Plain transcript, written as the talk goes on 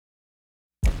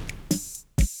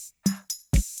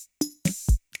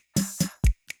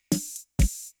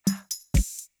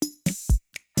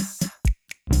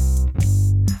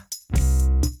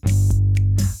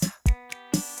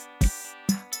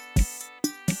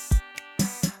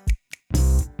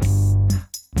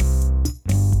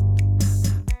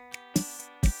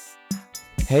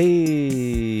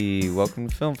Hey, welcome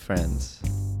to Film Friends.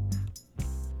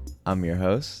 I'm your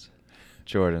host,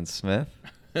 Jordan Smith.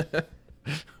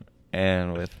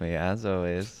 And with me, as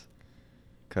always,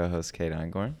 co-host Kate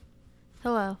Eingorn.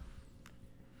 Hello.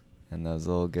 And those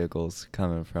little giggles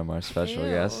coming from our special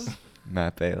Ew. guest,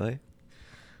 Matt Bailey.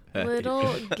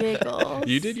 Little giggles.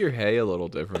 You did your hay a little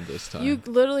different this time. You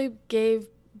literally gave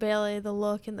Bailey the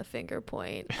look and the finger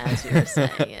point as you were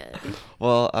saying it.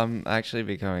 Well, I'm actually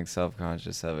becoming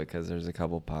self-conscious of it because there's a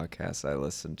couple podcasts I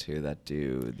listen to that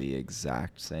do the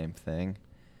exact same thing.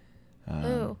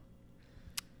 Ooh.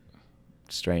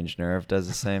 Strange Nerve does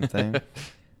the same thing.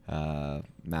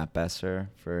 Matt Besser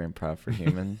for Improv for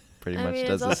Human pretty much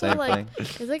does the same thing.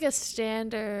 It's like a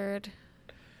standard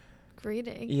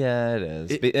greeting. Yeah, it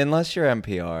is. Unless you're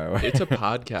NPR. It's a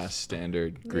podcast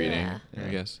standard greeting, Yeah. I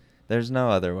guess. There's no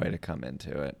other way to come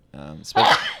into it.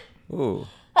 Ooh.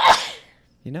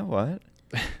 You know what?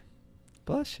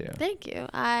 Bless you. Thank you.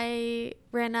 I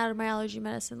ran out of my allergy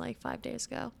medicine like 5 days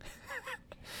ago.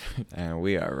 And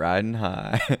we are riding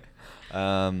high.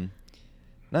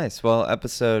 Nice. Well,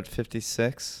 episode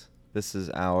 56. This is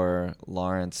our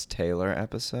Lawrence Taylor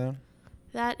episode.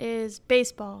 That is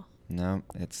baseball. No,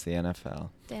 it's the NFL.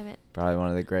 Damn it. Probably one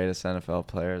of the greatest NFL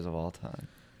players of all time.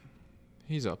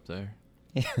 He's up there.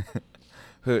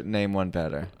 Who? Name one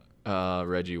better.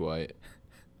 Reggie White.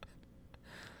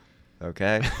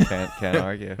 Okay, can't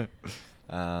argue.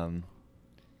 But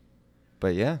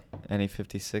yeah, any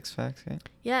 56 facts? Okay?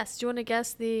 Yes. Do you want to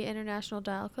guess the international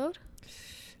dial code?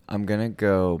 I'm gonna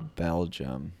go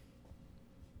Belgium.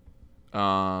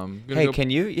 Gonna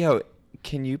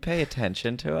Can you pay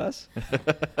attention to us?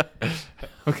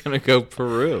 I'm gonna go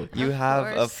Peru. You Of have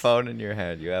a course. phone in your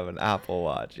hand. You have an Apple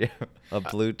Watch. You have a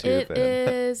Bluetooth. It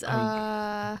is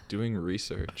Doing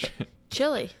research.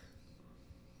 Chile.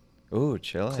 Ooh,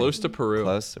 Chile. Close to Peru.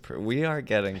 Close to Peru. We are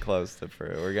getting close to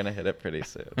Peru. We're gonna hit it pretty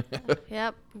soon.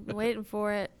 Yep, waiting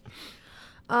for it.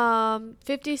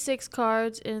 56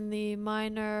 cards in the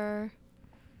Minor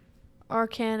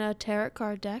Arcana Tarot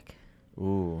card deck.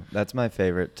 Ooh, that's my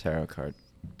favorite tarot card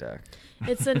deck.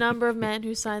 It's the number of men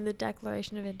who signed the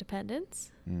Declaration of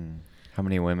Independence. How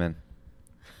many women?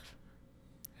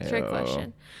 Trick Hey-oh.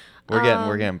 question.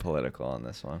 We're getting political on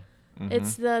this one. Mhm.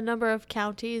 It's the number of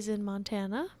counties in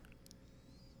Montana.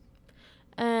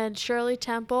 And Shirley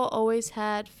Temple always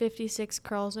had 56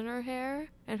 curls in her hair,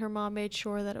 and her mom made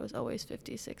sure that it was always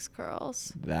 56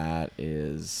 curls. That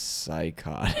is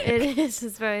psychotic. It is.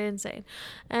 It's very insane.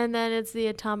 And then it's the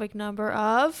atomic number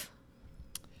of...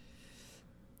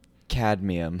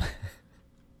 Cadmium.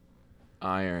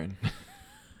 Iron.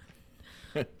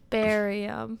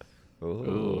 barium.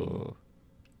 Ooh.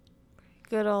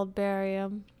 Good old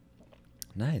barium.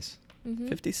 Nice. Mhm.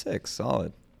 56.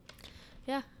 Solid.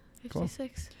 Yeah, Cool.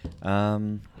 56.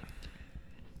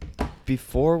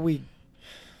 Before we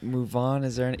move on,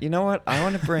 is there any, you know what? I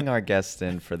want to bring our guest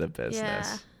in for the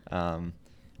business. I'm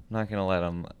not going to let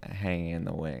him hang in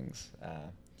the wings.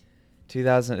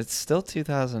 2000, it's still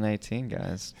 2018,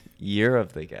 guys. Year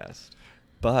of the guest.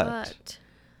 But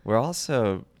we're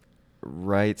also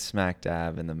right smack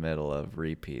dab in the middle of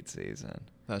repeat season.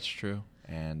 That's true.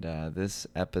 And this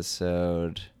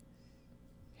episode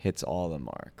hits all the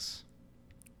marks.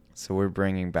 So we're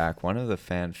bringing back one of the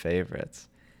fan favorites.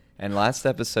 And last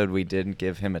episode we didn't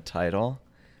give him a title,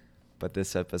 but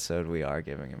this episode we are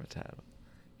giving him a title.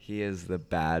 He is the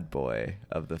bad boy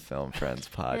of the Film Friends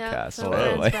podcast. Film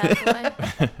Hello. Friends bad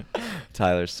boy.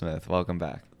 Tyler Smith, welcome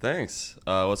back. Thanks.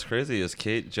 What's crazy is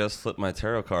Kate just flipped my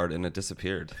tarot card and it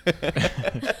disappeared.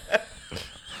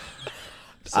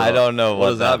 So, I don't know what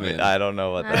does that mean. mean? I don't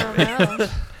know what I that don't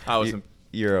means. know. I wasn't.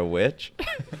 You're a witch?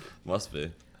 Must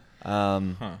be. Huh.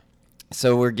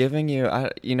 So we're giving you,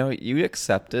 you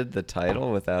accepted the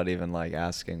title without even like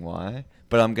asking why,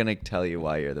 but I'm gonna tell you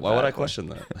why you're the. Why bad would I boy. question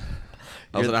that?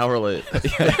 I was an hour late.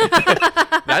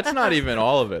 That's not even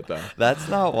all of it, though. That's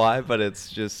not why, but it's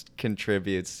just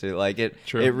contributes to like it.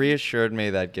 True. It reassured me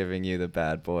that giving you the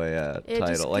bad boy It title,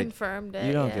 just like confirmed it.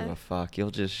 you don't yeah. give a fuck.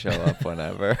 You'll just show up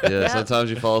whenever. Yeah, Yeah. sometimes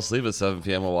you fall asleep at 7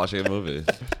 p.m. while watching a movie.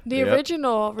 The Yep.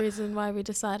 original reason why we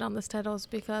decided on this title is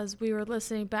because we were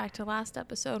listening back to last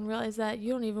episode and realized that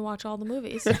you don't even watch all the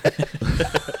movies.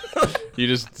 You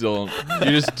just don't.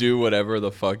 You just do whatever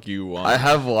the fuck you want. I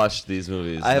have watched these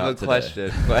movies. I have not a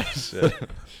today. question.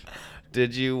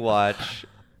 Did you watch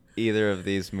either of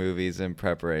these movies in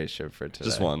preparation for today?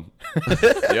 Just one.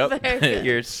 Yep. Very good.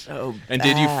 You're so And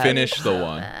did you bad. finish the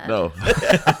one? No.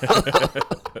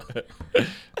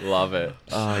 Love it.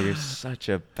 Oh, you're such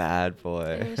a bad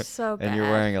boy. You're so And you're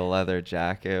bad. wearing a leather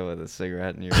jacket with a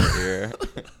cigarette in your ear.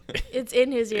 It's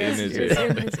in his ear. In his It's ear.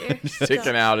 in his ear.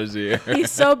 Sticking out his ear.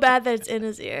 He's so bad that it's in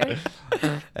his ear.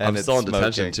 And I'm it's still in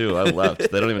detention smoking. too. I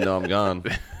left. They don't even know I'm gone.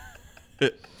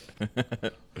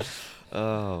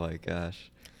 Oh my gosh.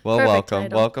 Well, Perfect welcome.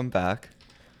 title. Welcome back.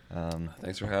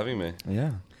 Thanks for having me.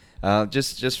 Yeah.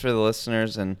 Just for the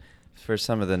listeners and for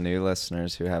some of the new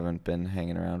listeners who haven't been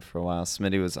hanging around for a while,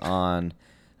 Smitty was on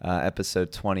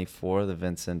episode 24, the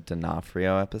Vincent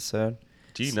D'Onofrio episode.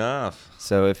 Enough.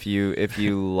 So if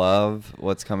you love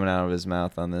what's coming out of his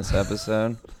mouth on this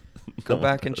episode, go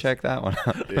back and check that one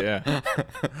out. Yeah.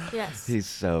 Yes. He's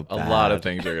so A bad. lot of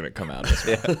things are going to come out of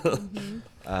this. Mhm.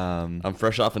 I'm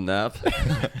fresh off a nap.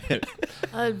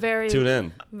 A very Tune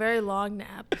in. very long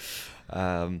nap.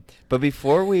 But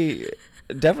before we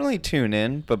definitely tune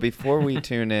in, but before we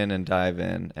tune in and dive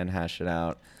in and hash it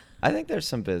out, I think there's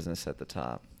some business at the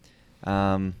top.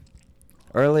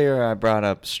 Earlier I brought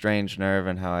up Strange Nerve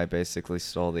and how I basically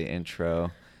stole the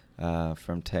intro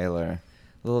from Taylor.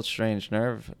 A little Strange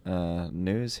Nerve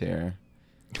news here.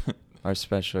 Our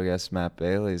special guest Matt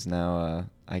Bailey is now,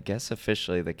 I guess,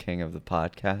 officially the king of the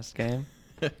podcast game.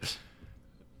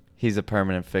 He's a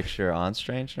permanent fixture on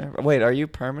Strange Nerve. Wait, are you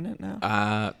permanent now?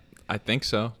 I think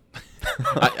so.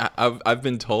 I've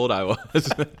been told I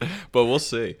was, but we'll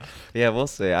see. Yeah, we'll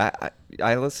see.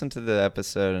 I listened to the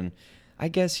episode and I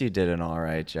guess you did an all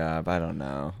right job. I don't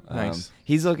know. Thanks.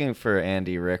 He's looking for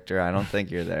Andy Richter. I don't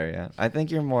think you're there yet. I think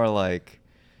you're more like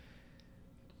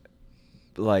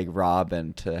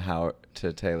Robin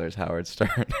to Taylor's Howard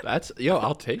Stern.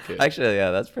 I'll take it. Actually,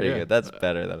 yeah, that's pretty Yeah. good. That's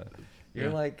better than it. You're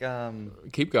Yeah.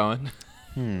 like Keep going.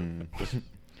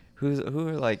 who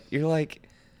are like you're like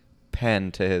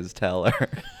Penn to his Teller.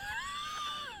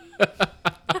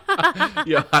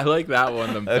 Yeah, I like that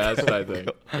one the Okay, best, I think.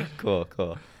 Cool.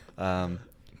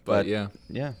 But yeah.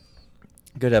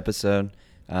 Good episode.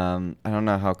 I don't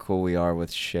know how cool we are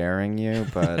with sharing you,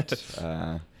 but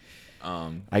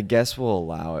I guess we'll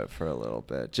allow it for a little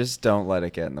bit. Just don't let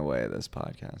it get in the way of this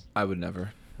podcast. I would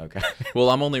never. Okay. Well,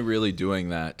 I'm only really doing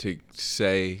that to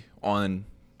say on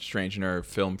Strange Nerve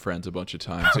film friends a bunch of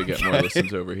times to get more Okay.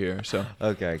 listens over here. So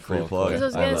Okay, Free cool. plug. cool. Because I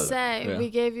was I gonna love it. say Yeah. we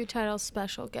gave you title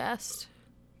special guest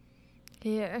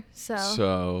here, so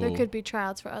So- there could be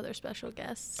tryouts for other special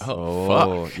guests. Oh,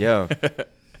 fuck. Yo.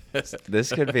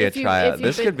 This could be a If you- tryout. if you've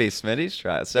This been- could be Smitty's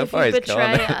tryout. So if far, you he's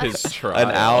killing betray it. us. His tryout.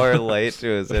 An hour late to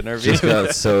his interview. Just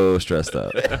got so stressed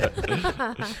out. He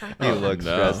Oh, looks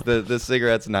no. stressed. The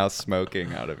cigarette's now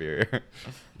smoking out of your ear.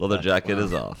 Leather jacket Wow.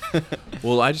 is off.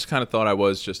 Well, I just kind of thought I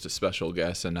was just a special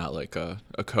guest and not like a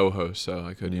co-host, so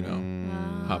I could,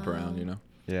 hop around,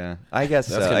 Yeah, I guess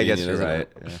That's so. I guess convenient, you're isn't right.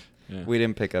 it? Yeah. Yeah. We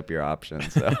didn't pick up your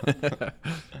options, so.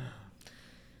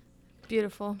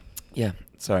 Beautiful. Yeah,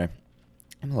 sorry.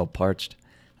 I'm a little parched.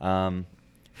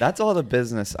 That's all the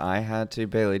business I had to.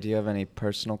 Bailey, do you have any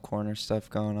personal corner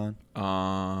stuff going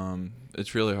on?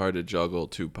 It's really hard to juggle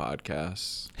two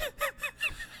podcasts.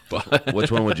 But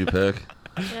Which one would you pick?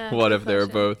 Yeah, What good if they were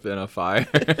question. both in a fire?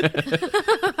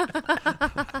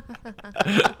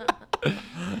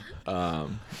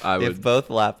 I If would. both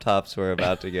laptops were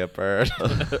about to get burned.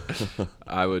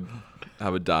 I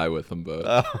would die with them both.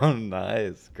 Oh,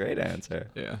 nice. Great answer.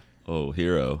 Yeah. Oh,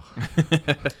 hero.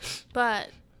 But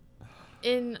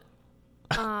in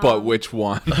But which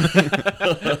one?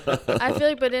 I feel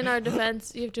like, but in our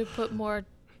defense, you have to put more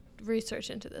research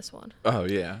into this one. Oh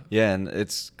yeah. Yeah, and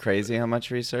it's crazy how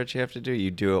much research you have to do. You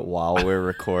do it while we're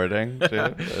recording, too.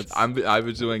 That's- I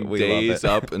was doing We love days it.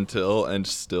 up until and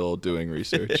still doing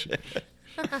research.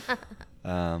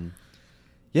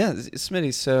 Yeah,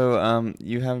 Smitty, so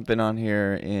you haven't been on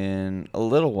here in a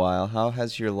little while. How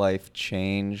has your life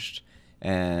changed,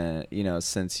 and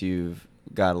since you've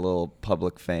got a little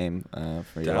public fame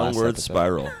for your last Downward episode?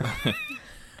 spiral.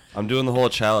 I'm doing the whole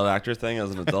child actor thing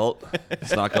as an adult.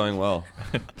 It's not going well.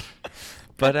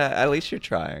 But at least you're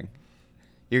trying.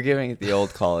 You're giving it the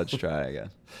old college try, I guess.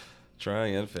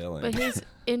 Trying and failing. But he's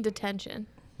in detention.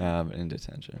 In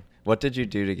detention. What did you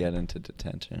do to get into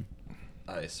detention?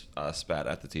 I spat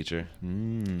at the teacher.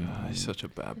 He's such a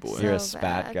bad boy. You're a So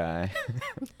spat bad.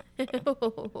 guy.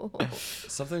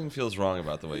 Something feels wrong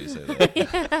about the way you say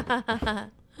that.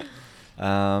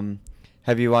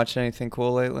 Have you watched anything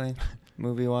cool lately,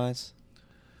 movie-wise?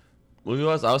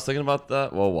 Movie-wise, I was thinking about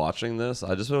that while watching this.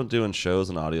 I just been doing shows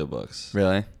and audiobooks.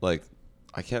 Really? Like,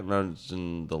 I can't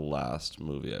imagine the last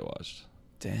movie I watched.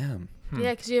 Damn.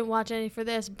 Yeah, because you didn't watch any for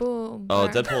this. Boom. Oh,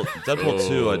 Burn. Deadpool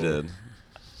 2 I did.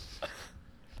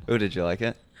 Oh, did you like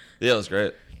it? Yeah, it was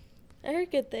great. I heard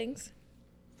good things.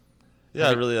 Yeah,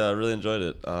 I really enjoyed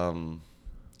it.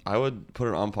 I would put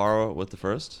it on par with the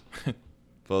first.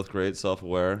 Both great,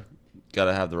 self-aware. Got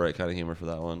to have the right kind of humor for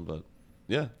that one, but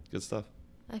yeah, good stuff.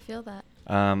 I feel that.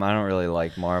 I don't really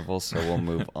like Marvel, so we'll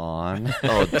move on.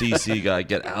 Oh, DC guy,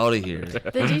 get out of here. The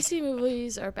DC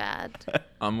movies are bad.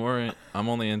 I'm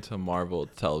only into Marvel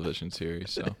television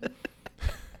series, so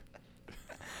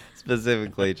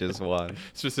Specifically, just one.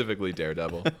 specifically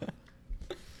Daredevil.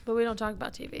 But we don't talk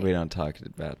about TV. We don't talk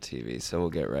about TV, so we'll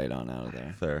get right on out of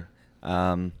there. Fair.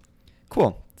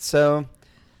 Cool. So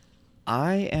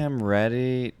I am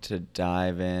ready to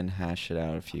dive in, hash it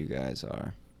out if you guys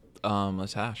are.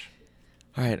 Let's hash.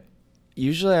 All right.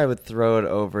 Usually I would throw it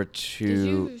over to. Did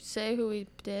you say who we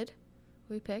did?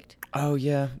 We picked. Oh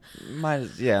yeah,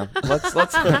 yeah. Let's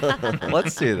let's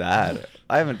do that.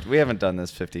 We haven't done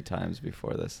this 50 times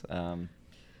before this.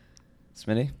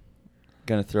 Smitty,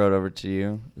 gonna throw it over to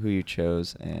you. Who you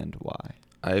chose and why?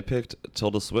 I picked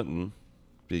Tilda Swinton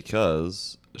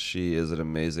because she is an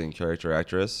amazing character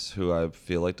actress who I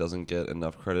feel like doesn't get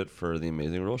enough credit for the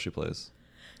amazing role she plays.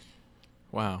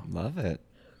 Wow. Love it.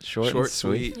 Short and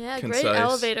sweet. Yeah, concise. great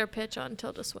elevator pitch on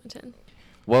Tilda Swinton.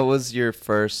 What was your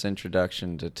first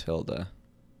introduction to Tilda?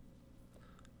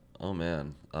 Oh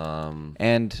man.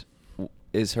 And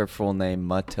is her full name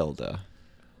Matilda?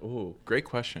 Ooh, great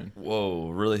question. Whoa,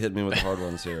 really hit me with the hard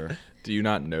ones here. Do you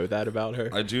not know that about her?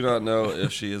 I do not know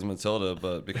if she is Matilda,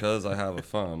 but because I have a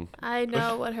phone, I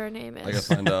know what her name I can is.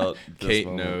 find out. This Kate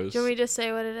moment. knows. Do you want me to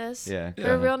say what it is? Yeah.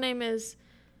 Her real name is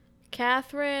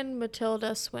Catherine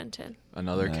Matilda Swinton.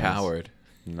 Another Nice. coward.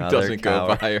 Another Doesn't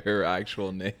coward. go by her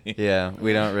actual name. Yeah,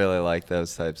 we don't really like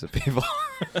those types of people.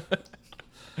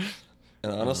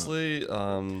 And honestly,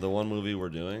 the one movie we're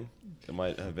doing, it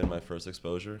might have been my first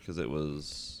exposure because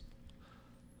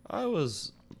I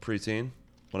was preteen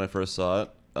when I first saw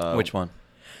it. Which one?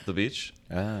 The Beach.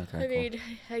 Ah, okay. I mean,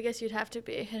 I guess it'd have to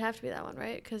be that one,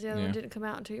 right? Because the other one Yeah. didn't come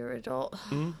out until you were an adult.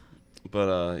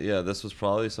 But yeah, this was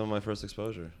probably some of my first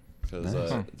exposure because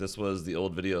Nice. this was the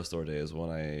old video store days when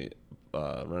I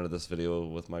rented this video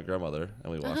with my grandmother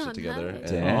and we watched Oh, it together. nice.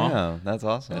 And Damn, that's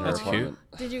awesome. in her That's cute. apartment.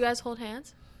 Did you guys hold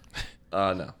hands?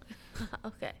 No.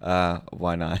 Okay.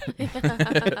 Why not?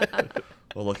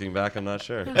 Well, looking back, I'm not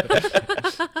sure.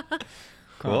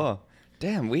 Cool.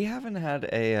 Damn, we haven't had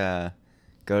a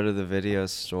go to the video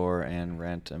store and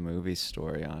rent a movie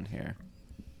story on here.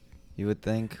 You would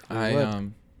think we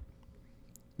would.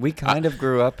 We kind of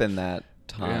grew up in that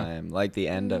time, like the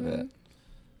end of it.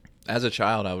 As a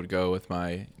child, I would go with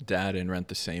my dad and rent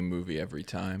the same movie every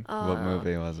time. What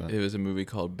movie was it? It was a movie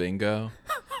called Bingo,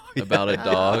 about a Oh,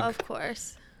 dog, of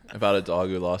course. about a dog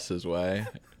who lost his way,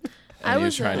 I and he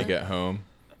was was trying to a- get home.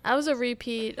 I was a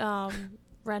repeat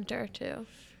renter too.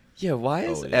 Yeah, why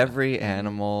is Oh, yeah. every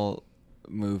animal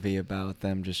movie about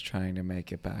them just trying to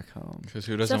make it back home? Because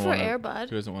who doesn't Except for want Air Bud.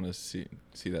 Who doesn't want to see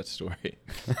that story?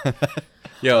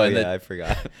 Oh, and yeah, I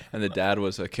forgot. and the dad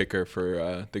was a kicker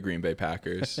for the Green Bay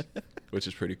Packers, which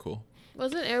is pretty cool.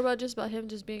 Wasn't Air Bud just about him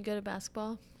just being good at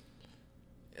basketball?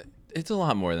 It's a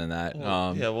lot more than that.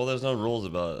 Yeah, well, there's no rules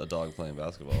about a dog playing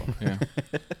basketball. Yeah.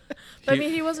 But I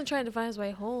mean, he wasn't trying to find his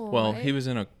way home. Well, right? he was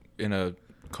in a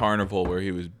carnival where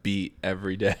he was beat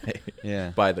every day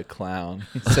Yeah. by the clown.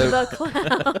 So the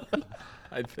clown.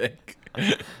 I think.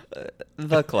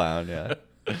 the clown, yeah.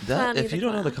 Clowny If the you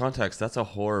don't know the Clown. context, that's a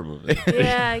horror movie.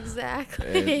 Yeah,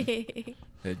 exactly.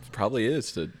 It probably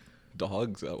is to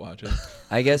dogs that watch it.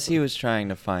 I guess he was trying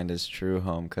to find his true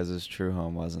home because his true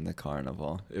home wasn't the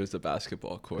carnival. It was the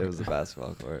basketball court. It was the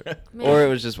basketball court. Man. Or it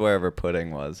was just wherever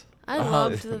Pudding was. I Oh,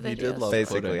 loved the he video did love store.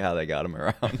 Basically Pudding. how they got him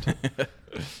around.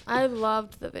 I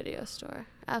loved the video store.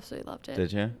 Absolutely loved it.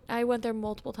 Did you? I went there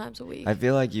multiple times a week. I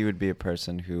feel like you would be a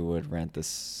person who would rent the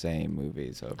same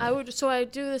movies over. I would. So I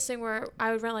do this thing where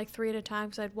I would rent like 3 at a time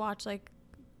because I'd watch like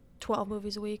 12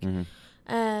 movies a week, Mhm.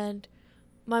 and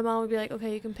my mom would be like,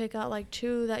 "Okay, you can pick out like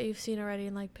 2 that you've seen already,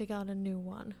 and like pick out a new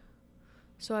one."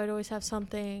 So I'd always have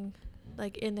something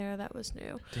like in there that was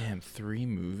new. Damn, 3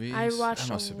 movies? I watched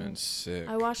That must a have been l- sick.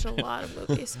 I watched a lot of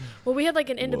movies. Well, we had like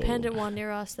an Whoa. independent one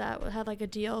near us that had like a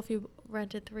deal if you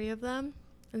rented 3 of them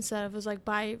instead of it was like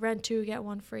rent 2 get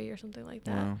 1 free or something like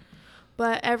that. Wow.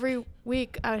 But every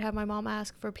week I would have my mom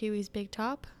ask for Pee-wee's Big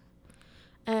Top,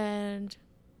 and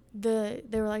they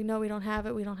were like, "No, we don't have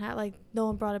it. We don't have like no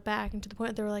one brought it back." And to the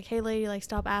point they were like, "Hey, lady, like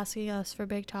stop asking us for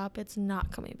Big Top. It's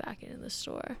not coming back in the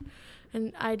store."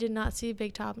 And I did not see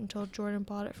Big Top until Jordan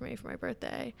bought it for me for my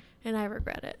birthday, and I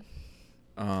regret it.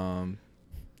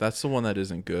 That's the one that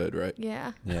isn't good, right?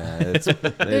 Yeah. Yeah, it's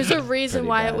There's a reason pretty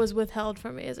why bad. it was withheld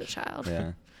from me as a child.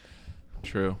 Yeah.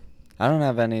 True. I don't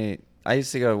have any. I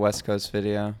used to go to West Coast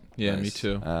Video. Yeah, me Nice.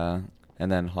 too.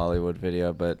 and then Hollywood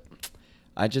Video. But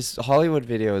Hollywood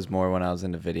Video is more when I was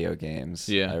into video games.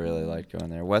 Yeah. I really liked going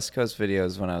there. West Coast Video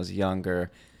is when I was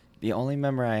younger. The only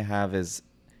memory I have is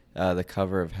the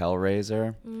cover of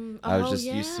Hellraiser. I was just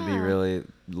used to be really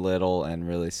little and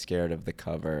really scared of the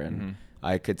cover, and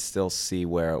I could still see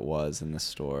where it was in the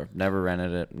store. Never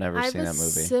rented it, never seen that movie. I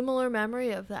have a similar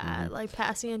memory of that, like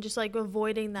passing and just like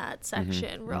avoiding that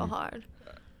section real hard.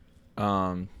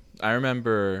 I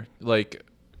remember like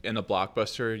in a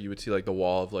Blockbuster, you would see like the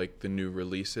wall of like the new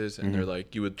releases, and they're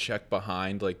like, you would check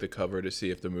behind like the cover to see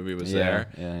if the movie was there,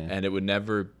 and it would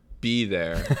never be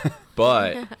there,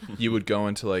 but you would go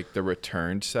into like the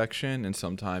returned section, and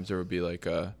sometimes there would be like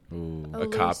a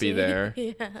copy there.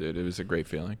 Dude, it was a great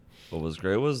feeling. What was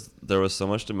great was there was so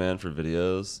much demand for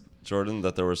videos, Jordan,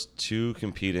 that there was 2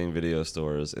 competing video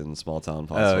stores in small town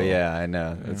Pottsville. Oh yeah, I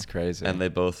know. It's crazy. And they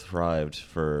both thrived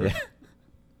for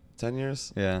 10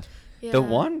 years. Yeah. The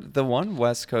one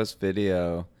West Coast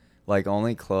Video like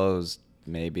only closed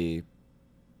maybe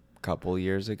a couple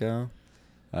years ago.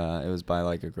 It was by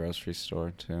like a grocery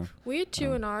store too. We had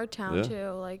 2 in our town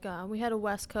too. Like we had a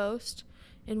West Coast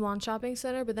in one shopping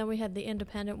center, but then we had the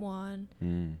independent one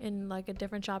in like a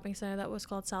different shopping center that was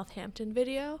called Southampton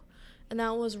Video, and that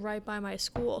one was right by my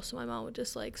school. So my mom would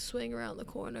just like swing around the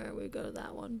corner and we'd go to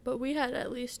that one. But we had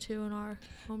at least 2 in our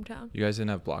hometown. You guys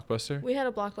didn't have Blockbuster? We had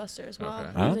a Blockbuster as well.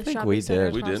 Okay. I don't think we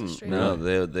did. We didn't. No,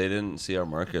 they didn't see our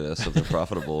market as something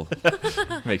profitable.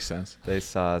 Makes sense. They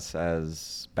saw us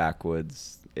as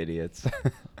backwoods idiots.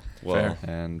 Well,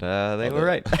 and they were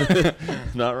right.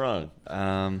 Not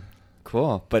wrong.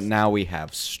 Cool. But now we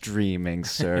have streaming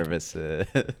services.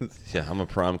 Yeah, I'm a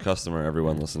prime customer,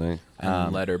 everyone listening.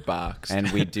 And Letterboxd.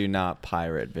 And we do not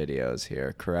pirate videos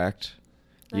here, correct?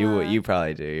 You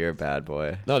probably do. You're a bad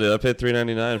boy. No, dude, I paid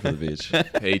 $3.99 for the beach.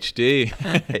 HD.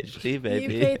 HD,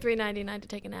 baby. You paid $3.99 to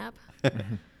take a nap.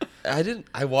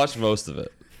 I watched most of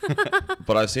it.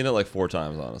 But I've seen it like 4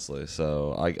 times, honestly.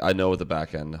 So I know what the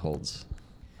back end holds.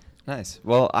 Nice.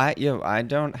 Well, I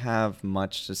don't have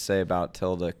much to say about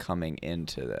Tilda coming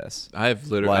into this. I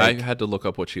had to look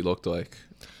up what she looked like.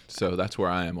 So that's where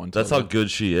I am on Tilda. That's how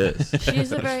good she is.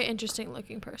 She's a very interesting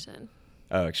looking person.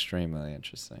 Oh, extremely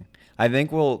interesting. I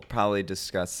think we'll probably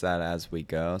discuss that as we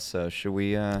go. So should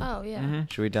we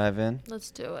should we dive in?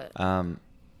 Let's do it.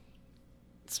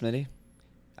 Smitty,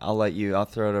 I'll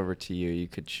throw it over to you. You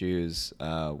could choose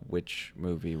which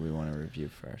movie we want to review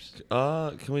first.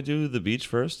 Can we do The Beach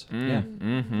first? Yeah.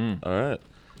 Mm-hmm. All right.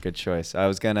 Good choice.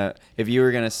 If you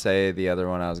were gonna say the other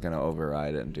one, I was gonna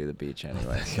override it and do The Beach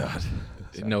anyway. God.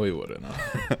 So. No, he wouldn't.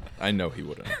 I know he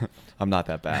wouldn't. I'm not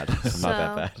that bad. I'm not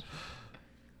that bad.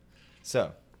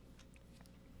 So,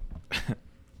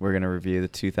 we're going to review the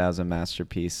 2000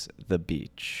 masterpiece, The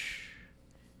Beach.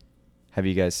 Have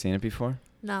you guys seen it before?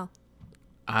 No.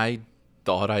 I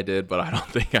thought I did, but I don't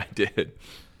think I did.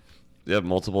 Yeah,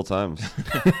 multiple times.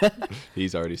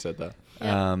 He's already said that.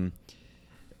 Yeah. All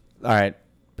right,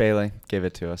 Bailey, give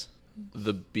it to us.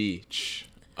 The Beach.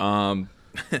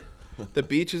 The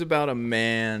Beach is about a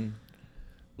man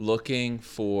looking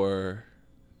for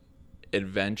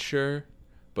adventure,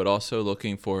 but also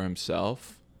looking for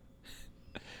himself.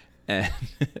 And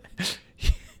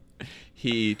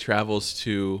he travels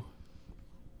to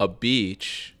a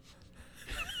beach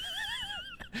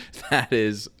that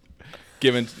is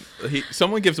given.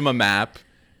 Someone gives him a map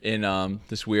in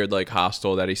this weird like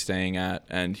hostel that he's staying at,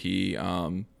 and he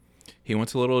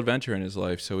wants a little adventure in his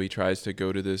life, so he tries to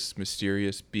go to this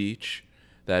mysterious beach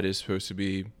that is supposed to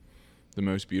be the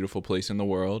most beautiful place in the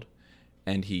world.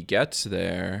 And he gets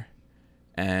there,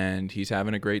 and he's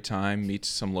having a great time, meets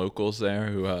some locals there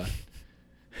who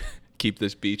keep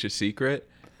this beach a secret,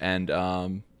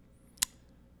 and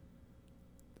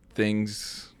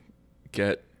things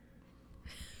get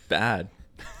bad.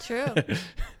 True.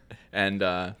 And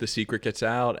the secret gets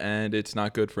out, and it's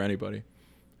not good for anybody.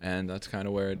 And that's kind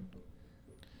of where it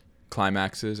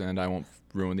climaxes, and I won't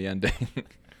ruin the ending.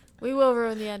 We will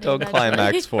ruin the ending. Don't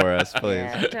climax for us, please.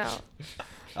 Yeah,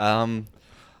 don't.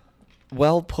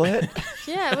 Well put.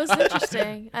 Yeah, it was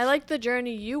interesting. I liked the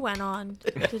journey you went on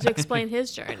to explain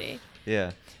his journey.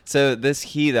 Yeah. So this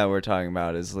he that we're talking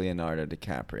about is Leonardo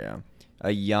DiCaprio,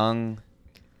 a young,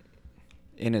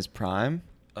 in his prime.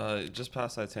 Just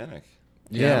past Titanic.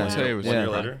 Yeah. I would say it was 1 year Yeah.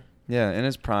 later. Yeah, in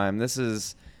his prime. This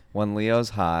is when Leo's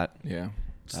hot. Yeah.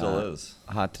 Still is.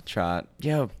 Hot to trot.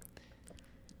 Yo.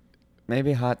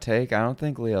 Maybe hot take. I don't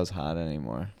think Leo's hot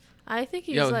anymore. I think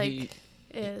he's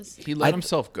is. He let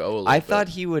himself go a little I bit. thought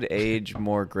he would age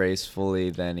more gracefully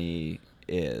than he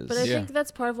is. But I think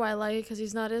that's part of why I like it, because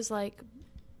he's not as like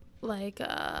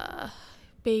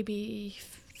baby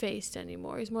faced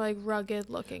anymore. He's more like rugged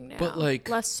looking now. But, like-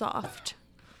 less soft.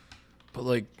 But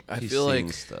like, I He's feel seen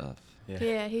like stuff.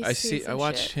 Yeah, he's I seen see. I some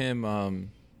watched shit. him.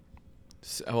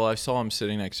 Well, I saw him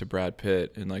sitting next to Brad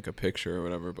Pitt in like a picture or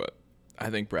whatever. But I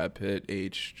think Brad Pitt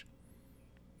aged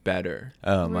better.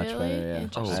 Oh, much Really? better. Yeah.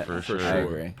 Interesting. Oh, for sure.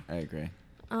 I agree.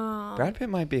 Um, Brad Pitt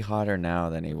might be hotter now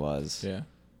than he was Yeah.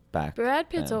 back. Brad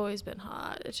Pitt's then. always been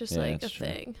hot. It's just Yeah, like a that's true.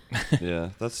 thing. Yeah,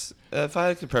 that's if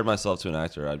I compared myself to an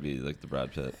actor, I'd be like the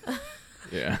Brad Pitt.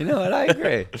 Yeah. You know what? I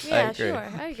agree. I Yeah, agree. sure.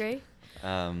 I agree.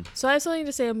 Um, So I have something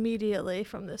to say immediately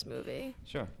from this movie.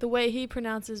 sure. The way he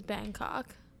pronounces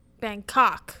Bangkok.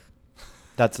 Bangkok.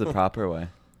 That's the proper way.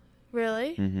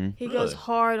 Really? Mm-hmm. He Really? goes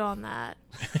hard on that.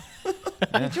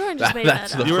 Yeah. Jordan just made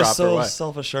That's that the up. You were proper so way.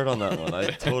 self-assured on that one. I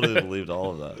totally believed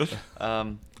all of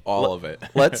that. All of it.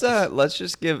 Let's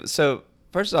just give. So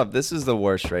first off, this is the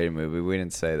worst rated movie. We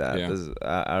didn't say that. Yeah. This is,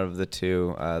 out of the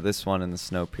two, this one and the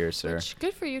Snowpiercer. Which,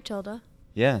 good for you, Tilda.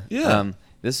 Yeah. Yeah.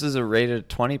 This is a rated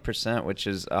 20%, which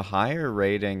is a higher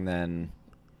rating than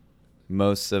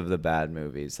most of the bad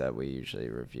movies that we usually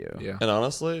review. Yeah. And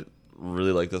honestly,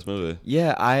 really like this movie.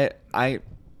 Yeah, I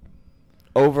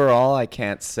overall I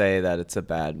can't say that it's a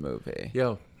bad movie.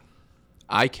 Yo,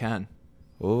 I can.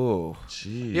 Ooh.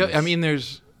 Jeez. Yeah. I mean,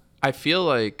 I feel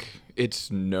like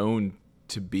it's known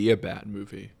to be a bad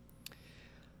movie.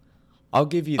 I'll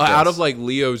give you this. Out of like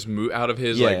Leo's out of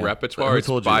his like Yeah. repertoire, Who it's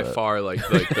told you by that? far like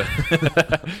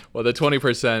the well, the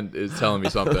 20% is telling me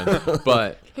something,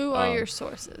 but Who are your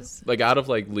sources? like out of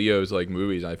like Leo's like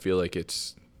movies, I feel like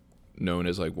it's known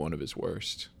as like one of his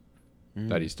worst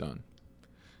that he's done.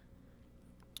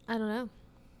 I don't know.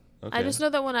 Okay. I just know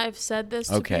that when I've said this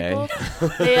to Okay. people,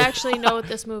 they actually know what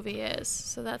this movie is.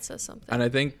 So that says something. And I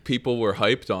think people were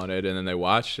hyped on it, and then they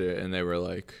watched it, and they were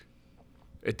like,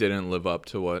 it didn't live up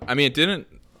to what. I mean, it didn't.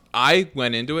 I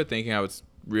went into it thinking I was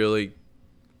really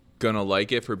gonna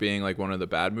like it for being like one of the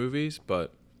bad movies,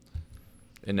 but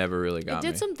it never really got It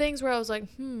did me. some things where I was like,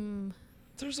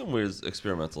 There's some weird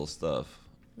experimental stuff.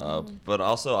 But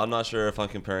also, I'm not sure if I'm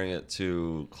comparing it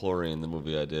to Chlorine, the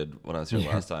movie I did when I was here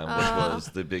last time, which was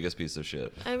the biggest piece of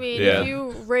shit. I mean, Yeah. if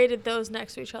you rated those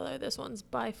next to each other, this one's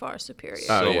by far superior.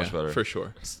 Oh, so yeah, much better. for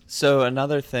sure. So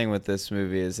another thing with this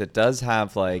movie is it does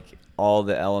have like all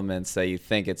the elements that you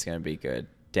think it's going to be good.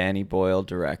 Danny Boyle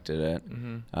directed it.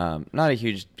 Not a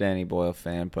huge Danny Boyle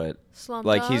fan, but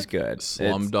like he's Slumdog? good.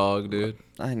 Slumdog, dude.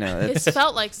 I know It it's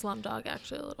felt like Slumdog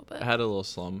actually a little bit. It had a little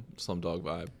Slumdog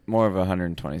vibe. more of a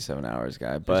 127 hours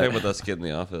guy, You're but talking about that kid in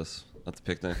the office at the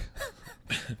picnic.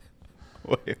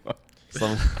 Wait, what?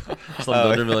 Some Oh.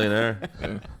 Dunder Millionaire.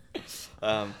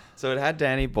 Yeah. So it had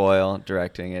Danny Boyle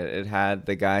directing it. It had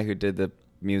the guy who did the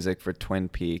music for Twin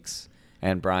Peaks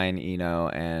and Brian Eno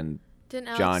and Didn't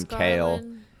Alex John Cale.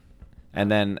 Garland-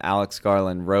 And then Alex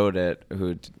Garland wrote it,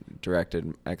 who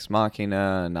directed Ex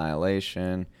Machina,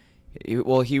 Annihilation.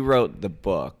 He wrote the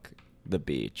book, The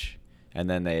Beach, and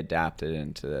then they adapted it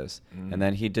into this. And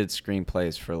then he did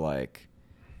screenplays for like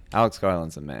Alex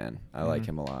Garland's a man. I like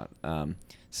him a lot.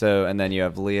 And then you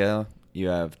have Leo, you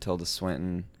have Tilda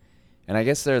Swinton, and I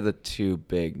guess they're the two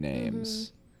big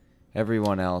names.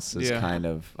 Everyone else is Yeah. kind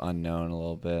of unknown a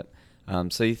little bit.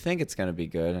 So you think it's going to be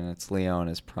good, and it's Leo in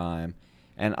his prime.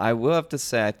 And I will have to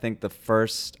say, I think the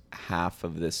first half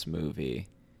of this movie,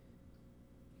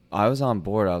 I was on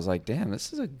board. I was like, damn,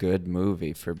 this is a good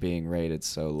movie for being rated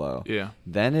so low. Yeah.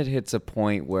 Then it hits a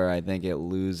point where I think it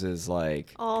loses,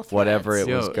 like, All whatever it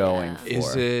threads. was going Yeah. for.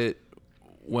 Is it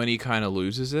when he kind of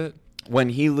loses it? When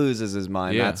he loses his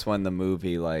mind, Yeah. that's when the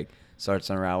movie, like, starts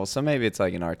to unravel. So maybe it's,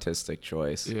 like, an artistic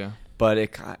choice. Yeah. But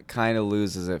it kind of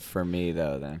loses it for me,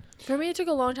 though, then. For me, it took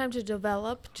a long time to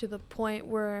develop to the point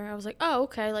where I was like, oh,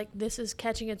 okay, like this is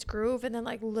catching its groove. And then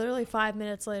like literally 5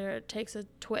 minutes later, it takes a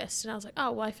twist. And I was like, oh,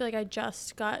 well, I feel like I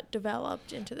just got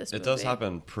developed into this movie. It does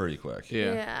happen pretty quick.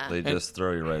 Yeah. Yeah. They just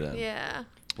throw you right in. Yeah.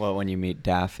 Well, when you meet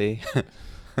Daffy.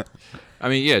 I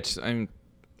mean, yeah,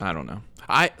 I don't know.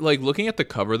 I like looking at the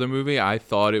cover of the movie, I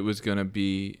thought it was going to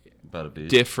be About a beach.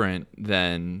 different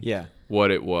than Yeah.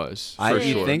 what it was. I For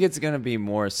sure. think it's going to be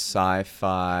more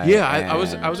sci-fi. Yeah, I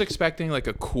was and, expecting like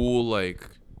a cool like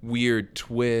weird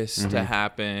twist to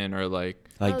happen, or like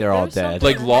like Oh, they're all there's something-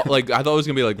 dead. like I thought it was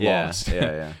gonna be like Yeah, Lost,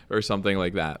 yeah. or something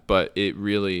like that. But it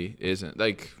really isn't.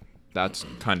 Like that's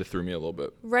kind of threw me a little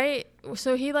bit. Right.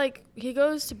 So he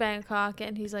goes to Bangkok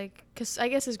and he's like, because I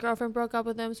guess his girlfriend broke up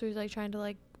with him. So he's like trying to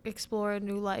like explore a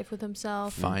new life with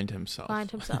himself. Find himself.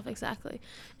 Exactly.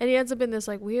 And he ends up in this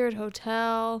like weird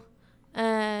hotel.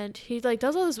 And he like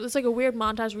does all this. It's like a weird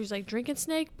montage where he's like drinking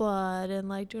snake blood and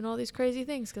like doing all these crazy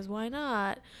things because why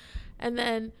not? And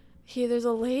then there's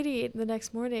a lady the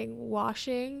next morning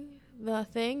washing the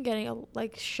thing, getting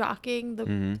like shocking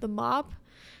Mm-hmm. the mop. And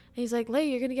he's like, Lei,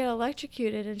 you're gonna get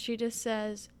electrocuted, and she just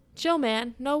says, chill,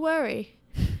 man, no worry.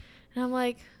 And I'm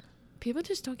like, people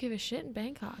just don't give a shit in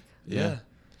Bangkok. Yeah.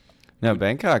 No,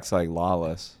 Bangkok's like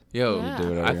lawless. Yo, Yeah. Do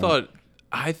whatever I you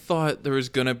want. thought there was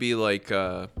gonna be like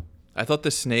I thought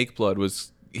the snake blood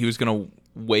he was gonna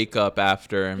wake up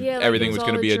after and Yeah, like everything it was was all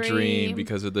gonna a be a dream. dream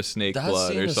because of the snake That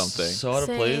blood scene or is something. so out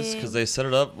of place Same. because they set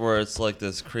it up where it's like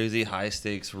this crazy high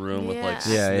stakes room with like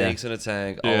Yeah. Yeah, snakes in a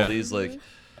tank, Yeah. all these like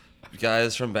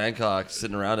guys from Bangkok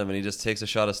sitting around him, and he just takes a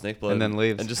shot of snake blood And then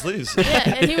leaves. and just leaves. Yeah,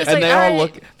 and he was And like, they all all right.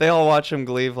 look. They all watch him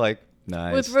leave like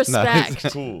nice. With respect.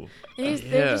 nice. Cool. And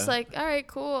they're Yeah. just like, all right,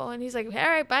 cool. And he's like, all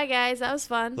right, bye, guys. That was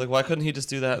fun. Like, why couldn't he just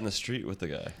do that in the street with the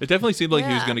guy? It definitely seemed like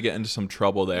he was Yeah. gonna get into some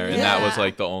trouble there, and that was Yeah.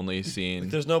 like the only scene.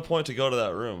 Like, there's no point to go to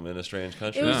that room in a strange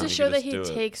country. It was Yeah. to You show can that just he do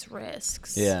it. takes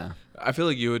risks. Yeah. I feel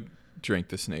like you would drink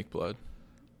the snake blood.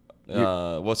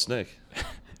 What snake?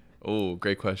 Oh,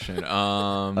 great question.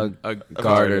 A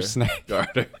garter snake.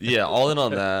 Garter. Yeah, all in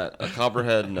on that. A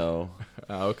copperhead, no.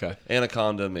 Oh, okay.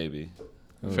 Anaconda, maybe.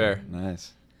 Fair.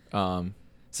 Nice. Um,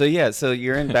 So yeah, so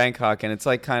you're in Bangkok and it's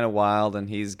like kind of wild, and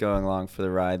he's going along for the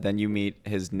ride. Then you meet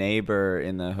his neighbor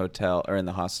in the hotel or in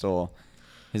the hostel.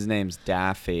 His name's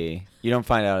Daffy. You don't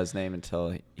find out his name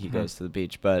until he goes to the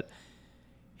beach, but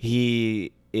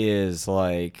he is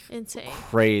like Insane.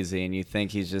 crazy, and you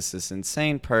think he's just this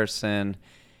insane person.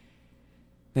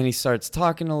 Then he starts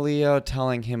talking to Leo,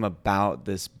 telling him about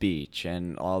this beach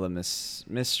and all the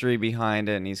mystery behind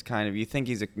it, and he's kind of, you think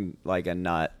he's like a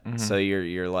nut, so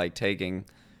you're like taking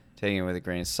it with a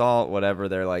grain of salt. Whatever,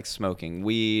 they're like smoking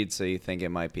weed, so you think it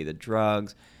might be the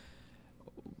drugs.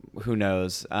 Who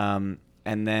knows? And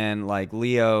then like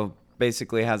Leo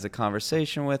basically has a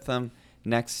conversation with him.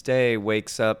 Next day,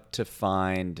 wakes up to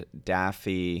find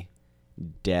Daffy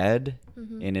dead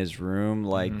in his room.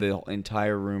 Like the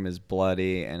entire room is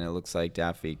bloody, and it looks like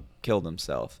Daffy killed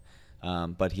himself.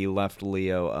 But he left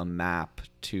Leo a map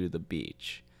to the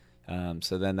beach.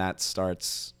 So then that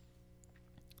starts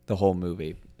the whole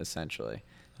movie, essentially.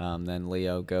 Then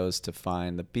Leo goes to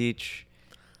find the beach.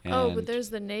 Oh, but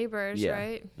there's the neighbors, Yeah.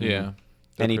 right? yeah.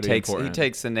 And he They're pretty takes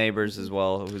important. the neighbors as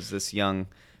well, who's this young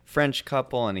French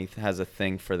couple, and he has a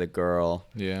thing for the girl.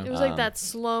 Yeah. It was like that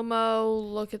slow-mo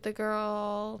look at the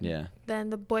girl. Yeah. Then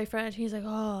the boyfriend, he's like,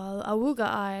 oh, awooga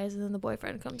eyes. And then the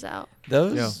boyfriend comes out.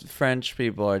 Those French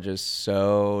people are just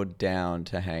so down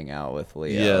to hang out with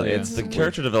Leo. Yeah, It's the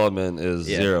character development is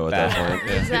zero at that bad.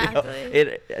 point.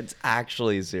 Exactly. It's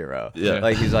actually zero. Yeah.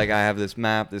 Like he's like, I have this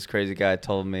map. This crazy guy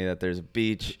told me that there's a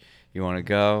beach. You want to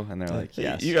go? And they're like,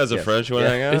 yes. You guys are yes. French. You want to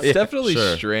hang out? It's definitely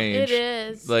Sure. strange. It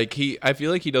is. Like I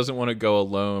feel like he doesn't want to go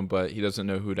alone, but he doesn't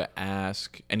know who to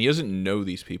ask, and he doesn't know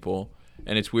these people,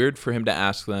 and it's weird for him to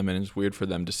ask them, and it's weird for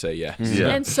them to say yes.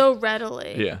 Yeah. And so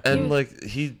readily. Yeah. And like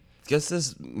he gets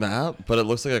this map, but it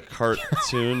looks like a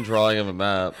cartoon drawing of a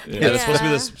map. And it's supposed to be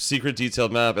Yeah. this secret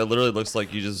detailed map. It literally looks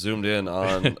like you just zoomed in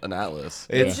on an atlas.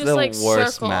 It's It's just the like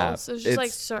worst circles. map. It's just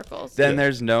like circles. Then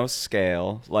there's no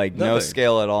scale, like no Nothing.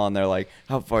 scale at all. And they're like,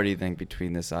 how far do you think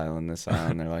between this island and this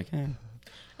island? They're like, And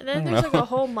I then don't there's know. like a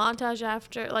whole montage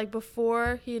after, like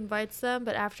before he invites them,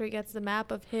 but after he gets the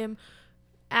map of him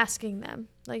asking them,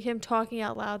 like him talking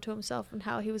out loud to himself and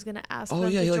how he was going to ask Oh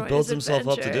them yeah, to he join like builds his himself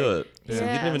up to adventure. do it. He's like,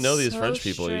 you didn't even know these so French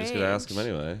people. You're just gonna ask them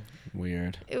strange. anyway.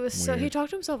 weird. It was so, he Weird.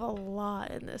 talked to himself a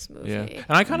lot in this movie. Yeah, and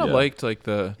I kind of Yeah. liked like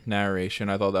the narration.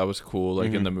 I thought that was cool,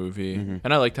 like in the movie, and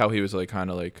I liked how he was like kind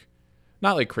of like,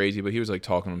 not like crazy, but he was like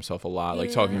talking to himself a lot,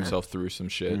 like talking Yeah. himself through some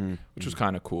shit, which was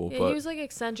kind of cool. Yeah, but he was like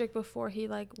eccentric before he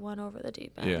like went over the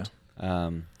deep end. Yeah.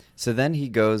 So then he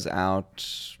goes out.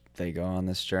 They go on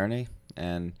this journey,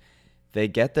 and they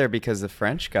get there because the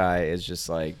French guy is just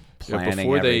like planning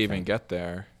before they everything. even get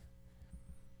there,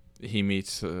 he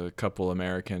meets a couple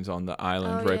Americans on the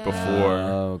island Oh, right yeah. before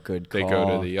Oh, good call. they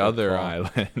go to the good other call.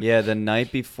 island. Yeah, the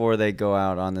night before they go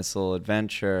out on this little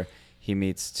adventure, he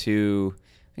meets two.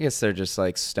 I guess they're just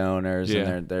like stoners, Yeah.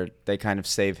 and they kind of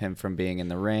save him from being in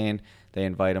the rain. They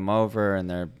invite him over, and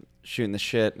they're shooting the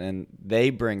shit, and they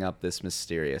bring up this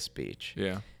mysterious beach.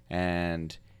 Yeah.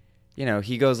 And you know,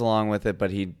 he goes along with it,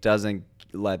 but he doesn't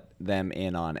let them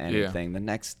in on anything. The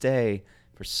next day,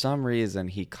 for some reason,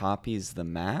 he copies the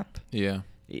map. Yeah.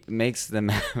 It makes the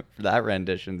map, that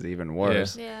rendition's even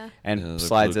worse. Yeah. And Yeah, it's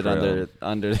like slides blue it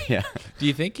under yeah. Do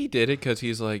you think he did it because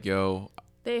he's like, yo,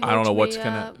 They I don't know hooked what's me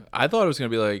gonna. up. I thought it was gonna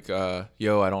be like,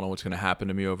 yo, I don't know what's gonna happen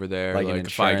to me over there. Like Like, an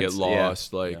if I get insurance, yeah.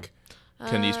 lost, like,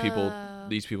 Can these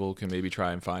people can maybe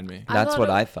try and find me? That's what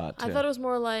I thought too. I thought it was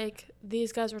more like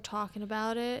these guys were talking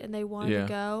about it and they wanted to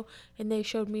go, and they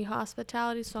showed me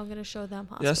hospitality, so I'm gonna show them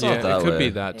hospitality. Yeah, I saw it that it could way. be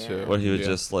that too. Where he was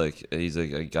just like, he's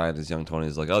a guy in his young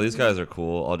 20s, like, oh, these guys are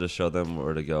cool. I'll just show them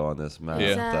where to go on this map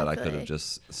that I could have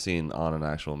just seen on an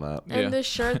actual map. And the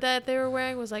shirt that they were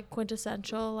wearing was like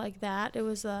quintessential, like that. It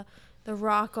was the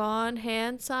rock on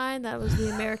hand sign that was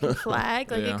the American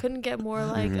flag. Like it couldn't get more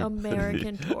like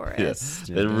American tourist.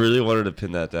 They really wanted to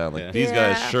pin that down. Like these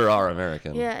guys sure are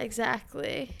American. Yeah,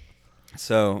 exactly.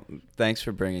 So thanks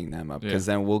for bringing them up, because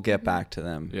then we'll get back to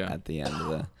them Yeah. at the end of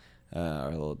the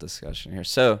our little discussion here.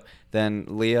 So then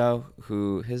Leo,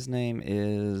 who his name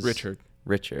is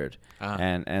Richard,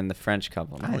 and the French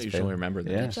couple. I don't usually remember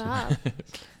that. Good job.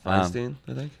 Feinstein,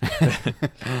 I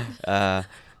think.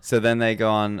 So then they go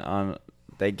on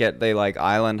they like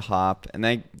island hop, and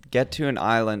they get to an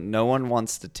island. No one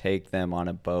wants to take them on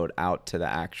a boat out to the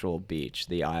actual beach,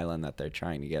 the island that they're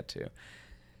trying to get to.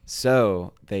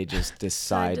 So they just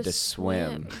decide to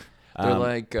swim. They're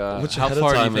like, which how ahead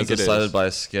far of do you time think is it decided is? by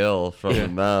scale from the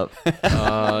map.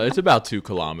 It's about 2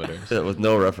 kilometers. With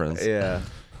no reference. Yeah.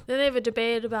 Then they have a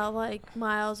debate about like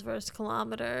miles versus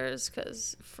kilometers,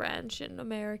 because French and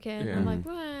American. Yeah. I'm like,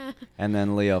 wah. And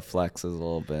then Leo flexes a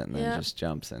little bit and then Yep. just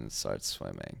jumps in and starts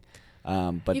swimming.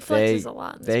 But He flexes a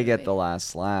lot in this they get movie. the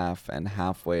last laugh, and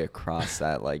halfway across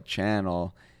that like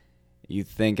channel, you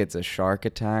think it's a shark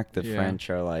attack. The French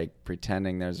are like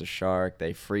pretending there's a shark.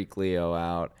 They freak Leo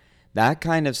out. That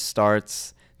kind of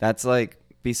starts. That's like,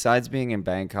 besides being in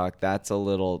Bangkok, that's a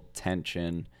little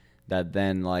tension that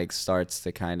then like starts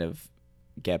to kind of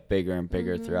get bigger and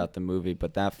bigger throughout the movie.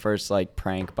 But that first like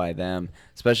prank by them,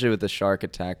 especially with the shark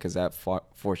attack, because that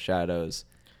foreshadows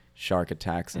shark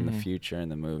attacks in the future in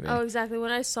the movie. Oh, exactly. When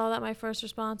I saw that, my first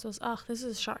response was, "Oh, this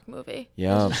is a shark movie."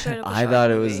 Yeah, This is straight up a I shark thought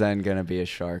it movie. was then gonna be a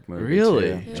shark movie.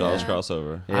 Really? too. Jaws Yeah.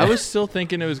 crossover. Yeah. I was still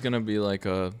thinking it was gonna be like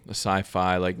a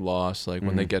sci-fi, like Lost, like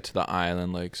when they get to the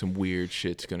island, like some weird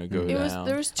shit's gonna go It was down.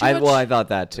 there was too much. I thought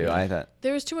that too. I thought.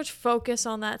 There was too much focus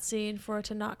on that scene for it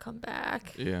to not come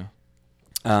back. Yeah.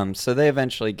 So they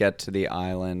eventually get to the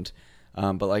island,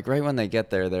 but like right when they get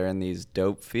there, they're in these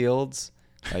dope fields,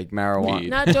 like marijuana. Weed.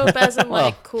 Not dope as in Well,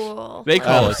 like cool. they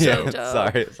call Like, it so dope. dope.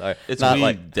 Sorry. It's not weed,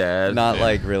 like Dad. not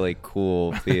like really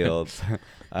cool fields,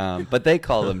 but they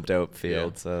call them dope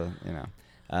fields. So you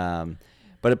know.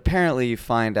 But apparently, you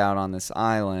find out on this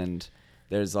island,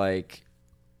 there's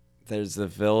the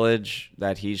village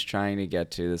that he's trying to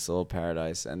get to, this little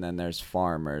paradise, and then there's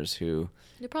farmers who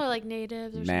They're probably like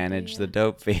natives or manage the something.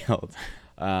 dope field.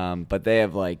 But they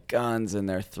have like guns, and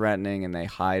they're threatening, and they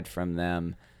hide from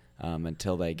them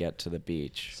until they get to the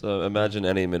beach. So imagine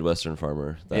any Midwestern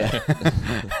farmer.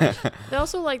 That They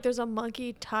also like there's a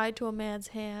monkey tied to a man's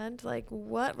hand. Like,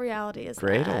 what reality is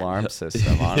Great that? alarm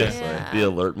system, honestly. Yeah. The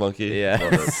alert monkey. Yeah.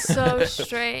 Love it. So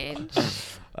strange.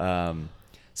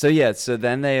 So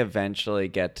then they eventually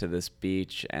get to this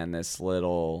beach and this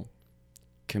little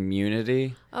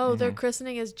community. Oh, their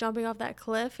christening is jumping off that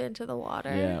cliff into the water.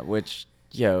 Yeah, which,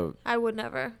 I would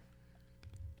never.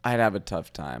 I'd have a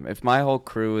tough time. If my whole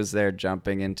crew was there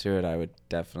jumping into it, I would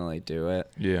definitely do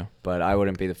it. Yeah. But I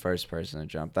wouldn't be the first person to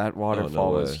jump. That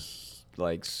waterfall way. was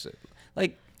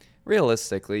like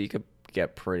realistically, you could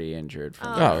get pretty injured from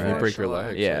Oh, that. you for break your sure.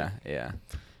 legs. Yeah.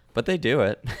 But they do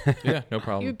it. Yeah, no You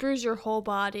problem. would bruise your whole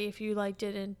body if you like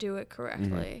didn't do it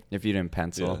correctly. If you didn't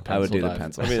pencil, Yeah, I would do the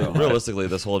pencil pencil. dive. I mean, so hard. realistically,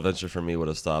 this whole adventure for me would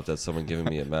have stopped at someone giving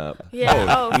me a map.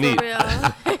 Yeah. Oh, neat. for real.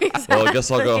 Exactly. Well, I guess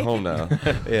I'll go home now.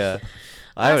 Yeah.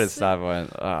 I would have That's- stopped when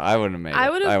I wouldn't have made it. I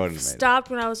would wouldn't have made it. stopped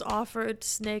when I was offered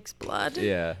snake's blood.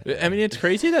 Yeah. I mean, it's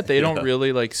crazy that they don't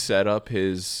really like set up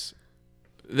his.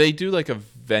 They do like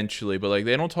eventually, but like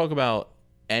they don't talk about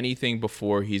anything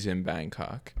before he's in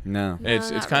Bangkok. No. No,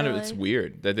 it's not kind of really. it's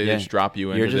weird that they Yeah. just drop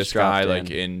you You're into just this guy dropped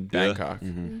like in. in Bangkok.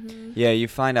 Mm-hmm. Yeah, you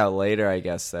find out later, I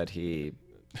guess, that he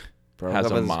broke Has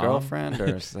up a with his mom? girlfriend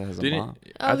or has a Didn't mom.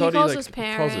 Oh, I he thought calls he his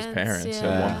calls his parents, parents yeah.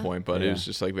 at one point, but Yeah. it was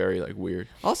just like very like weird.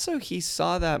 Also, he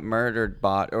saw that murdered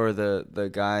or the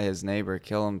guy, his neighbor,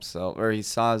 kill himself, or he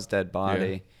saw his dead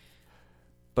body,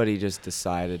 but he just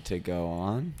decided to go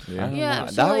on. Yeah. I don't Yeah, know.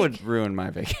 so, That like- would ruin my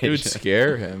vacation. It would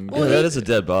scare him. Well, Yeah, that is a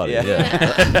dead body. Yeah.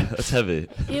 Yeah, that's heavy.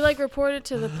 He like reported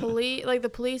to the police. Like the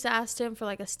police asked him for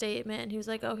like a statement, and he was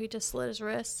like, "Oh, he just slit his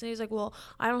wrists." And he was like, "Well,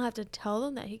 I don't have to tell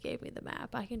them that he gave me the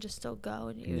map. I can just still go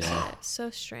and use Yeah. it." So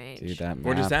strange. Dude, that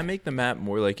Or does map- that make the map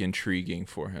more like intriguing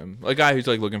for him? Like a guy who's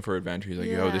like looking for adventure. He's like,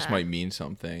 yo, this Yeah. might mean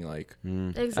something. Like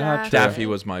Exactly. Daffy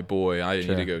was my boy. I need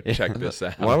to True. go check this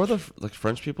out. Why were the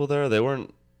French people there? They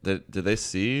weren't. Did they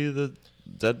see the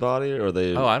dead body, or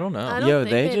they? Oh, I don't know. I don't Yo,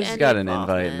 think they they had just any got an invite and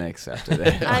involvement. they accepted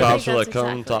it. I Cops think were that's like,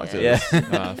 "Come exactly talk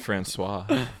to it. us."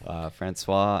 Francois.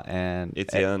 Francois and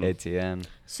Etienne. Etienne.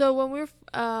 So when we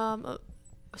were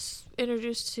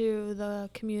introduced to the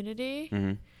community,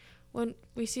 Mm-hmm. when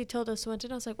we see Tilda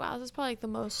Swinton, I was like, wow, this is probably like the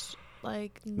most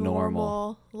like Normal.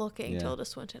 normal looking Yeah. Tilda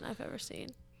Swinton I've ever seen.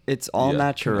 It's all Yeah,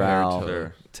 natural.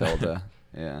 compared Tilda.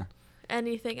 Yeah.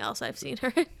 Anything else I've seen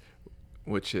her in.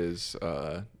 Which is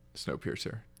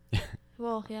Snowpiercer.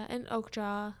 Well, yeah, and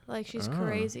Oakjaw. Like, she's Oh,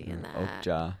 crazy in that.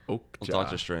 Oakjaw. Oakjaw.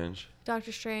 Doctor Strange.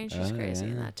 Doctor Strange, she's Oh, crazy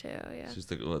in yeah. that too, yeah. She's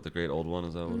the great old one.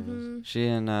 Is that what it is? hmm She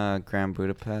in Grand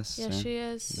Budapest. Yeah, right? she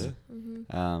is. Yeah.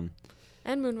 hmm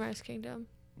And Moonrise Kingdom.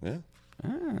 Yeah.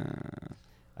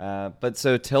 But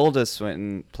so Tilda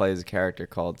Swinton plays a character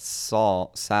called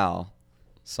Sal. Sal?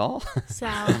 Sal.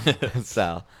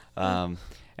 Sal.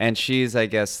 And she's, I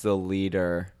guess, the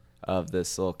leader of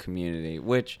this little community,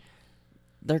 which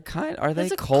they're are they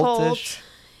It's a cultish? cult.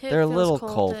 It They're a feels little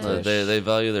cultish. cultish. They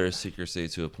value their secrecy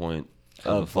to a point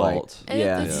of Like, fault. And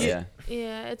yeah, it's- yeah.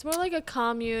 Yeah, it's more like a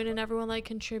commune, and everyone like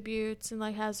contributes and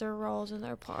like has their roles and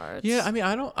their parts. Yeah, I mean,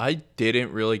 I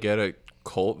didn't really get a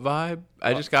cult vibe.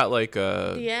 I just got like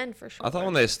a. The end for sure. I thought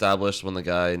when they established when the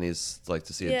guy needs like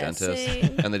to see a Yeah, dentist,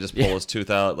 same. and they just pull his tooth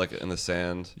out like in the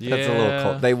sand. That's a little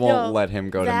cult. They won't Yo, let him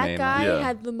go to that mainland. guy Yeah.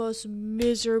 had the most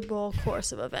miserable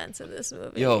course of events in this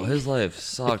movie. Yo, his life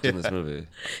sucked in this movie.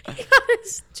 He got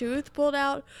his tooth pulled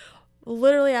out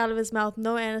literally out of his mouth,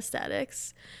 no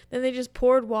anesthetics. Then they just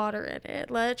poured water in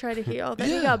it, let it try to heal. Then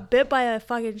he Yeah. got bit by a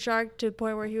fucking shark to the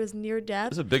point where he was near death.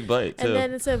 It's a big bite too. And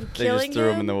then instead of They killing just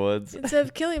threw him in the woods. instead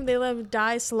of killing him, they let him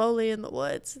die slowly in the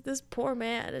woods. This poor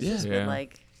man has just Yeah. been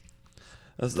like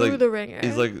That's through like the ringer.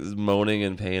 he's like moaning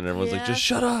in pain. And everyone's like, Yeah. just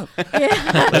shut up.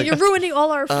 yeah, you're ruining all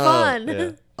our fun.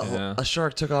 yeah. Oh, Yeah. a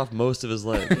shark took off most of his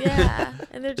leg. Yeah,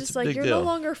 and they're It's just a like, big you're no deal.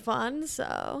 longer fun,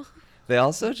 so They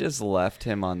also just left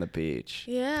him on the beach.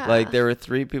 yeah. Like there were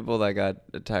 3 people that got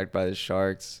attacked by the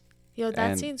sharks, Yo, that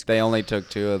and scene's they only took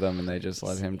 2 of them, and they just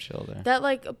let him chill there. that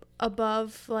like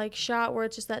above like shot where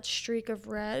it's just that streak of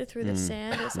red through the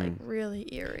sand is like really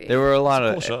eerie. There were a lot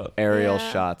It's a of cool shot. aerial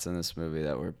Yeah. shots in this movie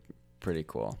that were pretty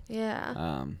cool.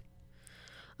 Yeah.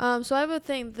 So I have a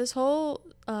thing. This whole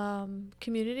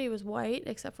community was white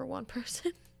except for one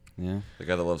person. Yeah. The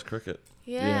guy that loves cricket.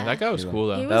 Yeah. That guy was cool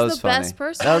though. He That was was the funny. best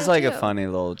person That was there, like a too. funny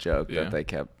little joke Yeah. that they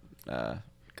kept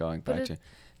going But back it- to.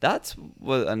 That's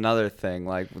what another thing.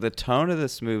 Like the tone of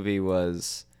this movie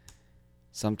was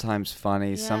sometimes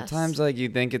funny. Yes. Sometimes like you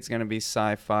think it's gonna be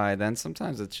sci-fi. Then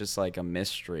sometimes it's just like a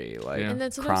mystery, like Yeah. And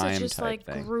then sometimes crime it's just type like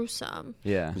thing. gruesome,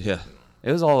 Yeah, Yeah.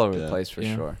 it was all over the Yeah. place for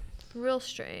Yeah. sure. real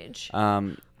strange.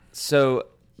 So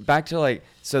back to like,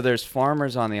 so there's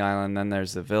farmers on the island, then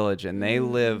there's the village, and they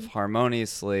live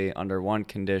harmoniously under one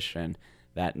condition,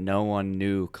 that no one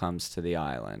new comes to the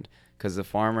island, because the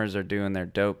farmers are doing their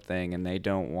dope thing and they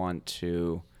don't want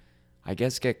to, I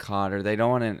guess, get caught, or they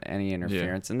don't want any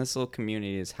interference. And this little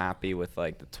community is happy with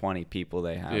like the 20 people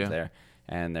they have Yeah. there,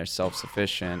 and they're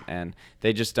self-sufficient, and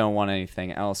they just don't want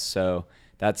anything else. So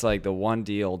that's like the one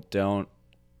deal: don't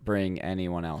bring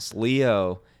anyone else.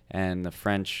 Leo and the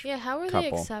French Yeah, how are the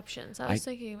couple. exceptions? I was I-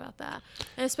 thinking about that,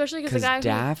 and especially because the Because guy who,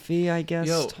 Daffy, I guess,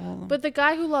 Yo, told them. but the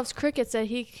guy who loves cricket said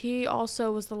he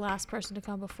also was the last person to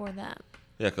come before them.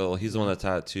 Yeah, 'cause, well, he's the one that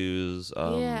tattoos. Yeah.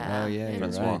 Oh, yeah, and- you're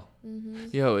Francois. right. Mm-hmm.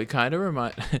 Yo, it kind of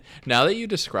remind. Now that you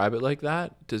describe it like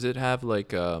that, does it have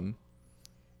like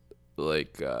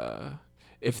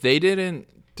if they didn't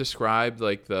describe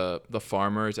like the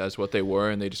farmers as what they were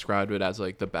and they described it as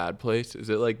like the bad place, is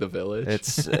it like the village?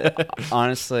 It's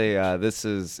honestly, this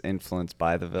is influenced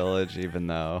by the village, even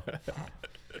though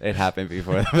it happened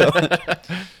before the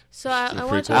village. So I want pretty to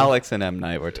cool. talk. Alex and M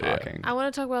Night were talking. I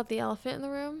want to talk about the elephant in the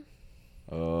room.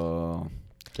 Oh,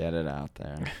 get it out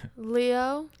there.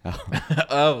 Leo,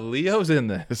 Oh, Leo's in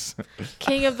this.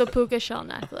 king of the puka shell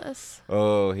necklace.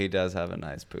 Oh, he does have a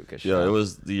nice puka shell. Yeah, it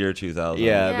was the year 2000.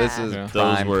 Yeah, this Yeah. is Yeah.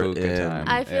 prime Those were puka in. time.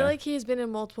 I feel Yeah. like he's been in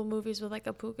multiple movies with like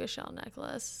a puka shell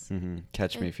necklace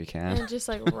Catch me if you can. and just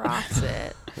like rocks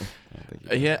it. I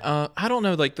think you- Yeah, I don't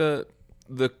know. Like the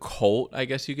cult, I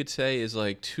guess you could say, is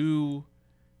like too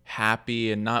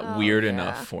happy and not Oh, weird yeah.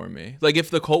 enough for me. Like if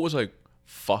the cult was like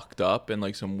fucked up and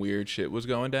like some weird shit was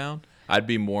going down, I'd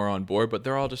be more on board. But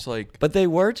they're all just like But they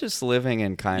were just living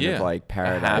in kind of Yeah. like a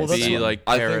paradise. happy like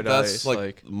I think paradise. that's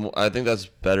like, I think that's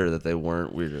better that they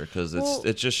weren't weirder because Well-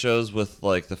 it just shows with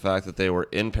like the fact that they were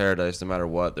in paradise no matter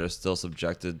what, they're still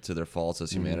subjected to their faults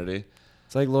as humanity.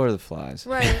 It's like Lord of the Flies.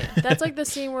 Right. That's like the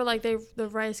scene where like the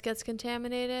rice gets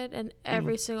contaminated and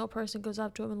every single person goes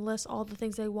up to him and lists all the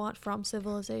things they want from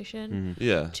civilization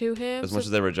Yeah. to him. As much as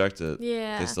they reject it,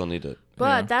 yeah. they still need it.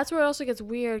 But that's where it also gets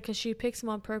weird because she picks him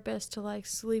on purpose to like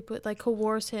sleep with, like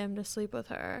coerce him to sleep with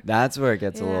her. That's where it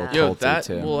gets a little Yeah. culty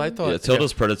too. Well, I thought Yeah,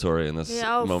 Tilda's predatory in this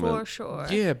Yeah, moment. for sure.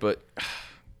 Yeah, but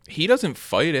he doesn't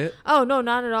fight it, Oh no,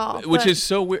 not at all. which but- is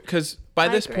so weird because by I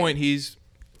this agree. point he's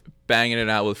banging it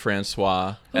out with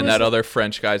Francois, and is that it? other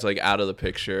French guy's like out of the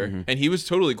picture, and he was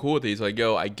totally cool with it. He's like,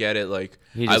 "Yo, I get it. Like,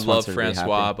 He I just love wants her to be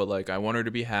Francois, happy. but like, I want her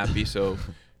to be happy." So,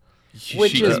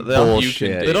 Which she- is you bullshit.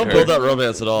 can They date don't her. build that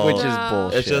romance at all. Which is No.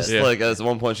 bullshit. It's just Yeah. like at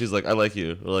one point she's like, "I like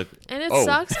you." We're like, And it Oh,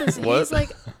 sucks because what? he's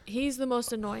like he's the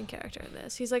most annoying character in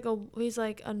this. He's like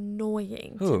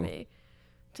annoying to Who? me,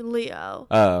 to Leo.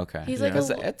 Oh, okay. He's like Because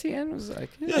a- Etienne was like,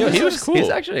 Yeah, he was cool. He's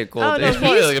actually a cool Oh, no, dude. he's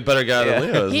probably he's- like a better guy Yeah.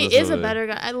 than Leo. He in this is a movie. better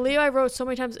guy. And Leo, I wrote so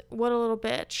many times, what a little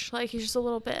bitch. Like he's just a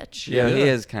little bitch. Yeah, he Yeah.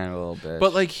 is kind of a little bit.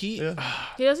 But like he, Yeah.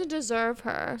 He doesn't deserve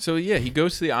her. so yeah, he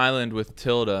goes to the island with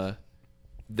Tilda.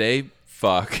 They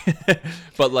fuck,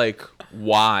 but like,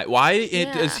 why? Why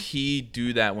Yeah. does he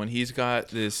do that when he's got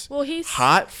this Well, he's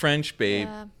hot French babe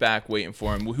Yeah. back waiting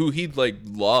for him, who he like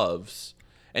loves,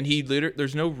 and he literally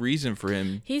there's no reason for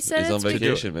him. He said He's on it's because,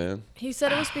 vacation, man. he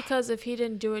said it was because if he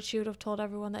didn't do it, she would have told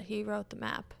everyone that he wrote the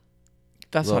map.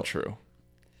 That's Well- not true.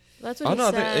 That's what Oh he no,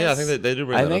 I says. think, yeah, I think they do.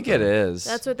 Bring I that think up, it though. is.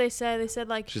 That's what they said. They said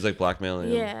like, She's like blackmailing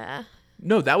him. yeah.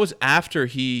 No, that was after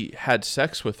he had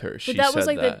sex with her. She But that was said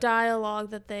like the that. dialogue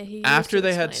that he used After to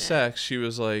they had explain it. sex, she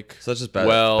was like, So that's just bad,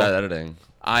 Well- bad editing.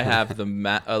 I have the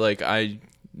map. Like, I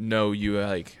know you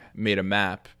like made a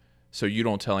map, so you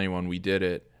don't tell anyone we did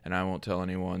it, and I won't tell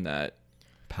anyone that.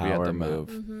 We had power the map. move.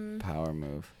 Mm-hmm. Power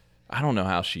move. I don't know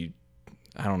how she.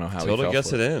 I don't know how he Tilda fell gets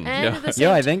for it in. And Yeah. at the same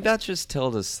Yo, I time- think that's just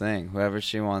Tilda's thing. Whoever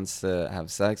she wants to have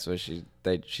sex with, she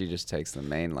just takes the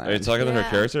main line. Are you talking to her Yeah.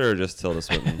 character or just Tilda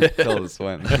Swinton? Tilda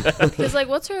Swinton. Because like,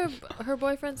 what's her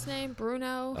boyfriend's name?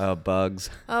 Bruno. Bugs.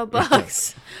 Oh,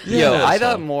 Bugs. Yo, Yeah, I that's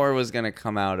thought all. more was gonna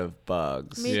come out of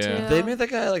Bugs. Me Yeah. too. They made that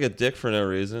guy like a dick for no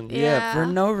reason. Yeah. For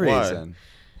no Why? reason.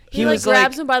 He like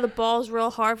grabs him by the balls real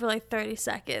hard for like 30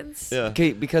 seconds. Yeah.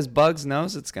 Okay, because Bugs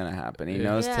knows it's gonna happen. He Yeah.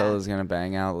 knows Yeah. Tilda's gonna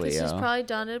bang out Because Leo. he's probably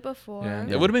done it before. Yeah.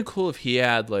 Yeah. It would have been cool if he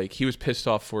had like he was pissed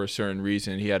off for a certain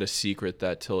reason. He had a secret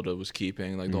that Tilda was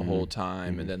keeping like the whole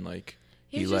time, and then like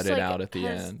he He's let just, it like, out at the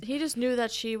end. He just knew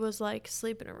that she was like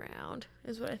sleeping around,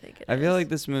 is what I think it is. I feel like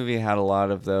this movie had a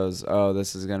lot of those. Oh,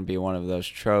 this is gonna be one of those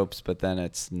tropes, but then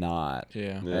it's not.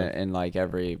 Yeah. Yeah. In like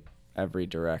every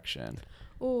direction.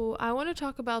 Ooh, I want to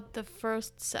talk about the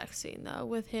first sex scene though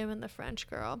with him and the French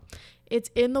girl. It's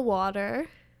in the water,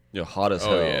 You're hot as Oh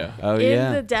hell. yeah. Oh in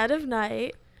yeah. the dead of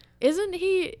night. Doesn't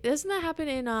that happen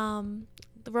in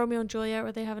the Romeo and Juliet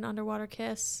where they have an underwater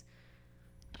kiss?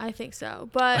 I think so.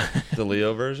 But The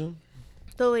Leo version?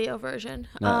 the Leo version.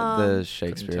 Not the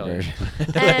Shakespeare tell you.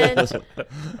 version. And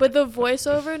but the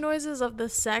voiceover noises of the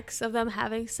sex of them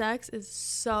having sex is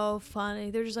so funny.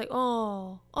 They're just like,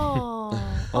 oh.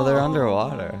 Well, they're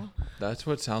underwater. That's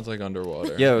what sounds like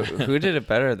underwater. Yo, who did it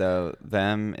better though?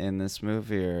 Them in this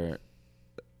movie or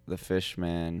the fish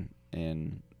man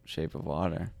in Shape of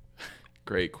Water?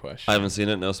 Great question. I haven't seen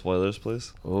it. No spoilers,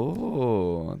 please.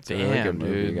 Oh, it's a really Damn, good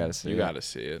movie. dude. You gotta see You it. gotta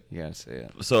see it. You gotta see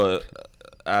it. So,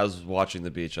 as watching the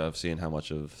beach, I've seen how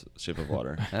much of Shape of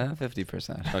Water.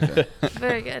 50%. Okay.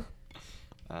 Very good.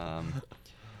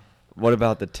 What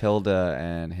about the Tilda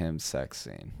and him sex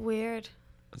scene? Weird.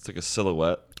 It's like a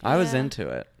silhouette. I was Yeah. into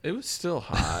it. It was still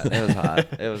hot. It was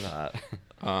hot. It was hot.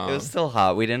 It was still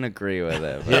hot. We didn't agree with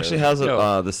it. He actually has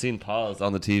Yo. the scene paused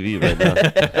on the TV right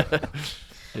now.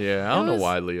 Yeah, I don't It know was-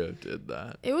 why Leo did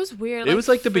that. It was weird. It was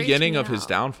like the freaked beginning me of his out.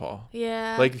 downfall.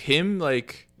 Yeah. Like him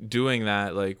like doing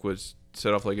that like was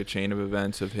set off like a chain of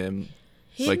events of him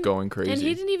He like didn't- going crazy. And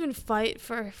he didn't even fight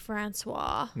for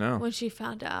Francois. No. When she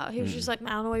found out, he was just like, I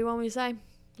don't know what you want me to say.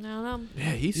 I don't know.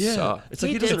 Yeah, he sucked. It's like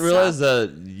He he doesn't did realize suck.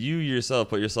 that you yourself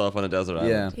put yourself on a desert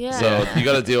island. Yeah. So you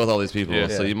got to deal with all these people. Yeah.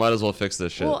 So you might as well fix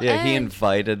this shit. Well, Yeah, he And-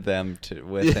 invited them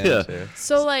with Yeah. him too.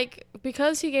 So like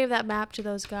because he gave that map to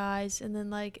those guys, and then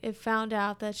like it found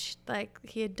out that like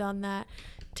he had done that.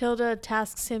 Tilda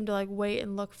tasks him to like wait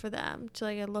and look for them, to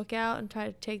like a lookout and try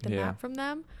to take the Yeah. map from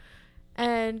them.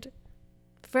 And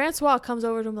Francois comes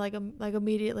over to him like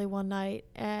immediately one night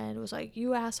and was like,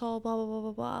 "You asshole, blah blah blah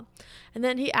blah blah," and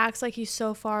then he acts like he's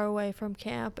so far away from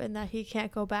camp and that he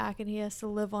can't go back and he has to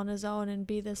live on his own and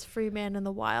be this free man in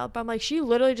the wild. But I'm like, she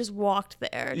literally just walked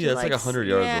there. Yeah, it's like 100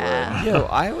 yards away. Yo,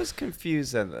 I was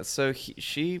confused at that. So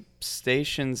she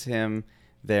stations him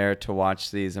there to watch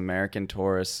these American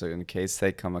tourists in case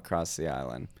they come across the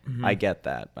island. Mm-hmm. I get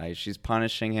that. She's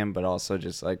punishing him, but also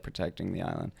just like protecting the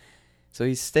island. So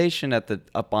he's stationed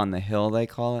up on the hill, they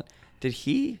call it. Did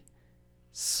he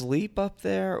sleep up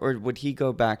there, or would he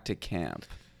go back to camp?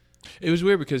 It was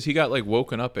weird because he got like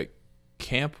woken up at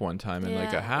camp one time in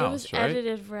like a house, it was right?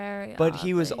 edited very But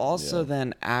he was oddly. also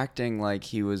then acting like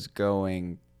he was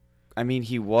going. I mean,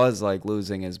 he was like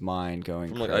losing his mind, going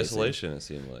From like crazy. isolation, it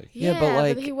seemed like. Yeah, but,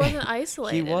 like, he wasn't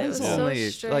isolated. He was, it was only,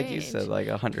 so like you strange. said, like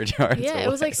 100 yards Yeah, away. it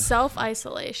was like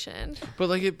self-isolation. But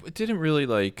like it didn't really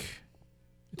like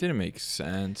it didn't make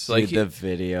sense. Dude, Like the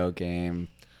video game.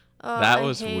 Oh, That I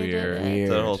was hated weird. it.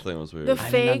 That whole thing was weird. The I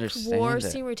didn't fake understand war it.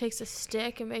 scene where he takes a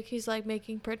stick and he's like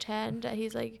making pretend that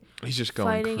he's like he's just going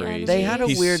fighting crazy. enemies. They had a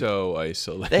he's weird- so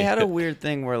isolated. They had a weird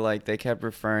thing where like they kept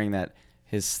referring that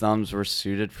his thumbs were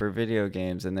suited for video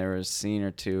games, and there was a scene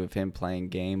or two of him playing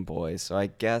Game Boy. So I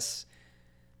guess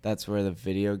that's where the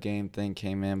video game thing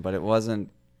came in, but it wasn't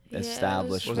Yeah, it was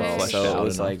established Wasn't well, fleshed so out it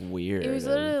was enough. like weird. it was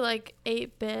literally like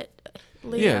 8-bit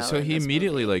Leo. Yeah, so in he this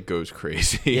immediately movie. like goes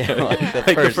crazy. Yeah, like the Like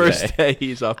the first first day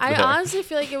he's up I there. honestly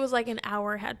feel like it was like an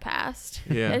hour had passed.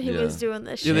 Yeah. And he Yeah. was doing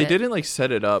this Yeah, shit. they didn't like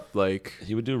set it up like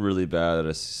He would do really bad at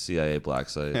a CIA black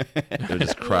site. It would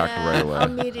just crack Yeah, right away.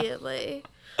 immediately.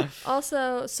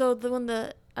 Also, so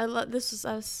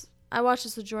I watched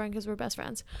this with Jordan because we're best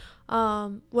friends.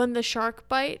 When the shark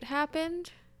bite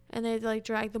happened and they like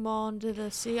dragged them all into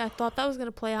the sea, I thought that was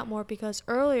gonna play out more because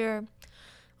earlier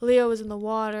Leo was in the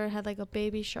water and had like a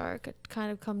baby shark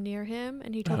kind of come near him,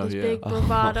 and he told Oh, this yeah. big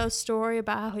bravado story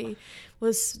about how he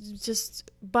was just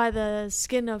by the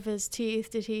skin of his teeth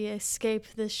did he escape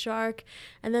this shark,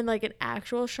 and then like an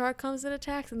actual shark comes and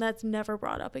attacks, and that's never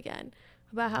brought up again.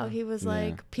 About how he was Yeah.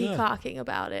 like peacocking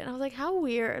about it, and I was like, how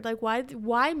weird! Like,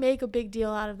 why make a big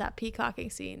deal out of that peacocking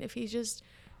scene if he's just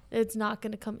it's not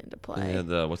going to come into play?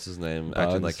 And what's his name? Bugs.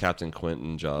 Acting like Captain Quint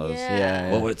in Jaws. Yeah.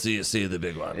 Yeah. Well, wait till you see the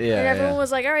big one. Yeah, and everyone yeah. was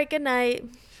like, all right, good night.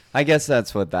 I guess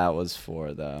that's what that was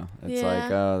for, though. It's like,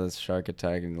 Yeah. oh, this shark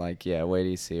attack, and like, yeah, wait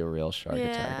till you see a real shark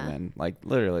attack, Yeah. and then like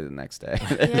literally the next day.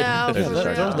 Yeah, there's for a real.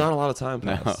 shark There was attack. not a lot of time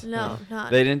No. passed. No, not.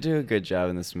 They didn't do a good job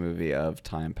in this movie of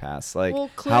time pass. Like,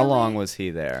 Well, how long clearly- was he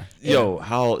there? Yo,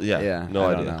 how? Yeah, Yeah, no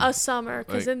I don't idea. know. A summer,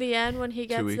 because Like, in the end, when he 2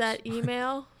 gets weeks. that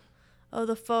email of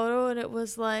the photo, and it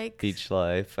was like Beach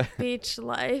life. beach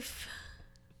life.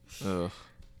 ugh.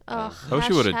 Ugh, I wish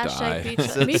he would've hashtag died. beach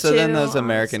life. so, Me so then too, those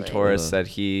American honestly. tourists Yeah. that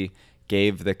he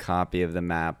gave the copy of the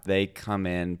map, they come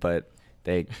in, but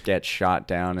they get shot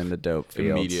down in the dope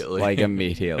fields. Immediately. Like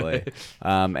immediately.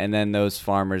 And then those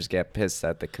farmers get pissed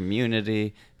at the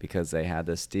community because they had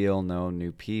this deal, no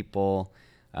new people.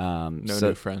 No so-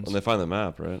 new friends. When they find the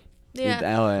map, right?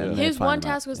 Yeah. Oh, and they His find one them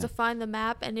out, task was yeah. to find the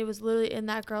map, and it was literally in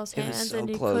that girl's It was hands, so and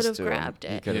he close could have to him. grabbed He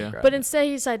it. could have Yeah. grabbed But it. instead,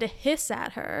 he decided to hiss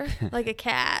at her like a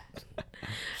cat,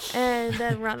 and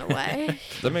then run away.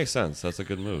 That makes sense. That's a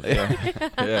good move.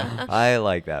 yeah. I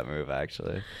like that move,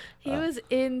 actually. He was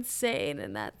insane,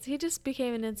 and he just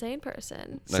became an insane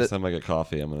person. Next So- time I get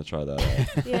coffee, I'm gonna try that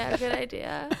out. Yeah, good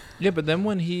idea. Yeah, but then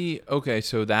when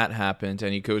so that happened,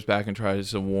 and he goes back and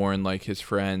tries to warn like his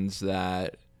friends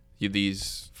that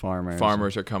these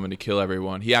Farmers. are coming to kill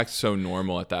everyone. He acts so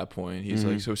normal at that point. He's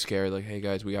Mhm. like so scared, like, "Hey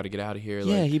guys, we got to get out of here."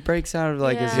 Yeah, Like, he breaks out of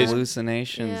like Yeah. his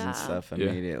hallucinations Yeah. and stuff Yeah.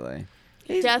 immediately.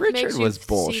 Death Richard makes you was see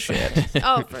bullshit. things.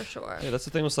 Oh, for sure. Yeah, that's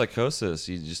the thing with psychosis.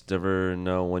 You just never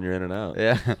know when you're in and out.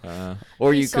 Yeah. uh,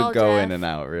 Or He you saw could go in death. and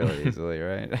out really easily,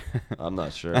 right? I'm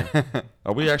not sure.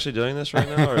 Are we actually doing this right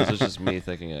now, or is this just me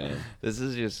thinking I am? This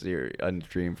is just a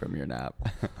dream from your nap.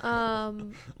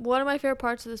 One of my favorite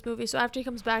parts of this movie. So after he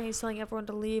comes back, he's telling everyone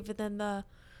to leave, and then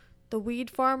the weed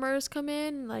farmers come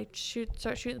in, and, like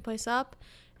start shooting the place up,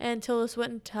 and Tilda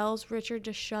Swinton tells Richard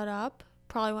to shut up.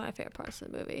 Probably one of my favorite parts of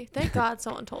the movie. Thank God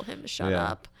someone told him to shut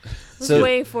Yeah. up. I was So-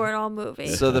 waiting for it all movie.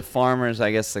 So the farmers,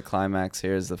 I guess the climax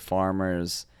here is the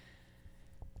farmers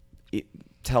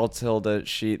tell Tilda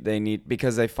they need,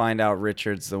 because they find out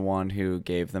Richard's the one who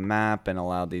gave the map and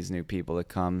allowed these new people to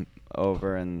come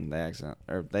over, and they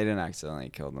didn't accidentally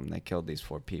kill them. They killed these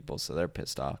 4 people, so they're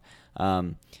pissed off.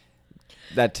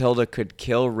 That Tilda could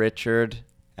kill Richard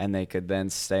and they could then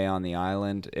stay on the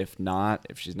island. If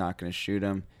she's not going to shoot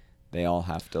him, they all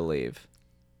have to leave.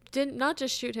 Didn't not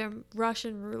just shoot him,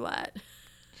 Russian roulette.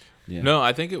 Yeah. No,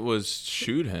 I think it was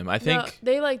shoot him. I think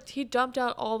No, he dumped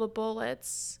out all the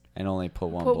bullets, And only put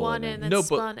one put bullet one in, in. then No, but-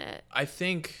 spun it. I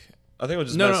think I think it was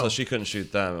just No, meant no. so she couldn't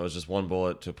shoot them. It was just one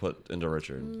bullet to put into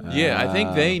Richard. yeah, I think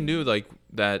Ah. they knew like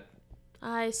that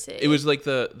I see. It was like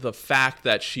the fact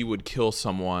that she would kill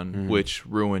someone, which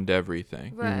ruined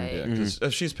everything. right. Yeah, because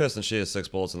if she's pissed and she has 6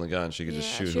 bullets in the gun, she could just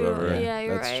shoot whoever. Yeah,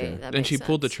 you're That's right. true. That Then makes she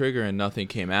pulled the sense. trigger and nothing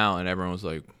came out, and everyone was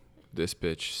like, "This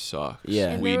bitch sucks." Yeah,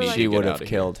 And we they were need like- to she get would out have of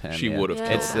killed here. him. She yeah. would have Yeah.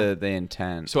 killed It's him. the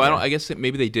intent. So I don't. I guess that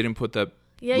maybe they didn't put that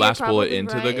Yeah, you're last bullet probably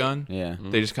into the right. gun. Yeah.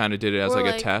 They just kind of did it as Or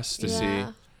like a test to yeah.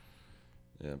 see.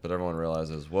 Yeah, but everyone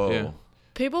realizes, whoa. Yeah.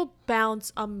 People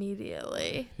bounce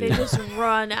immediately. They just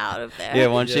run out of there. Yeah,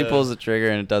 once she Yeah. pulls the trigger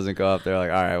and it doesn't go up, they're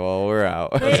like, all right, well, we're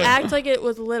out. They act like it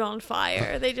was lit on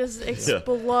fire. They just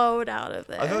explode out of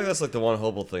there. I feel like that's like the one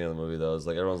hopeful thing in the movie, though, is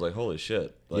like everyone's like, holy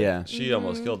shit. Like, Yeah. she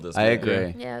almost killed this I guy.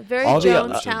 agree. yeah, very All the-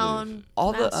 Jonestown.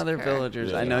 All the other massacre.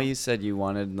 villagers, I Yeah. know you said you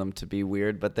wanted them to be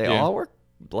weird, but they Yeah. all were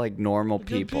like normal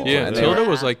people. Yeah, and they Tilda were-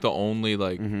 was like the only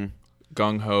like Mm-hmm.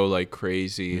 gung ho like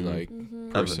crazy like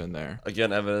Mm-hmm. person there.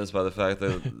 Again, evidenced by the fact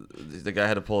that the guy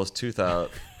had to pull his tooth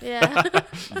out Yeah.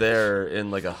 there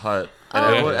in like a hut. And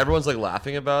Oh. everyone's like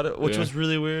laughing about it, which Yeah. was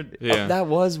really weird. Yeah. That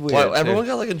was weird. Wow, everyone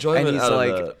too. got like enjoyment and he's out like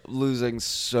of that. losing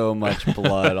so much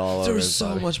blood all over. There was his so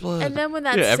body. much blood. And then when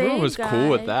that Yeah, same everyone was guy, cool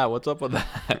with that. What's up with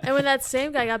that? And when that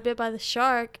same guy got bit by the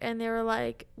shark, and they were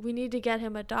like, "We need to get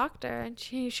him a doctor," and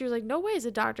she was like, "No way is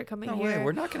a doctor coming No here. way,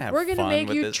 we're not gonna have We're gonna fun make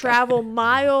with you this travel guy."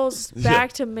 miles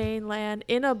back to mainland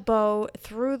in a boat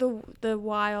through the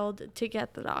wild to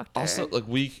get the doctor." Also, like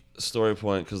weak story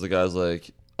point because the guy's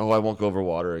like, "Oh, I won't go over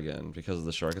water again because of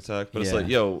the shark attack." But it's Yeah. like,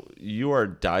 "Yo, you are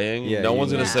dying. Yeah, no you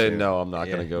one's gonna need say to. no. I'm not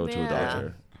Yeah. gonna go to a Yeah.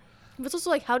 doctor." But it's also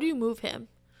like, how do you move him?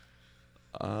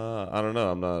 I don't know.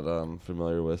 I'm not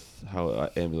familiar with how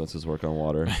ambulances work on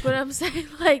water. But I'm saying,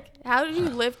 like, how do you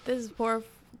lift this poor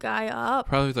guy up?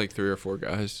 Probably like 3 or 4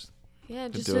 guys. Yeah,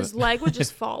 just do his it. leg would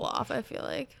just fall off. I feel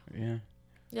like, Yeah.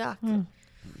 yeah.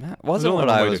 That wasn't only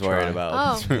what one I way was to worried try.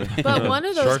 about. Oh, but one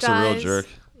of those Shark's a real guys jerk.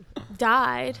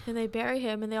 died, and they bury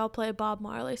him, and they all play a Bob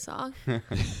Marley song,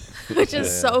 which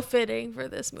is so fitting for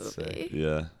this movie.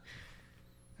 Yeah.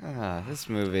 This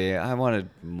movie, I wanted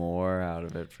more out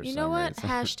of it for You some know what? reason.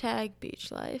 Hashtag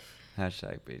beach life.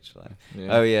 Hashtag beach life.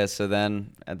 Yeah. Oh yeah, so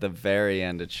then at the very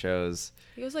end it shows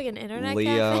He was like an internet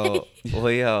Leo cafe.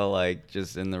 Leo like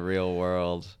just in the real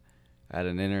world at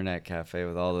an internet cafe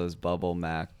with all those bubble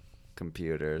Mac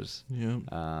computers. Yeah.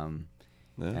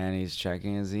 Yeah. And he's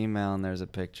checking his email and there's a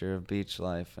picture of beach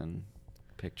life and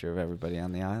picture of everybody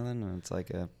on the island and it's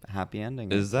like a happy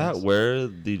ending. Is that where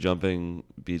the jumping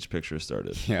beach picture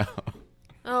started? Yeah.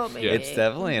 Oh, maybe. Yeah. It's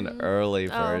definitely an early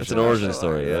Oh, version. It's an origin sure,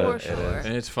 story, yeah. For It sure. is.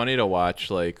 And it's funny to watch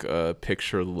like a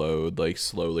picture load like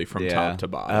slowly from top to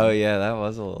bottom. Oh yeah, that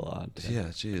was a little odd. too. Yeah,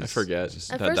 jeez. I forget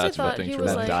Just At that first I that's what thought things he were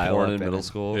was That like- dial born up in middle it.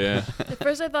 school. Yeah. At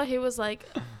first, I thought he was like,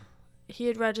 he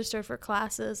had registered for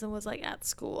classes and was like at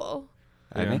school.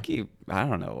 I Yeah. think I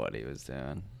don't know what he was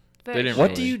doing. Very didn't What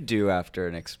strange. do you do after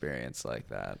an experience like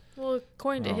that? Well,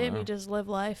 according to Oh, him, wow. he just live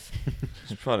life.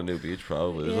 He's found a new beach,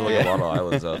 probably. There's Yeah. like a lot of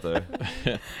islands out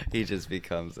there. He just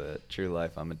becomes a true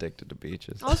life. I'm addicted to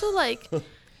beaches. Also, like,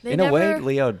 they In never. a way,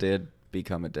 Leo did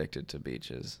become addicted to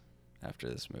beaches after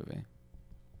this movie.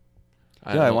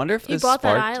 Yeah, I don't- wonder if he this bought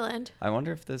that sparked. island. I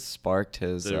wonder if this sparked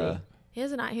his. Did it really? He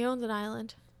has he owns an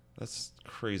island. That's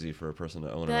crazy for a person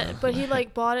to own That, an but he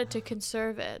like bought it to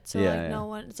conserve it, so Yeah, like yeah. no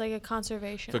one. It's like a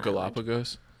conservation. The island.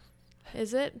 Galapagos?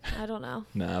 Is it? I don't know.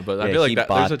 Nah, but Yeah, I feel like he that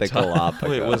bought there's a the ton.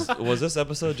 Galapagos. Wait, was this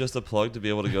episode just a plug to be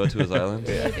able to go to his island?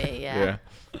 Maybe, yeah.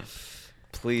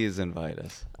 Please invite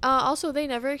us. Also, they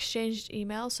never exchanged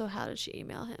emails, so how did she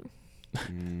email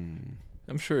him?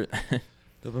 I'm sure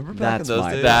Remember back That's in those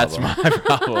my days? that's my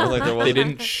problem. Like, there they wasn't-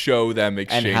 didn't show them And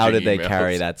exchanging how did they emails.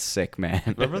 carry that sick man?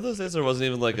 Remember those days there wasn't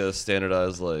even like a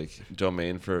standardized like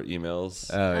domain for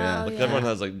emails? Oh yeah. Oh, Like yeah. everyone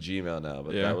has like Gmail now,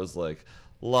 but Yeah. that was like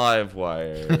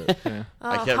Livewire. Yeah.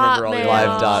 I can't remember all the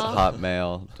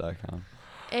Hotmail, Live.hotmail.com.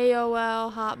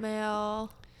 AOL, Hotmail.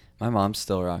 My mom's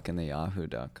still rocking the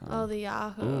Yahoo.com. Oh, the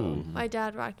Yahoo. Ooh. My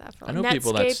dad rocked that for I know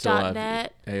people that still have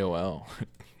Netscape.net. AOL,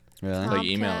 Really? like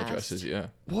email Comcast. addresses. Yeah,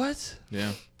 What?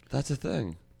 yeah, That's a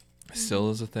thing. still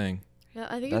is a thing. Yeah,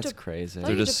 I think That's you have to, crazy. Oh,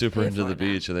 They're you just have to super pay into for the it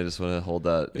now. beach and they just want to hold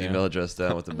that Yeah. email address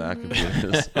down with the Mac Mhm.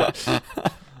 computers.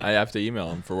 I have to email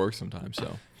them for work sometimes.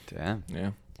 So Damn.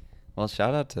 yeah. Well,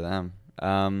 shout out to them.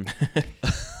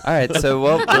 All right, so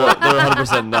what? they're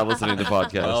 100% not listening to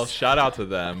podcasts. Well, shout out to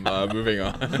them. Moving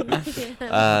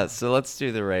on. So let's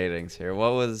do the ratings here.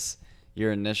 What was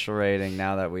your initial rating?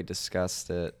 Now that we discussed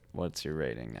it, what's your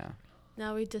rating now?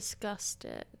 Now we discussed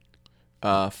it.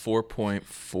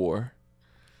 4.4.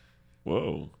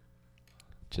 Whoa.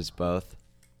 Just both?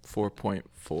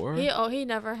 4.4. He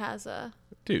never has a.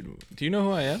 Dude, do you know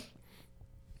who I am?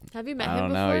 Have you met I him don't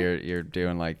before? know. You're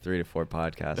doing like 3 to 4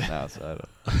 podcasts now, so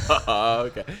I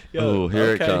don't. Okay. Ooh,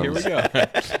 here it Here we comes.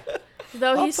 go.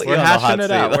 Though he's put We're you on the hot hashing it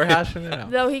seat. out. We're hashing it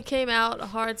out. though he came out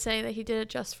hard saying that he did it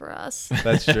just for us.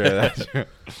 That's true. That's true.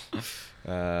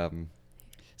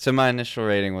 So my initial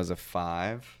rating was a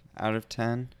 5 out of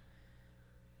 10.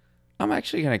 I'm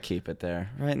actually gonna keep it there,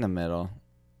 right in the middle,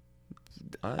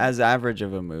 as average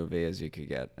of a movie as you could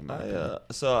get. In my opinion.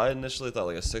 So I initially thought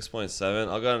like a 6.7.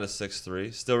 I'll go down to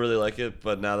 6.3. Still really like it,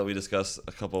 but now that we discussed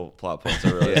a couple plot points,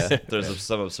 I realize Yeah. there's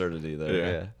some absurdity there.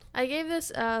 Yeah. I gave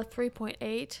this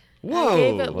 3.8. Whoa, I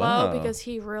gave it wow. low because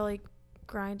he really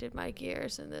grinded my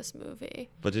gears in this movie.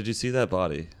 But did you see that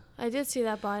body? I did see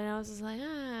that body, and I was just like,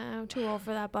 I'm too old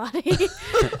for that body. Do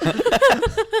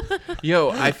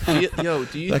you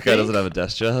That guy doesn't have a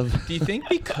desk job. Do you think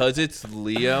because it's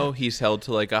Leo, he's held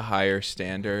to like a higher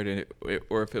standard,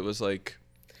 or if it was like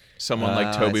someone like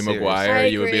I Tobey see what you're Maguire,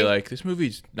 saying. you would be I agree. like, this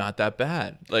movie's not that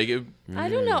bad. Like, I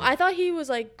don't know. I thought he was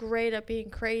like great at being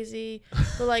crazy,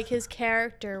 but like his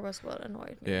character was what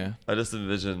annoyed me. yeah. I just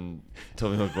envision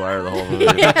Tobey Maguire the whole movie.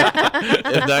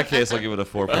 In that case, I'll give it a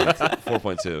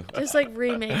 4.2. Just like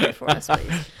remake it for us,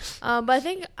 please. But I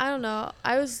think I don't know.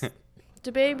 I was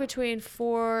debating between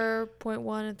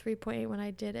 4.1 and 3.8 when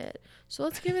I did it. So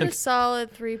let's give it a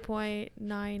solid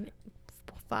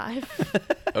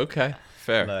 3.95. Okay.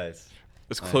 Fair. Nice.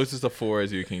 As close as the 4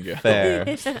 as you can get. Fair.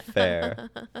 Fair.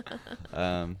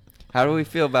 How do we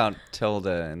feel about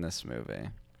Tilda in this movie?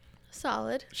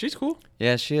 Solid. She's cool.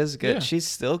 Yeah, she is good. Yeah. She's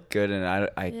still good, and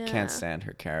I Yeah. can't stand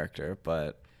her character,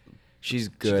 but she's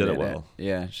good. did it at well.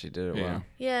 Yeah, she did it Yeah. well.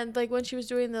 Yeah, and like when she was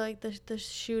doing the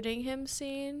shooting him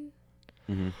scene,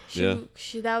 Yeah.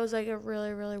 that was like a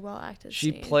really really well acted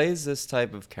She scene. plays this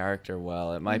type of character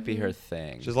well. It might be her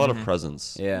thing. She has a lot of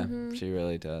presence. Yeah, she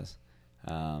really does.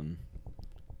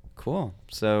 Cool.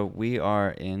 So we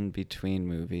are in between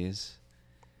movies.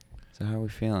 So how are we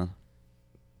feeling?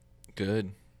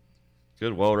 Good.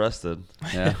 Good, well rested.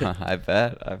 Yeah, I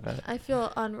bet. I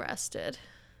feel unrested.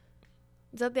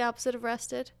 Is that the opposite of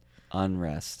rested?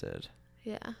 Unrested.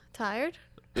 Yeah. Tired?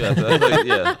 Yeah,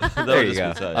 that There would you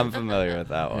just go. be tight. I'm familiar with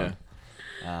that one.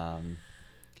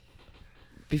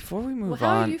 Before we move Well,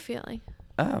 how on, are you feeling?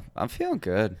 oh, I'm feeling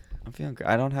good.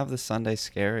 I don't have the Sunday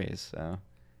scaries, so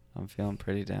I'm feeling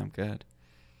pretty damn good.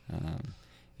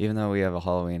 Even though we have a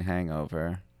Halloween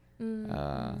hangover,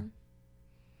 I'm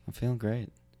feeling great.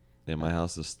 Yeah, my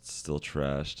house is still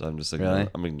trashed. I'm just Really?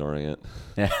 I'm ignoring it.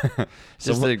 Yeah, just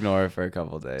Someone- ignore it for a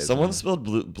couple days. Someone spilled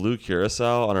blue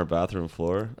curacao on our bathroom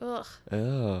floor. Ugh.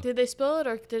 Oh. Did they spill it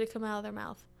or did it come out of their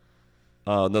mouth?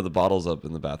 No, the bottle's up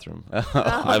in the bathroom. I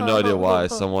have no idea why.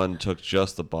 Someone took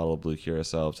just the bottle of blue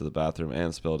curacao up to the bathroom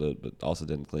and spilled it, but also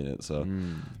didn't clean it. So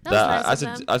That was nice I of should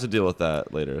them. I should deal with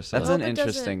that later. So. That's I an hope it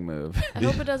interesting move. I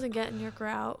hope it doesn't get in your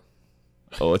grout.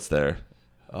 Oh, it's there.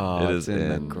 Oh, It it's is in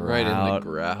the in- grout. Right in the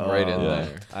grout, right in Oh,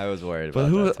 there. I was worried But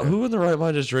about that too. who in the right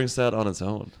mind just drinks that on its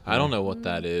own? I don't know what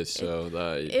that is, so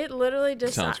It literally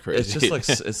just sounds crazy. It's just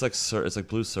like it's like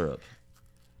blue syrup,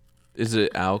 Is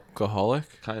it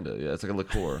alcoholic? kind of. Yeah, it's like a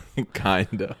liqueur.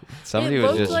 kind of. Somebody it was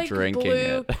looked just like drinking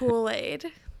blue it.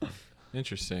 Kool-Aid.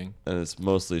 Interesting. And it's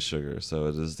mostly sugar, so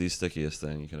it is the stickiest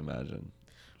thing you can imagine.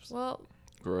 Well,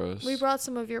 Gross. we brought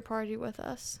some of your party with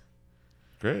us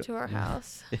Great. to our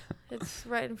house. It's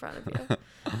right in front of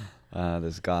you.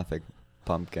 This gothic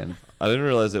pumpkin. I didn't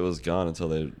realize it was gone until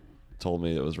they told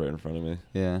me it was right in front of me.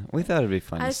 Yeah, we thought it'd be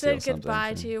fun I to steal said something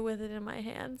goodbye from- to you with it in my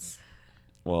hands.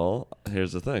 Well,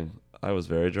 here's the thing. I was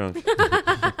very drunk.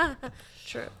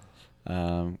 True.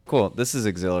 Cool. This is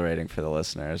exhilarating for the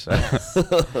listeners.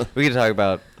 We can talk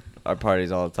about our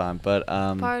parties all the time, but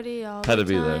Party all Had the to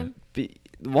be there. time.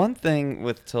 one thing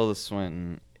with Tilda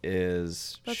Swinton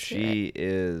is Let's she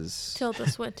is Tilda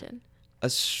Swinton. a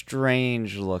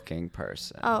strange looking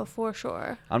person. Oh, for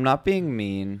sure. I'm not being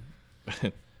mean,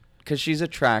 because she's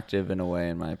attractive in a way,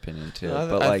 in my opinion too. I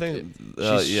but like, think,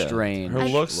 she's strange. Her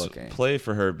looks looking. play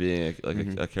for her being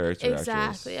a character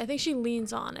Exactly. actress. I think she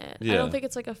leans on it. I Yeah. don't think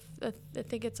it's like I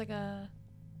think it's like a.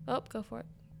 Oh, go for it.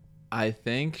 I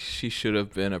think she should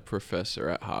have been a professor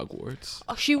at Hogwarts.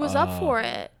 Oh, she was up for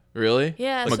it. Really?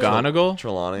 Yeah, so- McGonagall?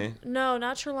 Trelawney. No,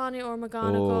 not Trelawney or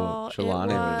McGonagall. Oh,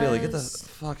 Trelawney It would- was... Billy, get the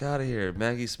fuck out of here.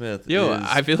 Maggie Smith. Yo, is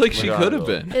I feel like she could have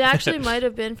McGonagall. been. It actually might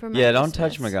have been from. Yeah, don't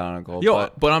touch McGonagall. Yo,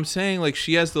 but but I'm saying like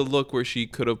she has the look where she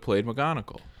could have played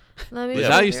McGonagall. Let me Is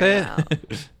that how you figure say out.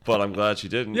 it? But I'm glad she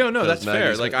didn't. Yo, no, 'cause that's Maggie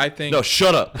fair. Smith- Like, I think- No,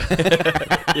 shut up.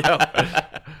 Yo,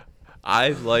 I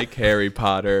like Harry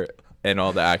Potter and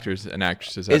all the actors and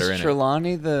actresses that is are in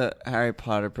Trelawney the Harry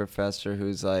Potter professor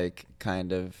who's like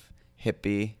kind of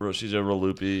hippie. Rashida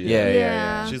Ralupi.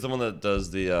 Yeah. She's the one that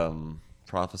does the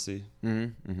prophecy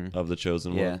of the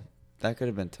chosen Yeah, one. that could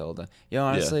have been Tilda.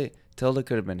 Honestly, Tilda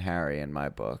could have been Harry in my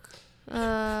book.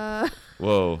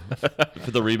 Whoa.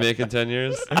 For the remake in 10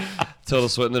 years? Tilda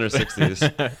Swinton in her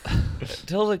 60s.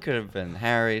 Tilda could have been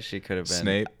Harry. She could have been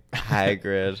Snape.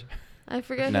 Hagrid. I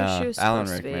forget No, who she was Alan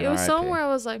supposed to be. Rickman, It was R.I.P. somewhere I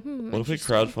was like, What if we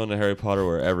interesting. crowdfund a Harry Potter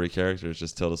where every character is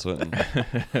just Tilda Swinton?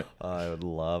 I would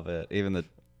love it. Even the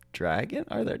dragon?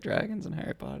 Are there dragons in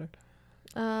Harry Potter?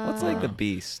 What's like the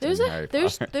beast There's in Harry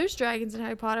Potter? there's dragons in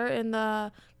Harry Potter. In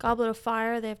the Goblet of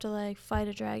Fire, they have to like fight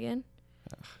a dragon.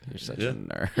 You're such Yeah. a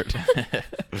nerd.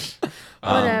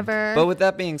 Whatever. But with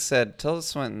that being said, Tilda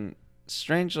Swinton,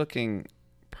 strange looking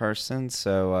person,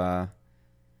 so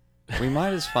we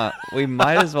might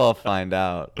as well find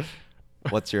out.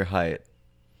 What's your height?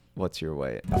 What's your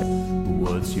weight?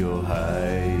 What's your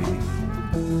height?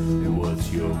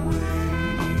 What's your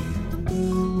weight?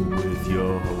 With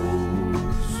your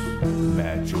host,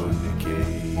 Matt Jordan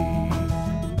Kay.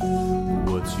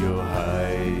 What's your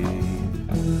height?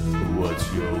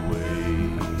 What's your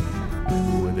weight?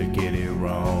 Will they get it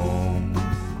wrong?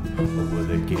 Or will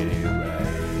they get it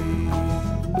right?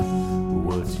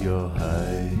 What's your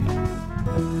height?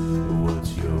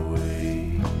 What's your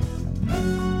weight?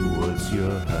 What's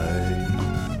your height?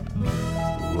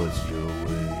 What's your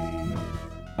weight?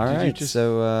 All Did you right, just-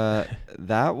 so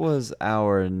that was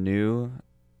our new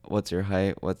 "What's Your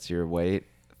Height? What's Your Weight?"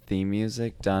 theme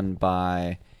music done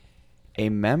by a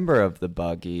member of the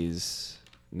Buggies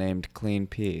named Clean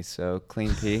P. So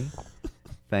Clean P,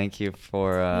 thank you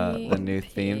for the Clean new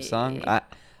theme P. song.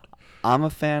 I'm a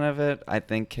fan of it. I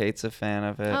think Kate's a fan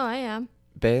of it. Oh, I am.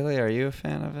 Bailey, are you a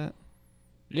fan of it?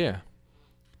 Yeah.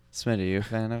 Smitty, are you a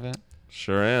fan of it?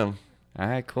 Sure am. All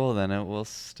right, cool. Then it will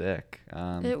stick.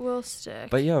 It will stick.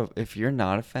 But if you're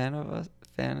not a fan of it,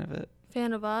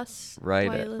 Fan of us. write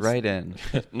Why it. you Write in.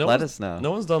 No Let one's- us know.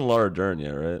 No one's done Laura Dern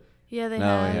yet, right? Yeah, they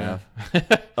No, we have.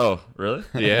 have. Oh, really?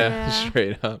 Yeah, Yeah.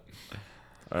 straight up.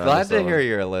 All right, Glad that's to that hear one.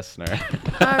 you're a listener.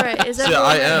 All right. Is that Yeah,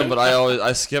 I am, but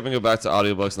I skip and go back to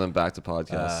audiobooks and then back to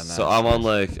podcasts. Nice, So I'm on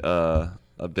like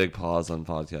a big pause on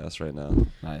podcasts right now.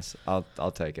 Nice.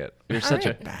 I'll take it. You're All such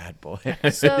right. a bad boy.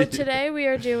 So today we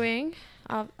are doing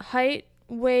height,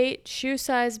 weight, shoe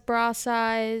size, bra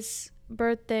size,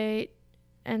 birth date,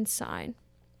 and sign.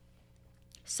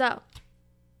 So,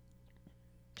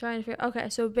 trying to figure. Okay,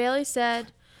 so Bailey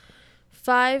said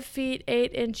 5 feet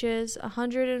 8 inches,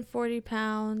 140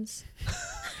 pounds.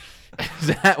 Is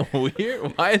that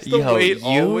weird? Why is the Yo, weight you-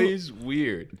 always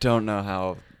weird? Don't know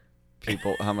how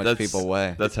much people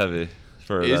weigh. That's heavy.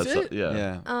 For Is that, it?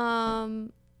 Yeah.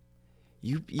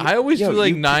 You I always do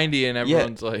like you- 90 and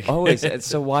everyone's like... always.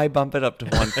 So why bump it up to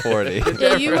 140?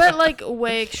 Yeah, you went like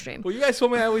way extreme. Well, you guys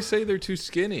told me I always say they're too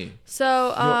skinny. So,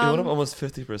 You went up almost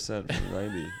 50% from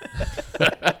 90.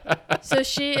 so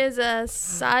she is a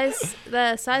size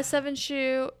 7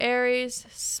 shoe, Aries,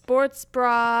 sports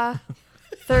bra,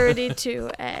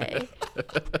 32A.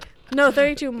 No,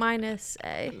 32 minus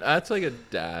A. That's like a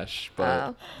dash, but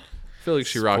Oh. I feel like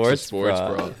she rocks a sports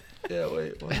bra. Yeah,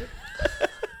 wait, what?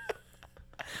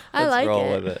 I Let's like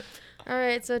roll it. with it. All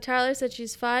right, so Tyler said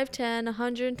she's 5'10",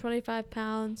 125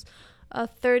 pounds, a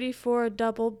 34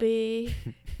 double B.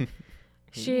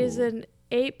 She is an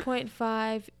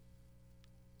 8.5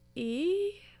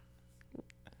 E.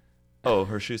 Oh,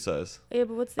 her shoe size. Yeah,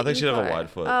 but what's the I think E she'd have a part? wide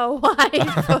foot. Oh, wide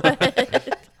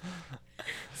foot.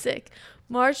 Sick.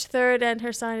 March 3rd, and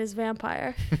her sign is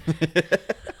vampire.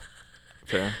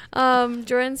 Fair.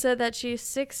 Jordan said that she's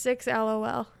 6'6",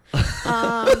 LOL.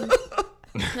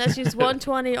 That she's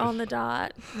 120 on the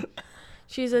dot.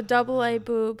 She's a double A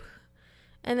boob.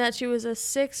 And that she was a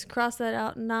 6, cross that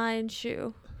out, 9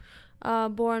 shoe.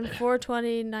 Born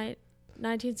 4/20,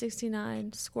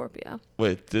 1969, Scorpio.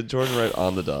 Wait, did Jordan write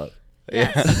on the dot?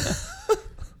 Yes.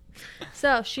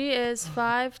 So she is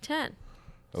 5'10".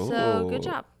 So good Ooh.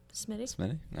 job, Smitty.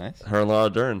 Smitty, nice. Her and Laura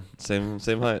Dern, same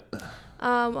height.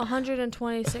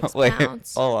 126 Wait,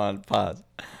 pounds. hold on, pause.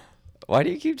 Why do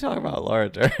you keep talking about Laura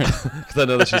Dern? Because I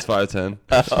know that she's 5'10".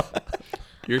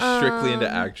 You're strictly into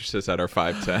actresses that are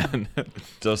 5'10".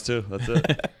 Those two, that's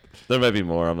it. There might be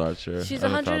more, I'm not sure. She's I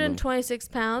haven't found them. 126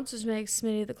 pounds, which makes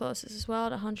Smitty the closest as well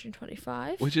at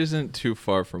 125. Which isn't too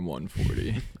far from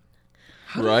 140.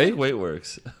 How do you right? think weight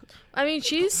works? I mean,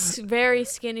 she's very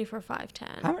skinny for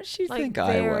 5'10". How much do you like, think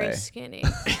I very weigh? skinny.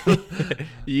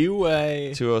 You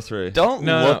weigh... 203. Don't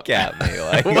No, look no. at me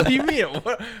like. What do you mean?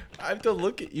 What? I have to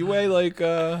look at... You weigh like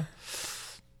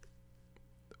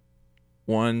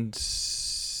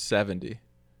 170.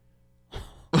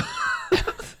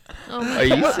 Oh my Are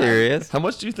you God. serious? How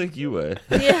much do you think you weigh?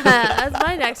 Yeah, that's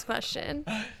my next question.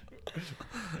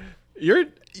 You're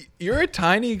a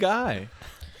tiny guy.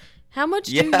 How much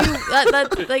do Yeah.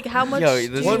 you like? How much? Yo, do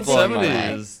this you is blowing my 170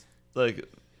 mind. is like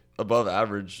above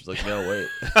average, like male weight.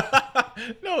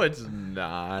 No, it's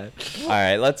not. All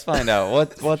right, let's find out.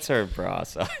 What's her bra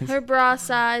size? Her bra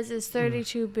size is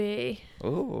 32B.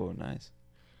 Ooh, nice.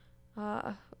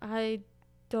 I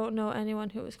don't know anyone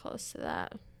who was close to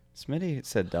that. Smitty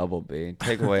said double B.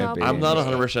 Take away a Double B. I'm not B.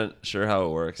 100% sure how it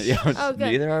works. Yeah, Oh, good.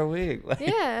 neither are we. Like,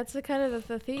 Yeah, that's the kind of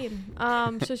the theme.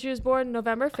 So she was born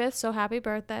November 5th, so happy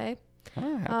birthday.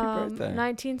 oh, happy birthday.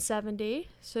 1970,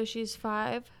 so she's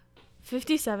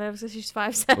 57. I was gonna say she's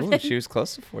 5'7". Ooh, she was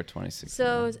close to 426.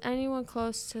 So is anyone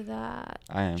close to that?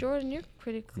 I am. Jordan, you're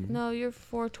pretty. Mhm. No, you're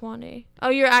 420. Oh,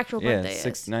 your actual Yeah, birthday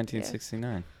is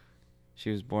 1969. She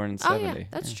was born in Yeah. Oh 70. yeah,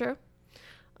 that's true.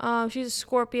 She's a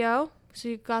Scorpio, so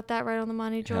you got that right on the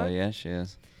money, Hell Jordan. yeah, she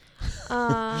is.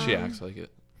 She acts like it.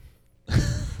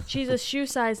 She's a shoe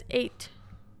size 8.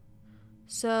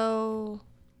 So,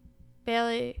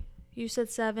 Bailey, you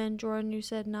said 7. Jordan, you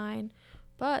said 9.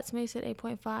 But Smitty said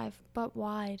 8.5, but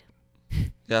wide.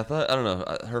 Yeah, I don't know.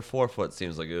 Her 4 foot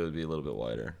seems like it would be a little bit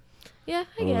wider. Yeah,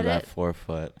 I Ooh, get that it. 4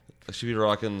 foot. Like she'd be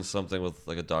rocking something with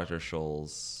like a Dr.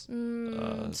 Scholl's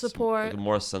Support. like a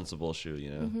more sensible shoe,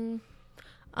 you know.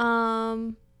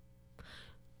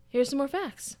 Here's some more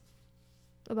facts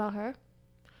about her.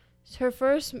 Her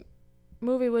first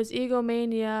movie was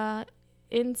Egomania,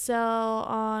 Incel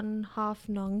on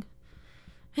Hoffnung.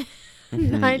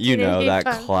 You know that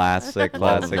 1985. classic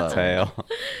Love that. tale.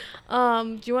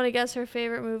 Do you want to guess her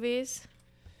favorite movies?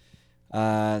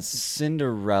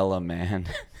 Cinderella Man.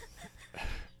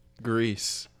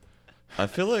 Grease. I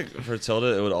feel like for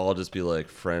Tilda, it would all just be like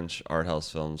French art house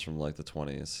films from like the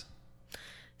 20s.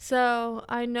 So,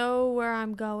 I Know Where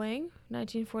I'm Going,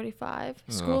 1945.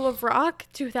 School of Rock,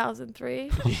 2003.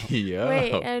 Yeah.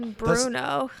 Wait, and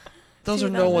Bruno. Those are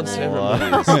no one's favorite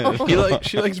 2009. movies.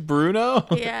 She likes Bruno.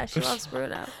 Yeah, she loves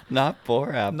Bruno. Not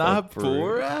Borat. Not but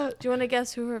Bruno. Borat. Do you want to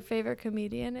guess who her favorite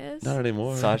comedian is? Not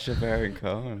anymore. Sacha Baron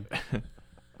Cohen.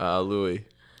 Louis.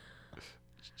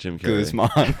 Jim Carrey.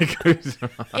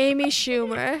 Guzman. Amy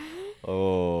Schumer.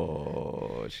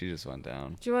 Oh, she just went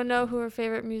down. Do you want to know who her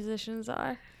favorite musicians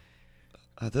are?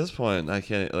 At this point, I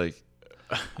can't like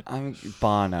I'm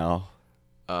Bono.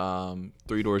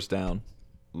 3 Doors Down.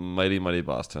 Mighty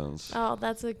Boss Tones. Oh,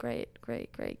 that's a great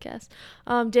guess.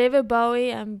 David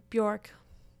Bowie and Bjork.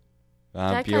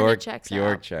 That kinda Bjork checks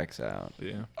Bjork out. checks out.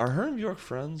 Yeah. Are her and Bjork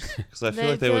friends? Because I feel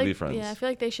like they would be friends. Yeah, I feel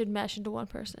like they should mesh into one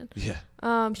person. Yeah.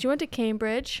 She went to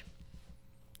Cambridge.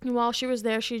 And while she was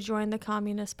there, she joined the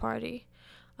Communist Party.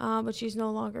 But she's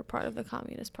no longer part of the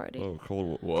Communist Party. Oh,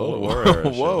 Cold Whoa. War era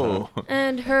shit, Whoa. huh?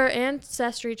 And her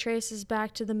ancestry traces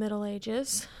back to the Middle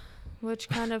Ages, which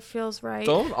kind of feels right.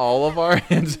 Don't all of our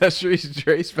ancestries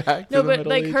trace back to No, the but Middle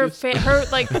like Ages? her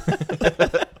like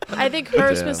I think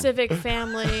her Damn. specific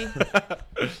family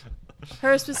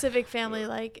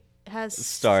like has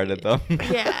Started them.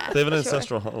 Yeah. They have an sure.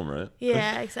 ancestral home, right?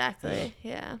 Yeah, exactly.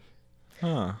 Yeah.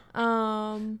 Huh.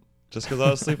 Just because I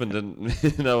was sleeping didn't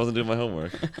mean I wasn't doing my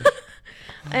homework.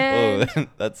 And Oh,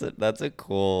 that's a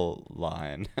cool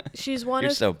line. she's one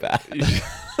You're of so bad.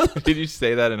 Did you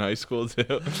say that in high school too?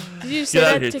 Did you say Get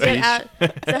out that of to here, get out? Is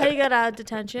that how you got out of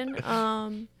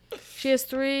detention? She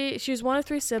was one of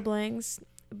 3 siblings,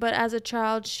 but as a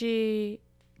child she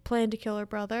planned to kill her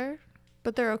brother,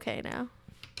 but they're okay now.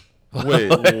 Wait,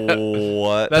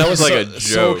 What? That was like a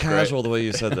so joke, casual the way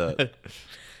you said that.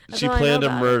 That's She all I know planned to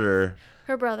about her. murder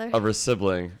Her brother. of her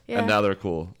sibling, Yeah. and now they're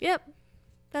cool. Yep.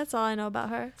 That's all I know about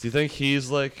her. Do you think he's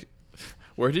like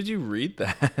Where did you read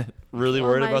that? really On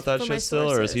worried my- about that from my shit still,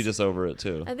 or is he sources. just over it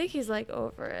too? I think he's like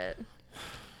over it.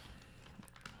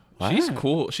 She's Wow.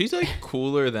 cool. She's like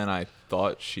cooler than I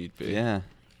thought she'd be. Yeah.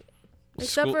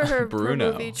 Except School- for her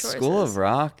Bruno. movie choices. School of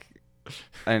Rock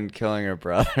and killing her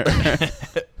brother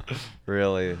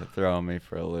really throwing me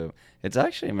for a loop. It's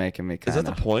actually making me Is kind that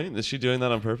the of. point? Is she doing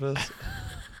that on purpose?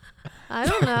 I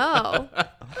don't know.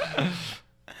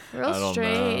 Real I don't know.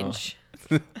 strange.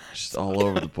 Just all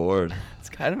over the board. It's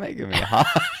kind of making me hot.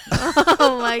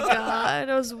 Oh my god.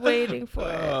 I was waiting for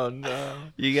it. Oh no.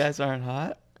 You guys aren't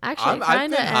hot? Actually, I've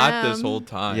kind been of hot this whole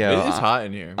time. Yeah, It is hot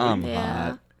in here. I'm Yeah.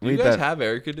 hot. you We guys bet- have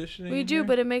air conditioning? We in do, here?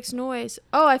 but it makes noise.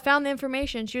 Oh, I found the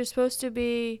information. She was supposed to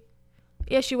be.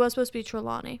 Yeah, she was supposed to be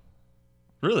Trelawney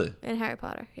Really? in Harry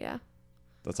Potter. Yeah.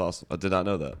 That's awesome. I did not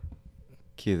know that.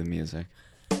 Cue the music.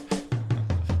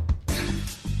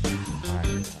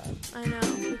 I know.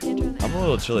 We can't turn that. I'm a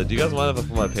little chilly. Do you guys mind if I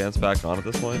put my pants back on at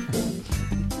this point?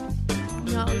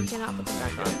 No, you cannot put them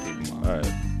back on. All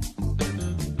right.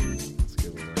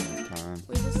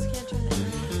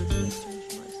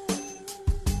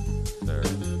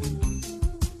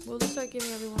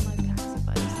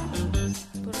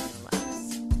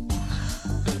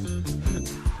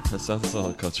 sounds so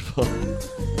uncomfortable.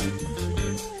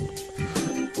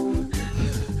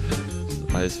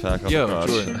 Ice pack on Yo, the crotch.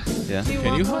 Jordan. Yeah. Do you Can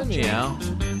want you more, help me Jim? out?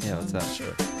 Yeah. What's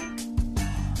up?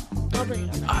 I'll bring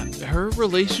it over. Her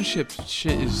relationship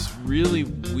shit is really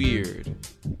weird.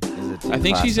 Is it I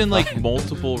think she's in like declassified?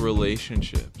 multiple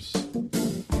relationships.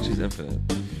 She's infinite.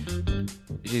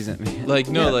 She's in. Like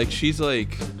no, Yeah. like she's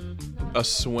like a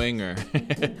swinger.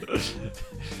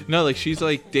 No, like she's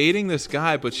like dating this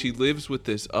guy, but she lives with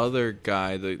this other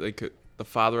guy, the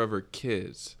father of her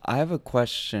kids. I have a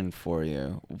question for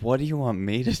you. What do you want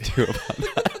me to do about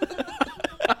that?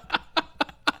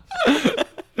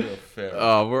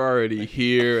 Oh, we're already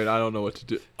here, and I don't know what to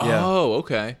do. Yeah. Oh,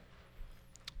 okay.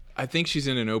 I think she's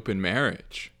in an open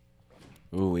marriage.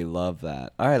 Ooh, we love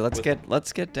that. All right, let's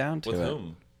get down to With it.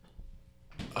 whom?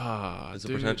 Is it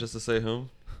Dude. pretentious to say whom?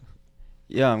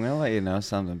 Yeah, I'm gonna let you know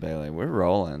something, Bailey. We're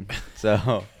rolling,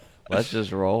 so let's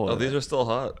just roll. Oh, with these it. are still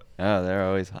hot. Oh, they're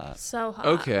always hot. So hot.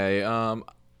 Okay.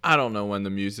 I don't know when the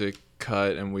music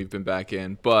cut and we've been back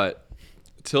in, but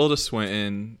Tilda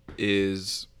Swinton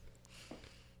is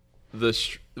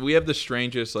we have the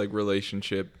strangest like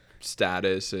relationship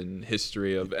status and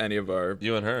history of any of our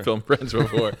You and her. film friends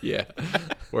before. Yeah,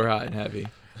 we're hot and heavy.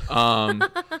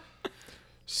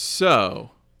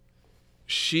 So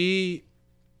she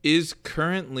is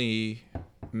currently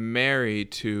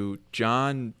married to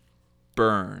John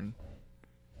Byrne,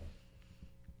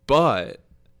 but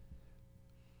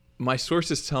my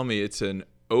sources tell me it's an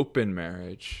open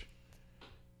marriage,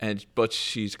 but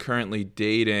she's currently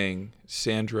dating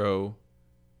Sandro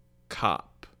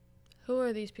Kopp. Who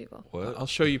are these people? What? I'll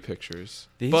show you pictures.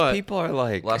 These but people are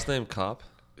like. Last name Cop?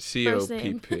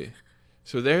 COPP.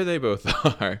 So there they both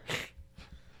are.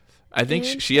 I think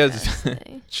she has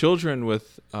Interesting. children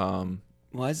with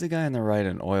Why is the guy on the right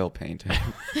an oil painting?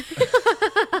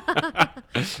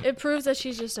 It proves that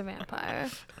she's just a vampire.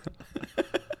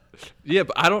 yeah,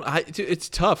 but it's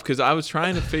tough because I was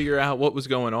trying to figure out what was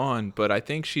going on, but I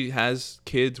think she has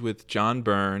kids with John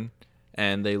Byrne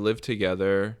and they live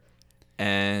together,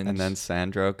 and And then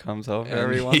Sandro comes over and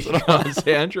every once in a while.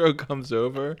 Sandro comes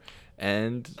over,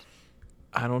 and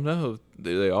I don't know,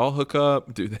 do they all hook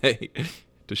up?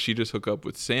 Does she just hook up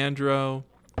with Sandro?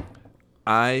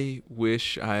 I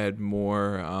wish I had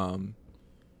more Can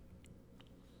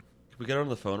we get her on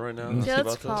the phone right now? Yeah, See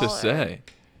let's about call to her. say.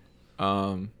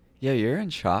 Yeah, you're in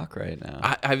shock right now.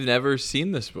 I've never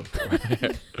seen this before.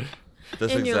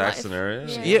 This In your exact life. scenario?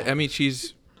 Yeah. Yeah, I mean,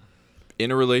 she's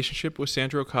in a relationship with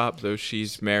Sandro Kopp, though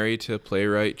she's married to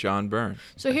playwright John Byrne.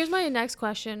 So here's my next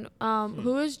question.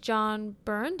 Who is John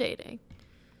Byrne dating?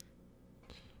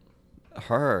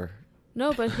 Her.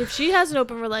 No, but if she has an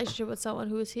open relationship with someone,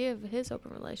 who is he of his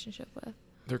open relationship with?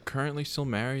 They're currently still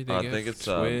married. They I get think it's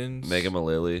twins. Megan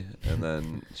Mullally, and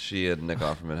then she and Nick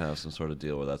Offerman have some sort of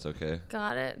deal where that's okay.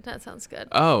 Got it. That sounds good.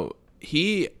 Oh,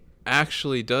 he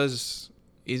actually does.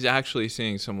 He's actually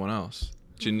seeing someone else,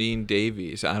 Janine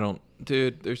Davies. I don't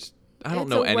It's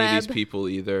know a any of these web. people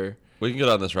either. We can go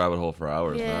down this rabbit hole for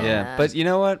hours Yeah. now. Yeah, but you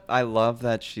know what? I love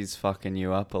that she's fucking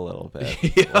you up a little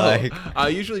bit. Yo, Like, I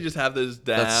usually just have this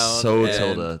down. That's so and-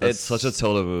 Tilda. That's it's- such a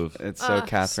Tilda move. it's so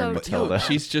Catherine so Matilda. Yo,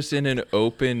 she's just in an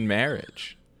open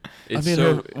marriage. It's I mean,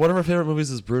 so, one of her favorite movies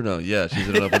is Bruno. Yeah, she's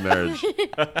in an open marriage.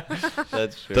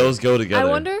 That's true. Those go together. I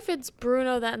wonder if it's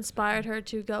Bruno that inspired her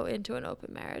to go into an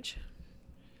open marriage.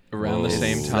 around the Whoa.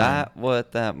 same Is time. that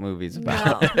what that movie's No,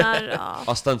 about? not at all.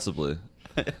 Ostensibly.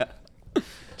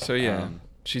 So yeah,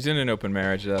 she's in an open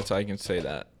marriage. That's I can say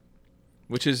that,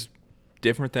 which is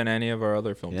different than any of our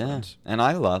other film Yeah, friends. and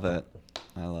I love it.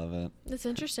 I love it. It's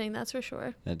interesting, that's for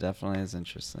sure. It definitely is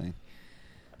interesting.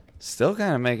 Still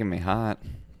kind of making me hot.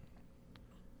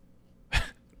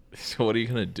 So what are you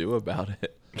gonna do about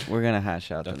it? We're gonna hash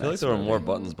out. I the feel like next there were movie. more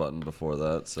buttons buttoned before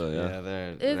that, so yeah. Yeah,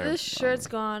 they're. This shirt's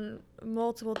gone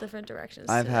multiple different directions.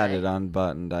 I've had today. it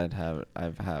unbuttoned.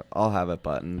 I'll have it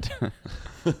buttoned.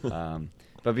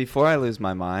 But before I lose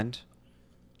my mind,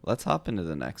 let's hop into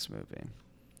the next movie.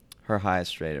 Her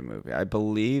highest rated movie. I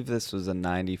believe this was a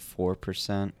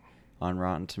 94% on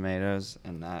Rotten Tomatoes,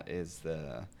 and that is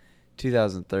the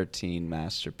 2013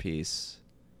 masterpiece,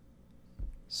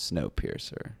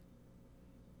 Snowpiercer.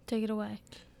 Take it away.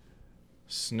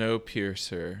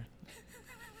 Snowpiercer.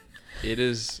 It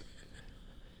is.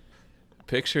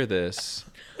 Picture this.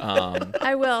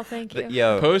 I will, thank you.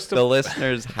 Yo, Post the a-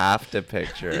 listeners have to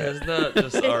picture Yeah, it. isn't that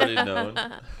just already known?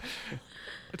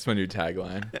 It's my new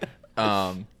tagline.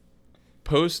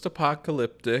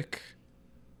 Post-apocalyptic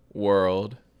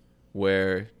world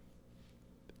where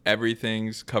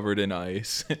everything's covered in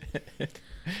ice and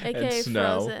AKA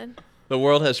snow. Frozen. The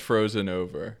world has frozen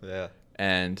over. Yeah.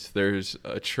 and there's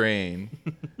a train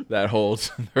that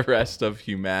holds the rest of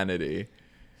humanity.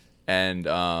 And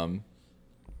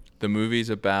the movie's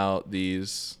about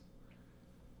these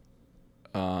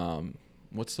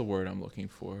what's the word I'm looking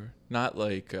for? Not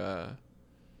like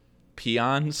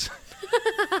peons.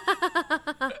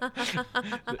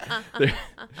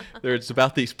 It's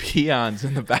about these peons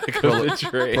in the back of the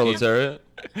train. Proletariat.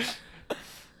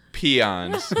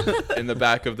 Peons in the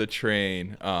back of the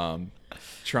train,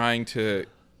 trying to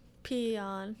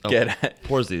Peon. get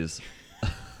Horsies.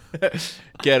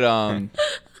 get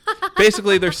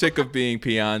basically they're sick of being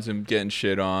peons and getting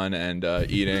shit on and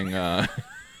eating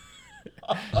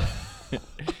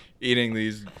eating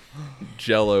these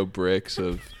Jello bricks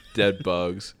of dead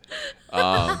bugs.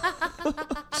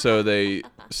 So they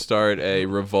start a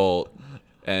revolt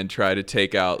and try to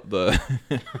take out the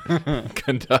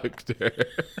conductor.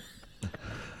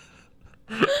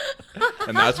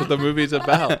 And that's what the movie's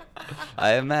about.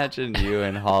 I imagine you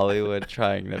in Hollywood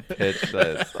trying to pitch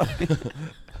this.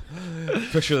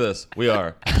 Picture this. We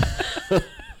are.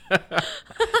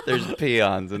 There's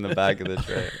peons in the back of the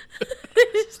train.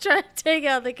 Just trying to take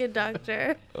out the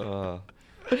conductor. Well,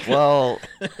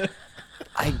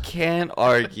 I can't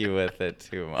argue with it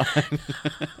too much.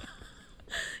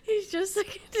 He's just a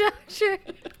conductor.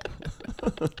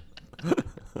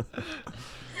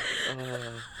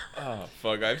 Oh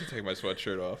fuck! I have to take my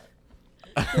sweatshirt off.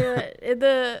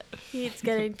 The heat's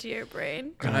getting to your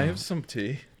brain. Can I have some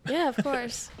tea? Yeah, of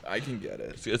course. I can get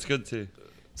it. It's good too.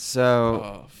 So,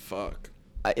 Oh fuck!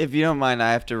 if you don't mind,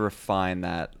 I have to refine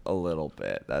that a little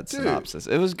bit. That Dude. synopsis.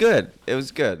 It was good. It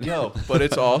was good. Yo, but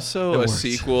it's also It a works.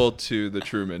 sequel to The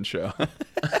Truman Show.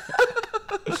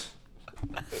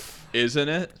 Isn't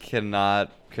it?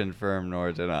 Cannot confirm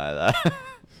nor deny that.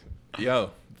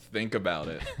 Yo, think about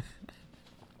it.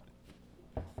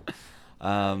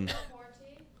 I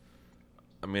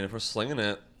mean, if we're slinging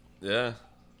it, yeah.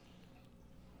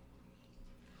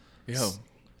 Yo,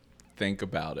 think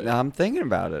about it. I'm thinking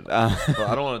about it. But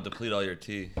I don't want to deplete all your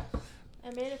tea. I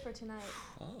made it for tonight.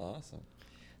 Oh, awesome.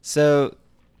 So,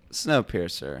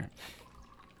 Snowpiercer,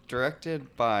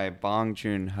 directed by Bong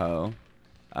Joon-ho,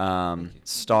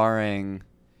 starring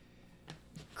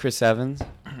Chris Evans,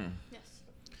 Yes.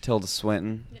 Tilda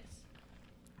Swinton, Yes.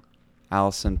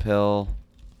 Allison Pill,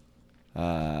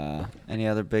 any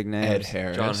other big names? Ed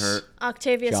Harris. John Hurt.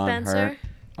 Octavia John Spencer. Hurt,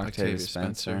 Octavia Octavia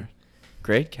Spencer. Spencer.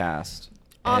 Great cast.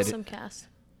 Awesome cast.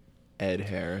 Ed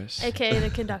Harris. AKA the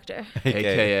conductor.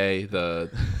 AKA the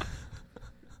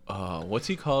what's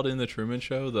he called in The Truman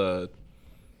Show? The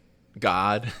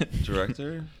God.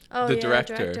 Director? Oh, The yeah,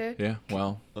 director. Yeah,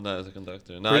 well. Well, no, as a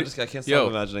conductor. No, Pretty- I can't stop Yo.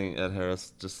 imagining Ed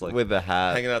Harris just like With the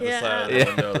hat. hanging out the Yeah. side of the Yeah.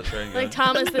 window of the train. Like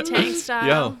Thomas the Tank style.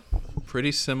 Yo,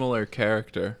 pretty similar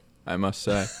character, I must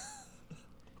say.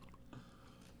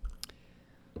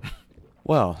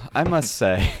 Well, I must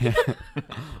say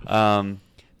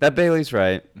that Bailey's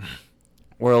right.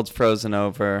 World's frozen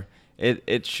over.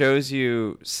 It shows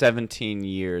you 17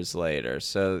 years later.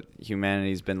 So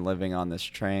humanity's been living on this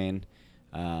train.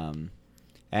 And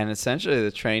essentially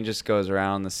the train just goes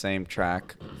around the same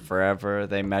track forever.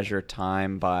 They measure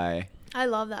time by I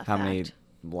love that how fact. many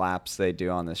laps they do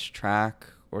on this track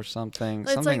or something.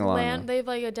 It's something like along they've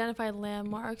like identified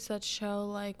landmarks that show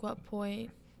like what point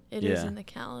it is Yeah. in the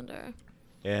calendar.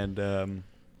 And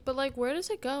But like, where does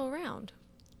it go around?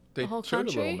 They The whole showed a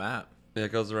country? little map. Yeah,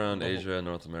 it goes around Asia and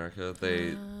North America.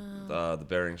 They, the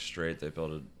Bering Strait, they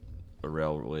built a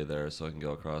railway there so it can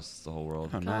go across the whole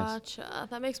world. Oh, nice. Gotcha.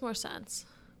 That makes more sense.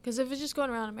 Because if it's just going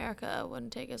around America, it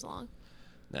wouldn't take as long.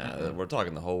 Nah, we're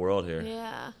talking the whole world here.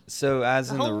 Yeah. So as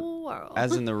The in the whole world.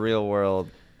 as in the real world,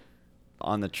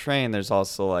 on the train, there's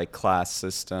also like class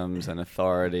systems and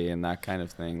authority and that kind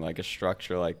of thing, like a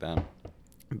structure like that.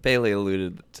 Bailey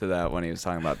alluded to that when he was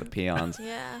talking about the peons.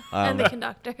 Yeah. Um, And the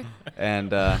conductor.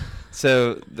 And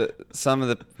so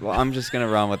I'm just gonna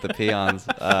run with the peons,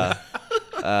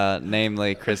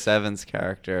 namely Chris Evans'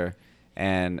 character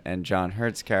and John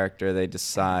Hurt's character. They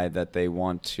decide that they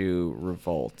want to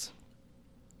revolt,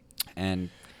 and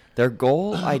their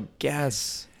goal, I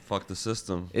guess, Fuck the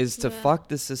system. is to Yeah. fuck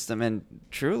the system and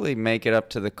truly make it up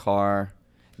to the car.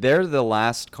 They're the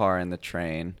last car in the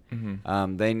train.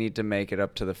 Mhm. They need to make it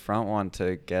up to the front one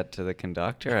to get to the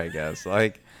conductor, I guess.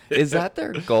 Like, is that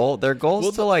their goal? Their goal is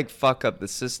Well, to like fuck up the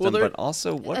system, they're- but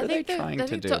also what I are they think they're- trying I to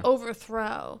think do? to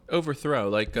overthrow. Overthrow,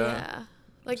 like Yeah.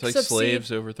 it's like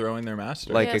slaves overthrowing their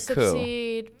master. Like yeah, a coup.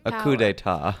 succeed A power. coup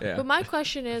d'état. Yeah. But my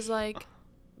question is like,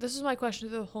 this is my question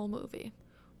through the whole movie.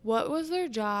 What was their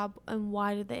job and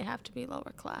why did they have to be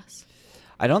lower class?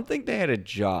 I don't think they had a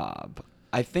job.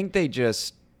 I think they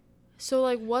just So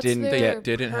like, what's Didn't their They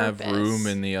didn't have room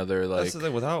in the other like. That's the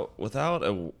thing. Without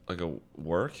a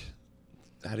work,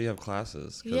 how do you have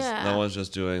classes? Because Yeah. no one's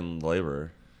just doing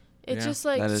labor. It's Yeah. just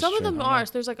like That is some of true. them I don't know. are.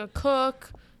 So there's like a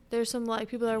cook. There's some like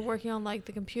people that are working on like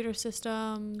the computer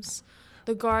systems,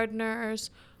 the gardeners.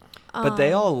 But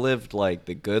they all lived like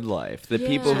the good life. The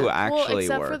people who Yeah. Well, actually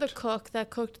except worked. for the cook that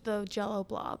cooked the Jello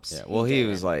blobs. Yeah. Well, he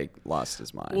was didn't. like lost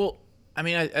his mind. Well, I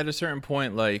mean, at a certain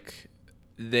point, like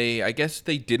I guess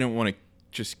they didn't want to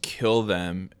just kill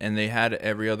them, and they had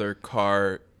every other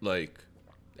car like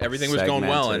everything was going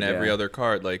well in Segmented, every yeah. other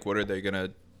car. Like, what are they gonna?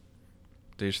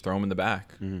 They just throw them in the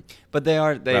back But they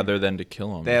rather than to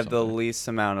kill them. they have the least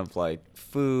amount of like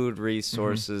food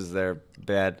resources. Their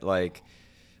bed, like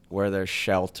where they're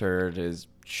sheltered, is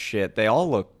shit. They all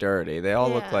look dirty. They all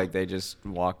look Yeah. like they just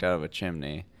walked out of a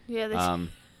chimney. Yeah.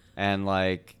 And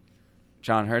like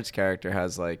John Hurt's character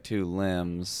has like 2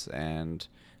 limbs, and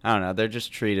I don't know. They're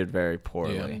just treated very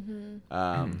poorly.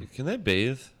 Can they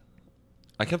bathe?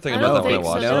 I kept I thinking don't about that when I think so.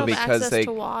 watched They no, don't it. have because access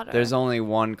to water. there's only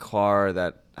one car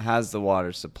that has the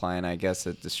water supply, and I guess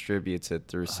it distributes it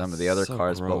through some of the other so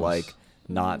cars, but gross. like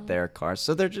not their cars.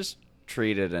 So they're just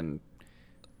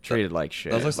treated like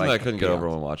shit. That was like something I couldn't get over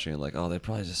peons. when watching it. Like, oh, they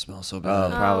probably just smell so Oh,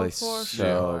 bad. probably for so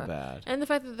sure. bad. And the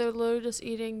fact that they're literally just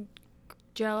eating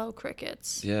Jello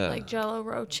crickets. Yeah. Like Jello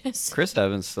roaches. Chris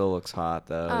Evans still looks hot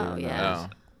though. Oh, even though yeah. he's-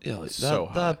 Yeah, like, So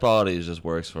that hot. body just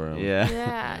works for him. Yeah.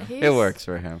 Yeah, It he's- works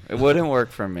for him. It wouldn't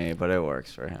work for me, but it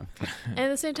works for him. And at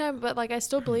the same time, but like I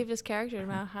still believed his character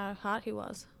about how hot he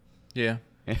was. Yeah,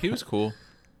 he was cool.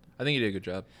 I think he did a good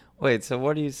job. Wait, so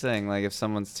what are you saying? Like, if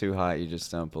someone's too hot, you just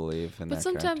don't believe in But that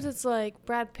sometimes character? it's like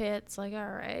Brad Pitt's like, all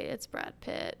right, it's Brad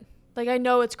Pitt. Like I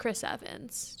know it's Chris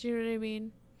Evans. Do you know what I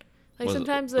mean? Like Was,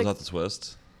 sometimes was like that the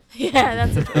twist? yeah,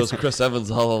 that's It was Chris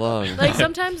Evans all along. like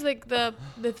sometimes like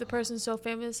if the person's so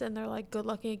famous and they're like good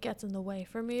looking, it gets in the way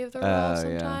for me of the role yeah,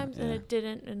 sometimes, and yeah. it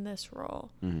didn't in this role,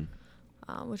 Mhm.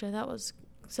 which I thought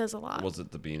says a lot. Was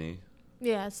it the beanie?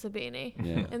 Yeah, it's the beanie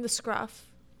Yeah. and the scruff.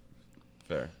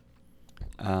 Fair.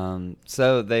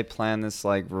 So they plan this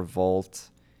like revolt,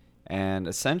 and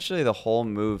essentially the whole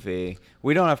movie.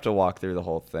 We don't have to walk through the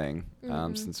whole thing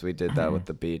since we did that with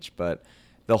the beach, but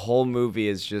the whole movie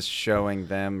is just showing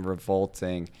them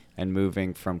revolting and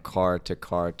moving from car to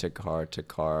car to car to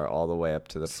car all the way up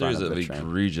to the front Series of of the train.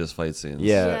 egregious fight scenes.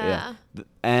 Yeah, Yeah. yeah.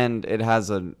 And it has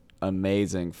an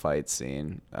amazing fight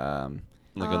scene. Like in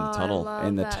Oh, the I tunnel. love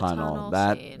In the that tunnel.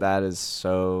 scene. That is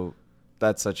so.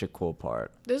 That's such a cool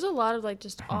part. There's a lot of like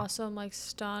just awesome like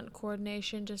stunt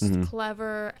coordination, just Mhm.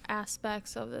 clever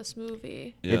aspects of this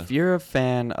movie. Yeah. If you're a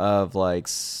fan of like,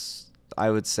 I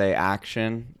would say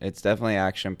action. It's definitely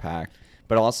action packed,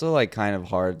 but also like kind of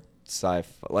hard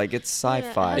sci-fi. Like it's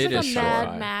sci-fi. Yeah, It it has is like a sci-fi.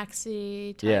 Mad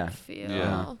Maxy type Yeah. feel.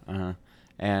 Yeah. Uh-huh.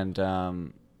 And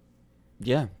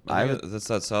yeah, I I think would. that's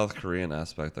that South Korean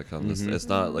aspect that comes. Mhm. It's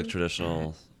not like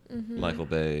traditional Mm-hmm. Michael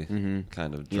Bay Mhm.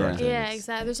 kind of Yeah. directing. Yeah, It's-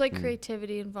 exactly. There's like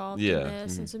creativity involved Yeah. in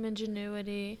this and some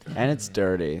ingenuity. And it's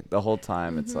dirty the whole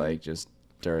time. It's like just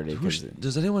dirty. 'cause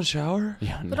Does anyone shower?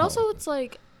 yeah, But no. also, it's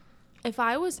like, if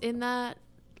I was in that,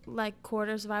 like,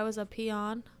 quarters, if I was a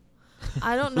peon,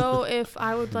 I don't know if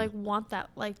I would, like, want that,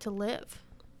 like, to live.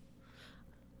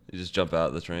 You just jump out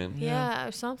of the train. Yeah,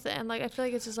 or something. And, like, I feel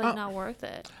like it's just, like, Oh. not worth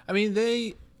it. I mean,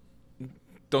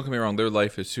 don't get me wrong, their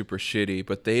life is super shitty,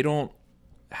 but they don't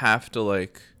have to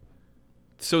like.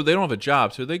 So they don't have a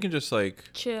job, so they can just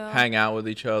like Chill. hang out with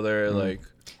each other, like.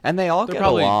 And they all They're get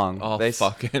probably along. all They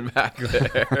fucking back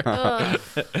there. Ugh.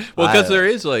 Well, because I- there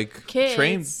is like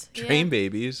Kids, train yeah.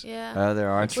 babies. Yeah. there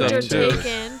are Which Which are Some train. too.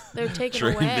 taken. They're taken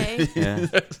Train away. baby. Yeah,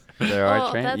 there are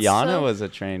Oh, train. that's Yana so- was a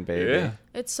train baby. Yeah.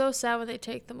 It's so sad when they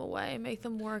take them away and make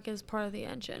them work as part of the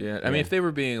engine. Yeah, I mean, if they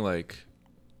were being like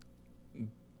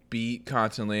beat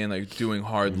constantly and like doing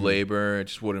hard labor, it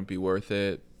just wouldn't be worth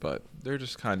it. But they're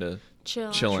just kind of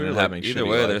Chill. chilling True, and like, having either shitty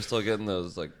way, life. they're still getting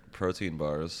those like protein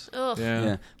bars. Ugh. Yeah.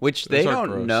 Yeah, which Those they are don't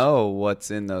gross. know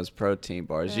what's in those protein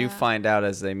bars. You Yeah. find out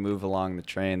as they move along the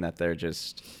train that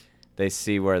they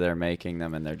see where they're making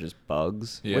them and they're just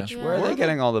bugs. Yeah. Which where are Yeah. they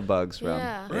getting all the bugs from?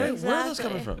 Yeah. Where are those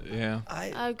exactly. coming from? Yeah.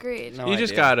 Agreed. No You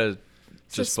just idea. gotta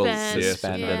just Suspend.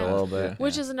 Suspend it Yeah. a little bit.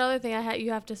 Which is another thing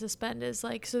you have to suspend is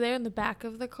like, so they're in the back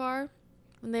of the car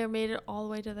and they made it all the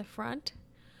way to the front.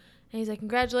 And he's like,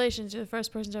 congratulations, you're the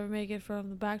first person to ever make it from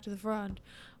the back to the front.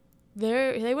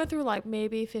 They went through like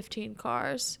maybe 15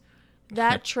 cars.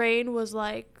 That train was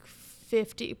like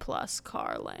 50 plus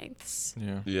car lengths.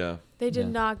 Yeah. Yeah. They did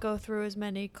Yeah. not go through as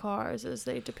many cars as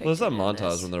they depicted. Well, there's that in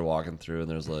montage this. when they're walking through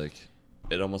and there's like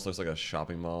it almost looks like a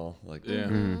shopping mall. Like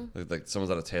Yeah. like someone's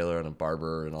at a tailor and a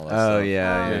barber and all that Oh stuff.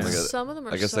 yeah, yeah. Like Some of them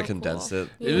are I guess so they condensed cool. it.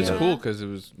 It was Yeah. cool because it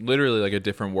was literally like a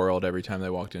different world every time they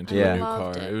walked into Yeah. a new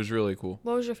Loved car. it. It was really cool.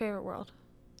 What was your favorite world?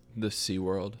 The Sea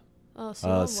World. Oh,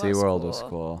 SeaWorld was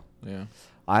cool. Yeah.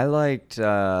 I liked.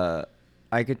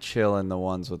 I could chill in the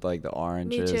ones with like the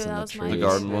oranges too, and that the was my trees. The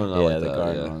garden one? I Yeah, like the that,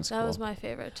 garden yeah. one was That cool. was my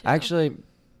favorite too. Actually,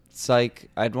 Psych.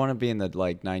 I'd want to be in the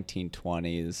like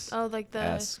 1920s. Oh, like the.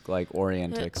 esque, like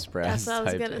Orient Yeah, Express. that's what I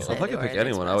was type gonna deal. say. If I could the pick Orient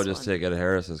anyone, I would Express just one. take Ed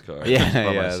Harris's car. Yeah,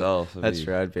 by yeah. myself. It'd That's be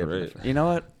true. I'd be able great. to. You know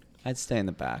what? I'd stay in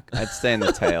the back. I'd stay in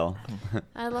the tail.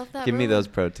 I love that. Give me room those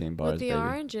protein bars, with the baby.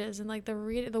 oranges and like the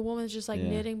woman's just like Yeah.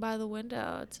 knitting by the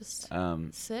window. It's just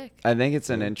sick. I think it's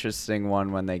an interesting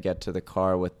one when they get to the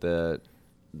car with the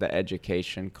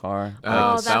education car. Oh,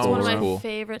 Oh, that that's one one of was my cool.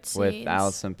 favorite scenes. With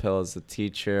Allison Pill as the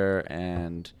teacher,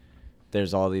 and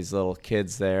there's all these little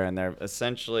kids there, and they're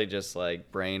essentially just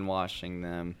like brainwashing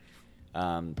them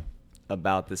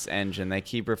about this engine. They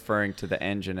keep referring to the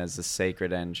engine as the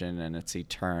sacred engine, and it's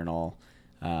eternal.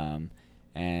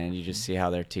 And you just see how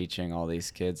they're teaching all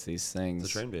these kids these things. The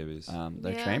train babies.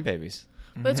 They're Yeah. train babies.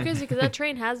 But it's crazy because that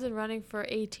train has been running for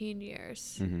 18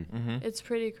 years. Mm-hmm. It's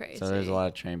pretty crazy. So there's a lot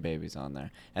of train babies on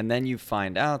there. And then you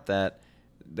find out that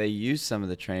they use some of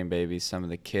the train babies, some of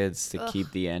the kids, to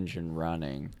keep the engine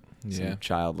running. Yeah. Some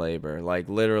child labor. Like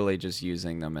literally just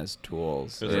using them as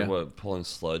tools. There's Yeah. like what, pulling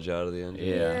sludge out of the engine.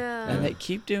 Yeah. Yeah. And they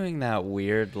keep doing that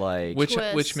weird like Which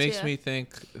Twist, makes yeah. me think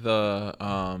the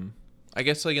I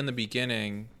guess like in the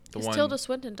beginning the 'Cause one Tilda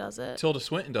Swinton does it. Tilda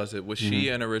Swinton does it. Was she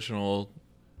an original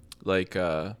like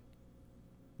one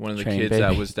of the Train kids baby.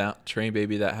 that was down train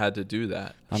baby that had to do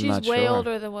that? I'm She's not way sure.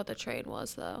 older than what the train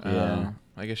was, though. Yeah.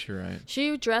 I guess you're right.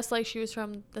 She dressed like she was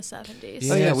from the 70s.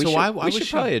 Oh, yeah, so we should, why we was should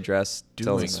she probably address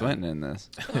Tilda doing that? Swinton in this.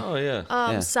 Oh yeah.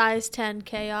 Yeah. Size 10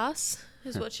 chaos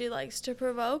is what she likes to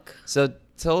provoke. So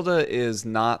Tilda is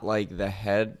not like the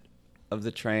head of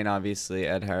the train. Obviously,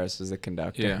 Ed Harris is the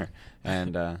conductor. Yeah.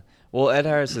 And well, Ed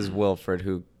Harris is Wilford,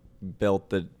 who built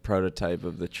the prototype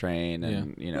of the train,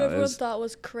 and you know, Who it everyone was, thought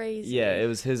was crazy. yeah, it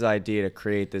was his idea to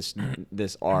create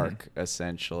this arc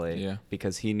essentially, Yeah.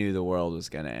 because he knew the world was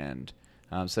going to end.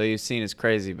 So he was seen as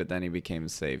crazy, but then he became a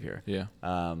savior. Yeah.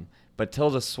 But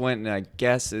Tilda Swinton, I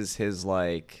guess, is his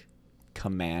like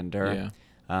commander.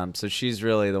 So she's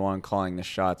really the one calling the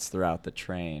shots throughout the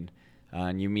train.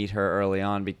 And you meet her early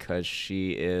on because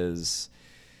she is.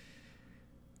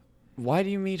 Why do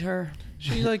you meet her?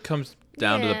 She like comes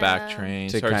down to the back Yeah. train,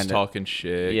 To starts kinda- talking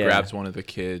shit, Yeah. grabs one of the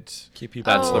kids, Keep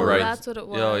people. That's the Oh, right- that's what it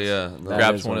was. Oh yeah. That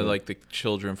grabs is one what of it- like the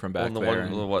children from back the there.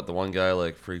 one, the one guy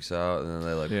like freaks out and then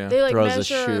they like. Yeah. They like Throws a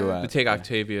measure. shoe They at take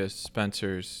Octavia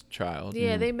Spencer's child.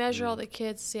 Yeah, they measure all the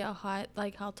kids to see how high,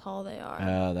 like how tall they are.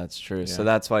 Oh, that's true. So Yeah.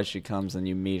 that's why she comes and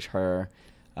you meet her.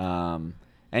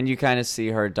 And you kind of see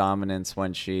her dominance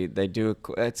when they do.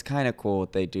 It's kind of cool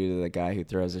what they do to the guy who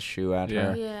throws a shoe at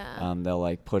Yeah. her. Yeah. They'll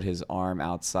like put his arm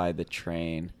outside the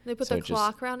train. They put so the it just-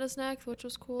 clock around his neck, which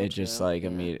was cool. It just too. like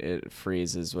Yeah. it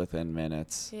freezes within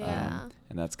minutes. Yeah.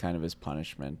 And that's kind of his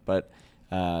punishment. But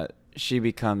she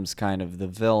becomes kind of the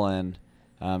villain,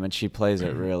 and she plays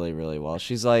it really, really well.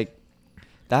 She's like,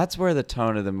 that's where the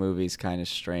tone of the movie's kind of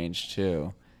strange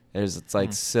too. It's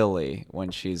like silly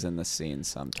when she's in the scene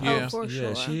sometimes. Yeah. Oh, for sure.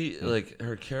 Yeah, she like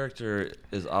her character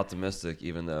is optimistic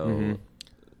even though Mhm.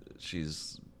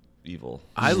 she's evil.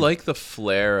 I like the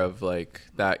flair of like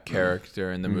that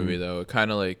character in the movie though. It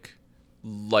kind of like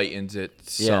lightens it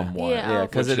somewhat. Yeah. Yeah,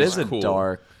 because which it is is a cool.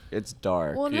 dark. It's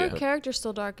dark. Well, and her Yeah. character's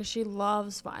still dark because she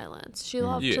loves violence. She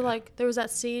loved Yeah. to like. There was that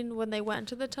scene when they went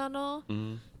into the tunnel,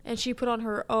 Mm-hmm. and she put on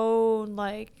her own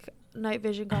like night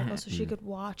vision goggles so she could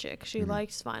watch it. 'Cause she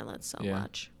likes violence so Yeah.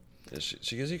 much. Yeah,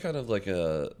 she gives you kind of like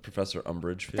a Professor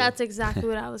Umbridge feel. That's exactly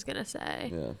what I was gonna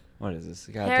say. yeah. What is this?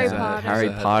 Harry Goddamn Potter. Harry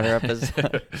Is that- Potter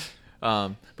episode.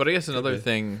 But I guess another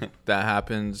thing that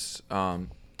happens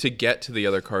to get to the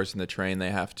other cars in the train,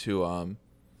 they have to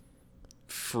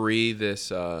free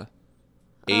this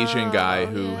Asian guy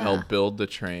who yeah. helped build the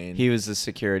train. He was the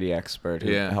security expert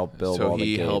who helped build so all the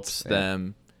he gates. helps Yeah.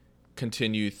 them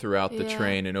continue throughout the Yeah.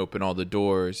 train and open all the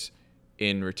doors.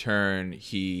 In return,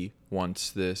 he wants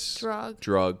this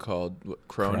Drug. called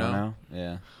Chrono,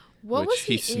 Yeah. What which was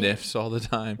he in? sniffs all the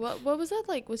time. What was that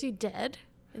like? Was he dead?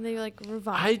 And they like I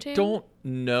revived him. don't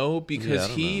know because I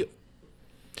don't he know.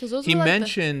 'Cause those he were, like, the-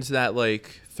 mentions that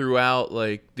like throughout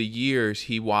like the years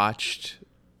he watched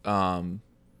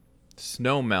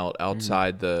snow melt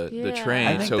outside the Yeah. I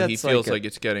train, think so he that's feels like like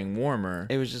it's getting warmer.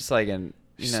 It was just like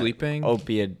Sleeping?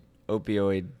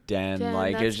 opioid den. Yeah,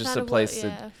 like it was that's just kind a of place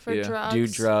what, for Yeah. to do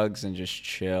drugs. drugs and just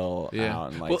chill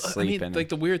out and like well, sleep I mean, in. like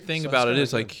the weird thing Sounds about it kinda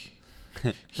is good. like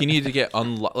he needed to get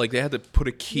like they had to put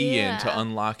a key in to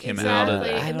unlock him out of exactly.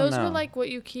 there. I And don't those were know. like what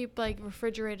you keep like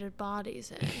refrigerated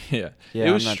bodies in. Yeah, Yeah,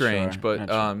 it was I'm not strange, sure. but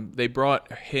Not sure. they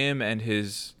brought him and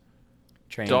his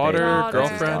Train daughter, baby. Daughter.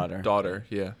 girlfriend, daughter.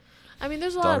 Yeah, I mean,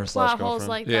 there's a lot of plot holes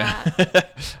like that. yeah.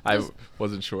 I Just-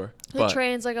 wasn't sure, The but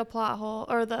train's like a plot hole,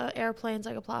 or the airplane's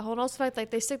like a plot hole. And also, the fact like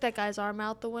they stick that guy's arm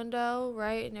out the window,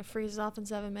 right, and it freezes off in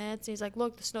 7 minutes. And he's like,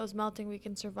 "Look, the snow's melting. We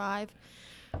can survive."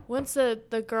 Once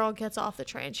the girl gets off the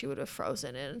train, she would have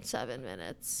frozen in 7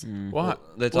 minutes. Mm.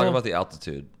 what? They talk Well, about the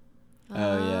altitude, Oh,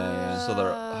 yeah, yeah. so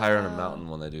they're higher in a mountain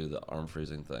when they do the arm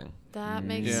freezing thing. That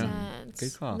makes Yeah. sense.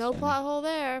 Good call, No Sonny. plot hole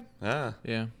there. Yeah.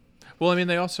 Yeah. Well, I mean,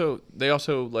 they also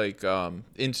like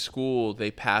in school they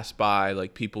pass by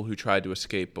like people who tried to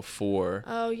escape before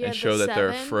Oh yeah, and the show that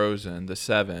they're 7. frozen. The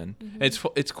 7.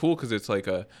 Mhm. It's cool because it's like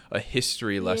a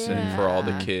history lesson for all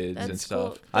the Yeah. kids That's and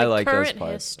stuff. Cool. I like those current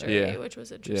parts. history, Yeah. which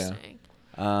was interesting.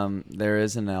 There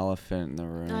is an elephant in the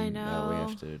room I that we know.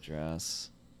 have to address.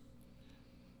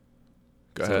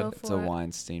 Go So ahead. go It's a for it.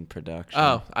 Weinstein production.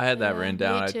 Oh, I had that Yeah, written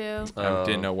down. Me too. I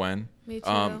didn't know when. Me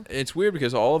too. It's weird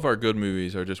because all of our good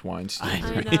movies are just Weinstein.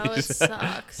 I know it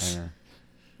sucks. I know.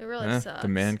 It really Eh, sucks. the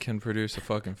man can produce a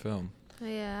fucking film,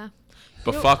 Yeah.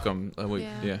 but You know- fuck him.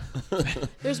 Yeah. Yeah.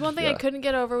 There's one thing I Yeah. couldn't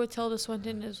get over with Tilda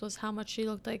Swinton was how much she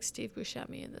looked like Steve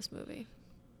Buscemi in this movie.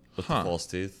 With Huh. the false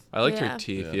teeth. I liked Yeah. her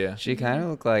teeth. Yeah. Yeah. She kind of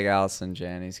looked like Allison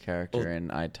Janney's character Well-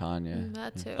 in I, Tonya.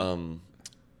 That too.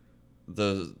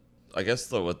 I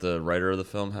guess what the writer of the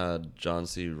film had John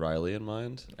C. Reilly in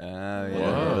mind. Oh, when yeah. they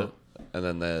Whoa. wrote it.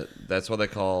 And then that's why they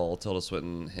call Tilda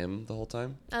Swinton him the whole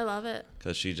time, I love it.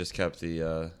 because she just kept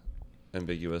the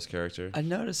ambiguous character. I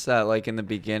noticed that, like, in the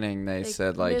beginning, they Like,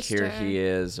 said, like, here Mr. he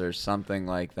is, or something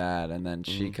like that. And then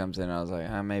she Mhm. comes in, I was like,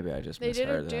 maybe I just They did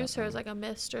misheard introduce that. her as like a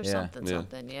mist or Yeah. something, Yeah.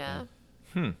 something.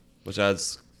 Yeah. Which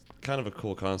adds kind of a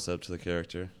cool concept to the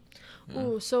character.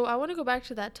 Ooh, so I want to go back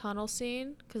to that tunnel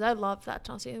scene because I love that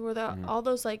tunnel scene where Mhm. all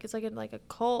those like it's like in like a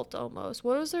cult almost.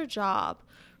 What was their job?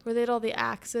 Where they had all the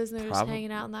axes and they were just Prob-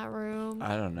 hanging out in that room.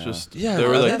 I don't know. Just Yeah, they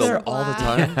were they're like there the, all the Black.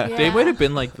 time. Yeah. they might have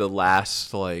been like the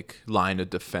last like line of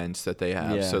defense that they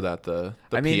have, Yeah. so that the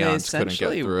I mean, they peons couldn't get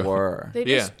essentially through. were. They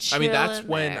Yeah, just I mean chill that's in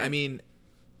when there. I mean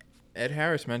Ed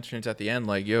Harris mentions at the end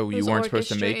like, "Yo, It you was weren't supposed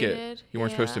to make it. orchestrated, You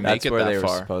weren't supposed to yeah. make That's it where that they were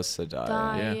far." supposed to die.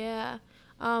 Die, Yeah. yeah.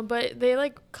 But they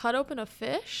like cut open a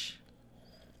fish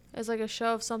as like a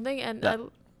show of something, and That- I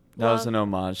That was love- an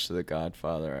homage to The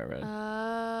Godfather, I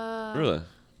read. Really?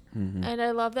 Mhm. And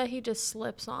I love that he just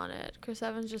slips on it. Chris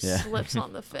Evans just Yeah. slips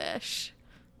on the fish.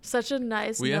 Such a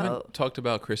nice We note. haven't talked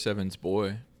about Chris Evans'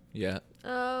 boy yet.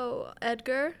 Oh,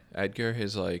 Edgar. Edgar,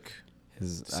 his like,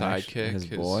 His sidekick, his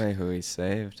his- boy who he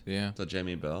saved. yeah, The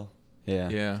Jamie Bell. Yeah.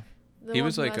 yeah. The He one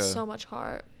was who like has a- so much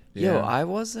heart. Yo, Yeah. I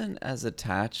wasn't as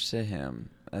attached to him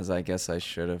as I guess I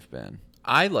should have been.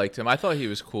 I liked him. I thought he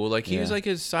was cool. Like he was Yeah. like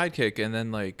his sidekick, and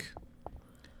then like,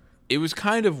 it was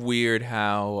kind of weird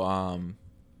how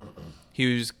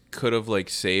he could have like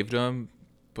saved him,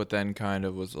 but then kind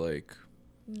of was like,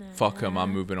 "Fuck him, I'm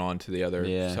Nah. moving on to the other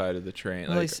Yeah. side of the train."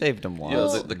 Well, he Like, saved him once. Yeah,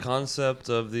 Well- the concept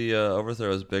of the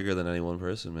overthrow is bigger than any one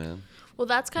person, man. Well,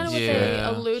 that's kind of what they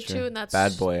Yeah, allude Sure. to, and that's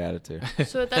Bad boy attitude.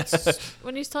 So that's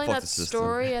when he's telling Fuck that the system.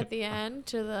 story at the end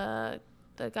to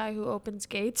the guy who opens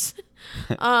gates.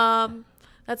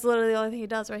 That's literally the only thing he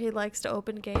does, right? He likes to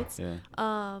open gates.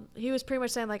 Yeah. He was pretty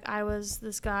much saying like I was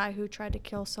this guy who tried to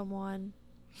kill someone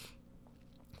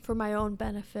for my own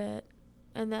benefit,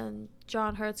 and then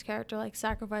John Hurt's character like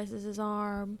sacrifices his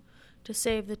arm to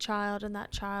save the child, and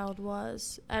that child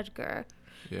was Edgar.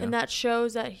 yeah. And that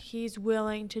shows that he's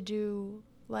willing to do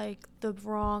like the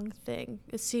wrong thing.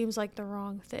 It seems like the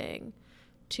wrong thing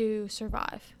to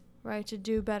survive, right? To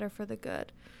do better for the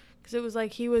good. Because it was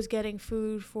like he was getting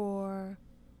food for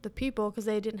the people because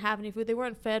they didn't have any food. They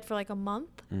weren't fed for like a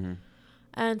month. Mhm.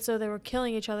 And so they were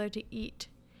killing each other to eat.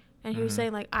 And he was Mhm.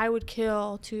 saying like, I would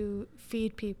kill to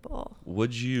feed people.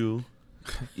 Would you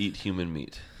eat human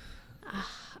meat?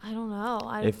 I don't know.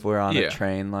 If we're on Yeah. a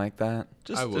train like that,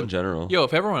 Just I in would. general. Yo,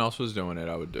 if everyone else was doing it,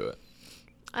 I would do it.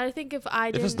 I think if I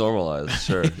If didn't, it's normalized,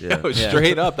 sure. Yeah. Yo,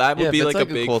 straight up, that would yeah, be if like it's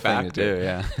a big cool factor. thing to do.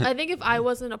 Yeah. I think if I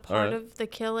wasn't a part Alright. of the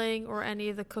killing or any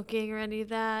of the cooking or any of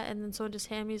that, and then someone just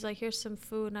handed me, he's like, here's some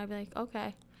food, and I'd be like,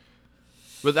 okay.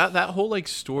 But that whole like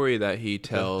story that he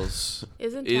tells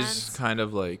Is is intense. kind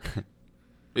of like,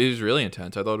 it was really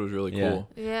intense. I thought it was really Yeah. cool.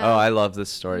 Yeah. Oh, I love the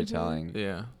storytelling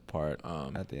Yeah. part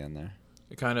Um, at the end there.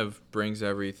 It kind of brings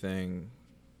everything.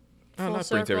 Full Not brings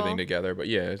circle. everything together, but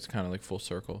yeah, it's kind of like full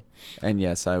circle. And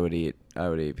yes, I would eat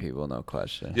people, no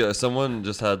question. Yeah, if someone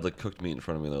just had like cooked meat in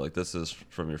front of me, they're like, "This is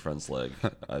from your friend's leg."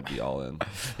 I'd be all in.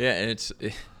 Yeah, and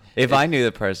If I knew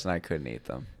the person, I couldn't eat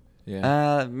them.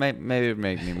 Yeah. Maybe it would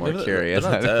make me more Maybe curious.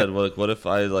 They're not dead. What if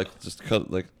I just cut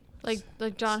like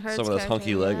John Hurt's some of this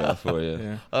hunky character, leg yeah. off for you?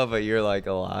 Yeah. Oh, but you're like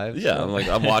alive. Yeah, so-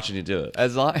 I'm watching you do it.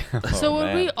 As long. So Oh, would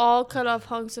man. we all cut off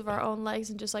hunks of our own legs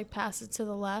and just like pass it to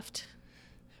the left?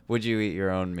 Would you eat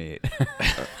your own meat?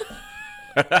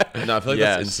 No, I feel like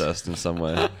Yes. that's incest in some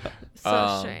way.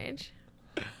 So strange.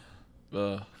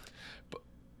 But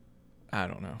I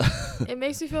don't know. It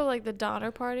makes me feel like the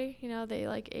Donner Party. You know, they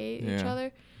like ate each Yeah.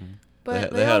 other. Mhm.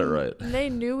 But They had all- it right. They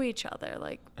knew each other,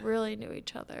 like really knew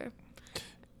each other.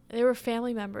 They were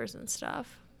family members and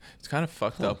stuff. It's kind of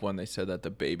fucked up when they said that the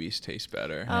babies taste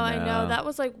better. Oh, I know. know. That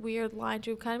was like weird line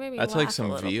too. Kind of made me That's laugh like some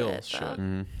a little veal bit, shit. though.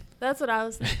 Mhm. That's what I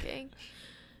was thinking.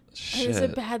 And Shit. is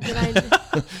it bad that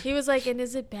I? He was like, and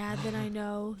is it bad that I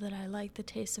know that I like the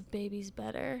taste of babies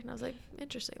better? And I was like,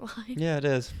 interesting line. Yeah, it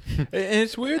is. And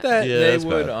it's weird that Yeah, they that's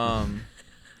would bad.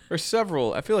 there's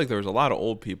several. I feel like there was a lot of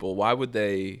old people. Why would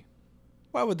they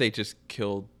just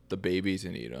kill the babies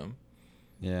and eat them?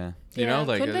 Yeah. You know,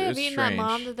 like, couldn't they have it's eaten that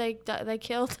mom strange. that they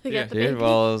killed to Yeah. get the Dude, baby?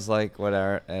 well, it was like what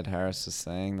Ed Harris was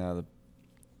saying, though.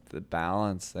 The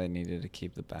balance. They needed to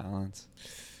keep the balance.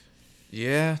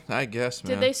 Yeah, I guess,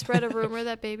 man. Did they spread a rumor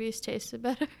that babies tasted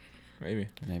better? Maybe.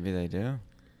 Maybe they do.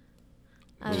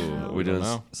 I don't Ooh, know. are we doing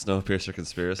know. Snowpiercer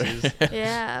conspiracies?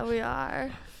 Yeah, we are.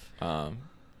 Um,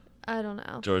 I don't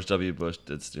know. George W. Bush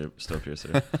did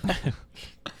Snowpiercer.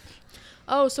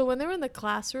 Oh, so when they were in the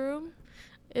classroom,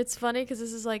 it's funny because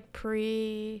this is like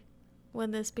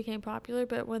when this became popular,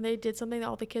 but when they did something,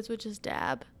 all the kids would just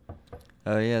dab.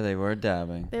 Oh yeah, they were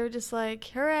dabbing. They were just like,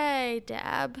 hooray,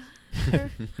 dab.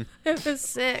 It was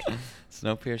sick.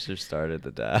 Snowpiercer started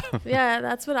the dab. Yeah,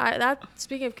 that's what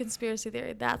speaking of conspiracy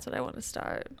theory, that's what I want to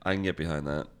start. I can get behind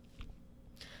that.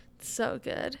 So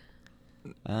good.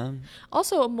 Um,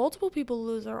 Also, multiple people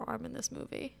lose their arm in this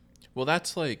movie. well,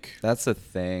 that's like that's a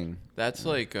thing.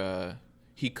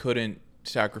 he couldn't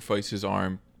sacrifice his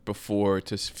arm before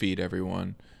to feed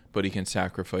everyone, but he can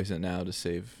sacrifice it now to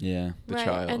save Yeah. the right.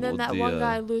 child. And then Well, that the, one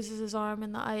guy loses his arm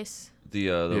in the ice. The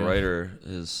Yeah. writer,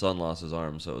 his son lost his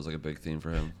arm, so it was like a big theme for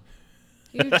him.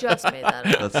 You just made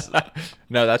that up. That's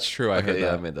No, that's true. I heard okay.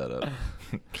 Yeah, that. I made that up.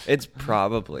 It's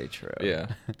probably true. Yeah.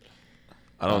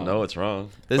 I don't know what's wrong.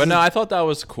 This But no, is- I thought that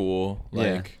was cool.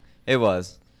 Yeah. Like, It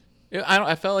was.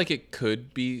 I felt like it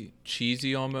could be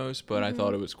cheesy almost, but I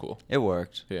thought it was cool. It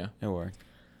worked. Yeah. It worked.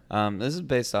 This is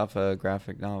based off a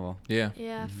graphic novel. Yeah.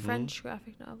 Yeah, French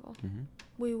graphic novel. Hmm.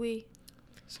 Oui, oui.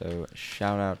 So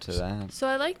shout out to that. So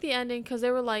I like the ending because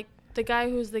they were like, the guy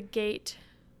who's the gate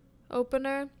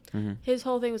opener, Hmm. his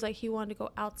whole thing was like he wanted to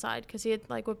go outside because he had,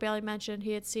 like what Bailey mentioned,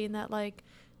 he had seen that like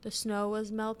the snow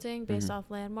was melting based Mhm. off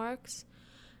landmarks.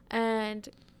 And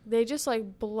they just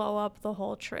like blow up the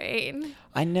whole train.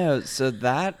 I know. So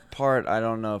that part, I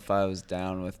don't know if I was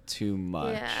down with too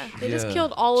much. Yeah. They just Yeah.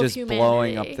 killed all Just of humanity.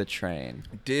 blowing up the train.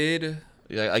 Did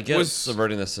Yeah, I get Was-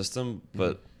 subverting the system,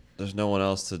 but there's no one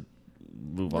else to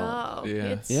move on. No. Yeah.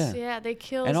 It's, Yeah. yeah, they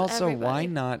killed And also, why everybody.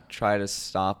 not try to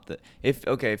stop the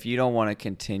if you don't want to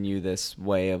continue this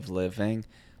way of living,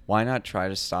 why not try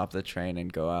to stop the train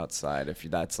and go outside if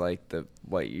that's like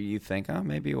what you think, oh,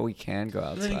 maybe we can go And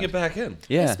outside. then you get back in.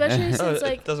 Yeah. Especially Oh, since it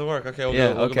like doesn't work. Okay, we'll yeah,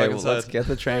 go. We'll okay, go back well, inside. let's get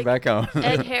the train Like, back on.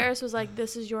 Ed Harris was like,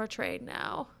 this is your train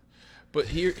now. But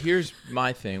here's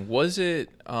my thing. Was it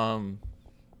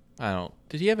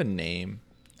did he have a name?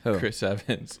 Who? Chris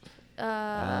Evans.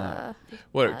 I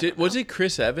What don't was know. it?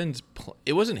 Chris Evans?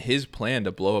 It wasn't his plan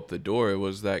to blow up the door. It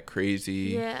was that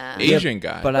crazy Yeah. Asian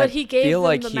guy. But But I he gave feel them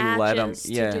like the he let him. matches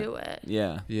Yeah. to do it.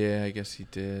 Yeah. yeah, I guess he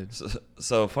did.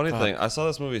 So funny Fuck. thing, I saw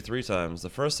this movie 3 times. The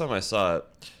first time I saw it,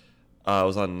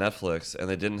 was on Netflix, and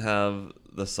they didn't have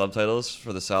the subtitles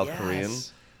for the South Korean,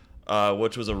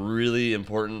 which was a really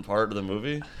important part of the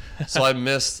movie. So I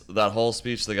missed that whole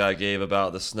speech the guy gave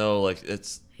about the snow. Like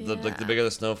it's the Yeah. bigger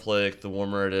the snowflake, the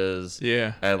warmer it is.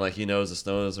 Yeah. And like he knows the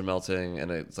snows are melting, and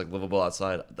it's like livable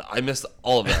outside. I missed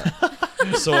all of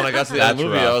that. So when I got to the end of the That's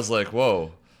movie, I rough. was like,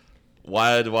 whoa.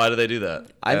 Why did they do that?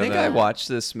 I And think then- I watched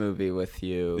this movie with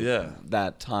you. Yeah.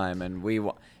 That time, and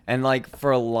and like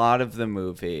for a lot of the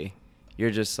movie,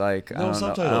 you're just like, No I don't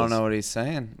subtitles. know what he's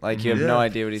saying. Like you have Yeah. no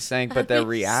idea what he's saying, but they're That's so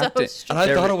reacting. strange. And I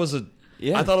they're thought re- it was a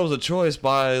Yeah. I thought it was a choice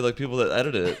by like people that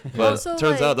edited it, but Also,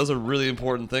 turns like- out those are really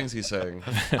important things he's saying.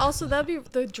 Also,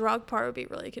 the drug part would be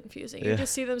really confusing. You Yeah.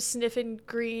 just see them sniffing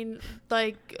green,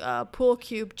 like, pool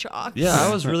cube chalk. Yeah,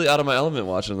 I was really out of my element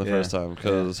watching the Yeah. first time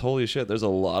because holy shit, there's a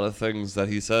lot of things that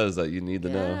he says that you need to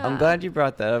know. Yeah. I'm glad you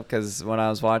brought that up because when I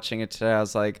was watching it today, I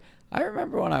was like, I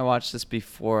remember when I watched this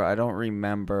before. I don't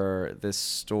remember this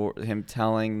story, him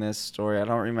telling this story. I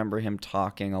don't remember him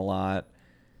talking a lot.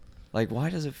 Like, why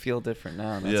does it feel different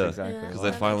now? And that's Yeah. exactly Yeah. Because why.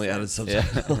 they finally added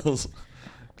subtitles.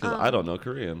 Because I don't know Um,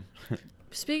 Korean.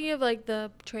 Speaking of like the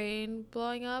train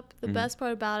blowing up, the Mhm. best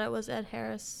part about it was Ed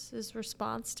Harris's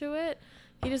response to it.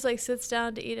 He just like sits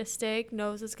down to eat a steak,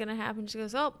 knows it's gonna happen, just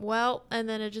goes, "Oh well," and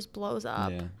then it just blows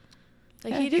up. Yeah.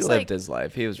 Like Yeah, he just lived like his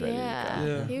life. He was ready yeah, to go.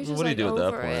 Yeah. he was What just do you like do at that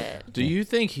over point? it. Do you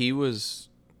think he was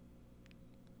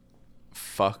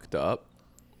fucked up,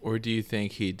 or do you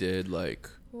think he did like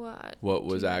what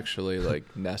was actually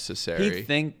like necessary? He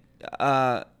think.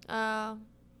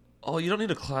 Oh, you don't need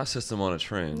a class system on a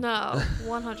train. No,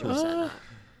 100%.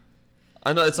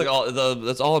 I know it's like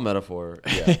that's all a metaphor.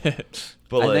 Yeah.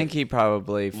 But I like, think he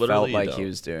probably felt literally you like he don't.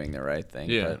 was doing the right thing.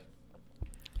 Yeah. But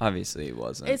obviously he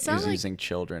wasn't. It He was sounds like- using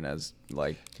children as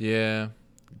like Yeah.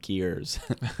 gears.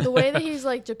 The way that he's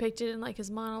like depicted in like his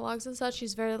monologues and such,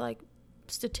 he's very like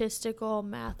statistical,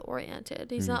 math oriented.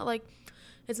 He's not like,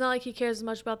 it's not like he cares as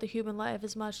much about the human life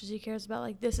as much as he cares about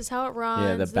like this is how it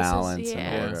runs. the this balance is, and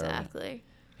yeah, order of it. exactly.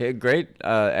 Yeah, great.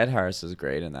 Ed Harris is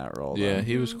great in that role. Yeah, though.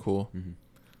 he was cool.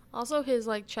 Also, his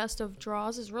like chest of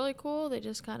drawers is really cool. They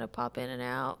just kind of pop in and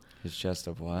out. His chest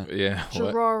of what? Yeah.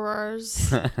 What?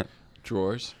 Drawers.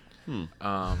 Drawers.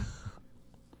 I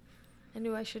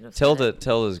knew I shouldn't have said it.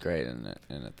 Tilda's great in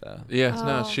it though. Yeah. Oh.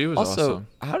 No, she was Also, awesome.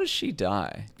 how does she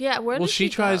die? Yeah, where Well, did she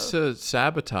tries go? to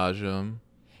sabotage him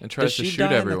and tries Does to she shoot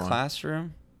die everyone. in the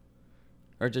classroom?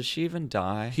 Or does she even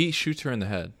die? He shoots her in the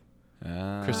head.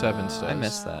 Chris Evans does. I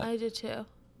missed that. I did too.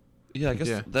 yeah, I guess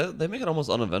Yeah. they make it almost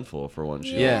uneventful for one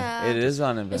shoot. Yeah, Yeah. it is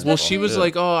uneventful. Well, she was Yeah.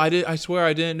 like, "Oh, I swear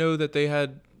I didn't know that they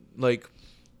had like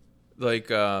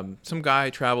some guy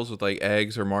travels with like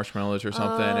eggs or marshmallows or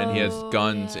something, and he has Oh,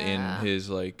 guns yeah. in his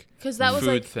like Because that was food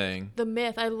like thing." the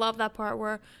myth. I love that part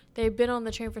where they've been on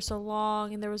the train for so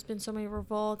long and there was been so many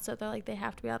revolts that they're like they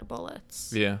have to be out of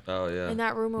bullets. Yeah. Oh yeah. And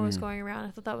that rumor was going around.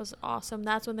 I thought that was awesome.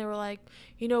 That's when they were like,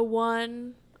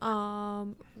 one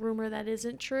rumor that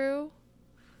isn't true,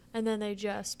 and then they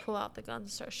just pull out the guns and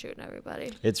start shooting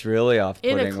everybody. It's really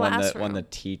off-putting when the classroom.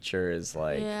 teacher is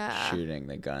like Yeah. shooting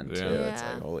the gun too. Yeah. It's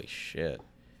Yeah. like holy shit.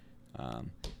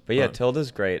 But yeah,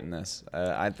 Tilda's great in this.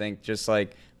 I think just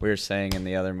like we were saying in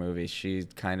the other movie, she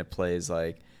kind of plays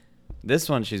like this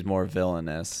one. She's more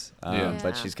villainous, Yeah.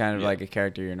 but she's kind of Yeah. like a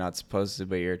character you're not supposed to,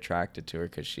 but you're attracted to her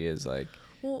because she is like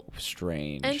Well,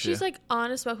 strange. and she's Yeah. like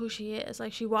honest about who she is.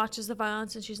 Like she watches the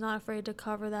violence and she's not afraid to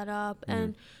cover that up.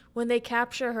 And when they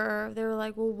capture her, they were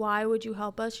like, "Well, why would you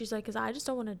help us?" She's like, "Cause I just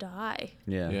don't want to die."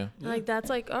 yeah. Yeah. And, like that's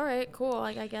like, all right, cool.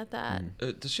 Like I get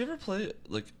that. Does she ever play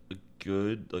like a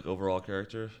good like overall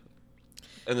character?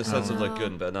 In the sense of like good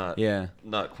and bad, not Yeah.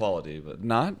 not quality, but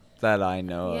Not that I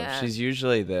know Yeah. of. She's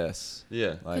usually this.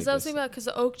 yeah. Because I was thinking about because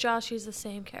Oak Josh, he's the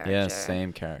same character. Yeah,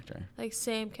 same character. Like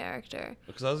same character.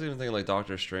 Because I was even thinking like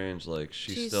Doctor Strange, like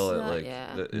she's She's still at not- like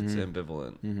yeah. it's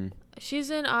ambivalent. Mm-hmm.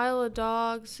 She's in Isle of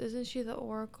Dogs, isn't she? The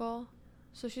Oracle.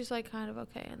 So she's like kind of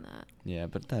okay in that. Yeah,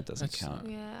 but that doesn't That's- count.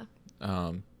 Yeah.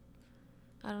 Yeah.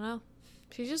 I don't know.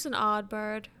 She's just an odd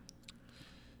bird.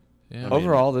 Yeah.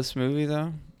 Overall, this movie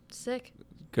though, Sick.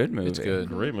 good movie. It's good.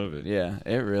 Great movie. Yeah,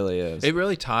 it really is. It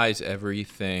really ties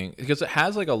everything because it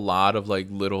has like a lot of like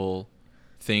little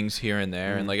things here and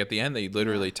there, and like at the end they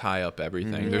literally tie up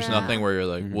everything. There's Yeah. nothing where you're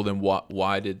like, well, then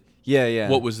why did yeah.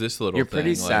 what was this little? You're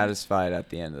pretty thing? Like, satisfied at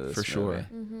the end of this. For sure.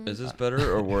 movie. Is this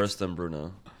better or worse than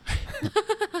Bruno?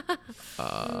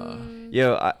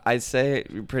 Yo, I'd say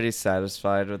you're pretty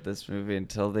satisfied with this movie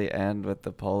until the end with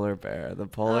the polar bear. The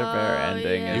polar bear Oh,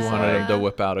 ending yeah. You is wanted like, him to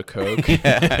whip out a Coke.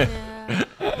 Yeah.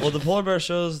 Well, the polar bear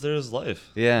shows there's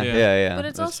life. yeah, Yeah. yeah, yeah. But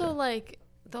it's that's also true. like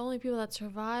the only people that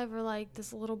survive are like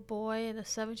this little boy and a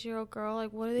 17-year-old girl.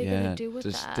 Like, what are they yeah. gonna do with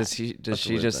that? Does That's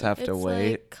she weird just thing. have to It's,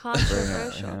 wait? like,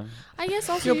 controversial. Yeah. I guess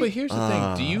also Yeah, but here's the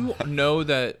thing. Do you know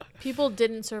that people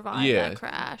didn't survive Yeah. that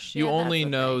crash. you Yeah, only that's the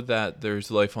know thing. that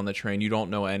there's life on the train? You don't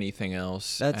know anything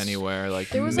else That's anywhere. Like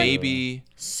There was, like, maybe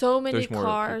so many there's more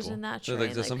cars people. in that So, train.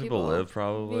 like, does some people live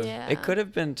probably? Yeah. It could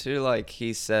have been too, like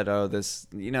he said, oh, this,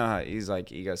 you know how he's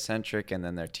like egocentric, and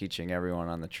then they're teaching everyone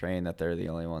on the train that they're the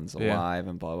only ones Yeah. alive,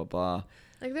 and blah blah blah.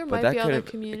 Like there But might that be could other have,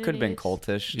 communities. it could have been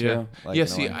cultish too. yeah. Like, Yeah, in a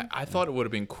see, way. I thought it would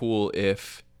have been cool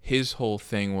if his whole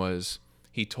thing was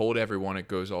he told everyone it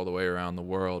goes all the way around the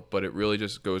world, but it really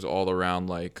just goes all around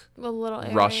like A little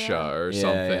area. Russia or Yeah,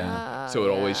 something. yeah. So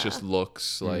it always Yeah. just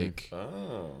looks like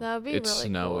Oh. That would be It's really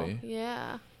snowy. cool.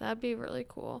 Yeah, that'd be really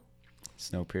cool.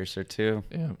 Snowpiercer 2.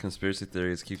 yeah. Conspiracy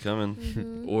theories keep coming.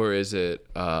 Mm-hmm. Or is it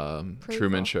Truman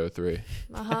Prequel. Show 3?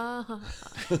 Uh-huh.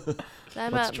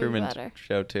 That What's might be Truman better.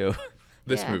 Show 2?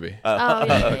 This Yeah. movie. Oh,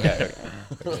 yeah.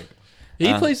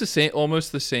 He plays the same,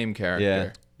 almost the same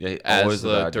character Yeah, as always the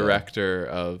bad guy. director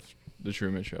of the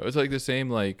Truman Show. It's like the same,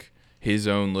 like his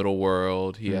own little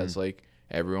world. He Mhm. has like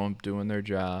everyone doing their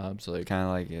jobs. Like Kind of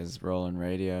like his role in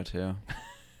radio too.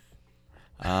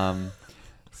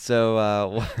 So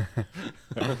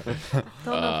Don't know if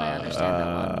I understand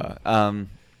that one.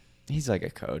 he's like a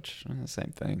coach.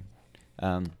 Same thing.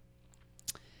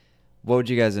 What would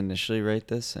you guys initially rate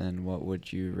this, and what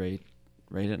would you rate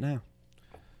it now?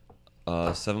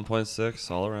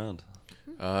 7.6 all around.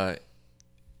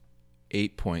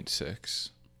 8.6.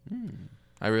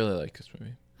 I really like this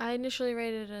movie. I initially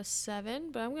rated it a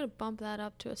 7, but I'm gonna bump that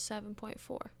up to a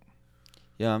 7.4.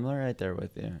 Yeah, I'm right there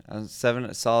with you.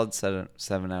 Solid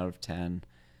 7 out of 10.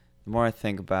 The more I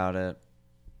think about it,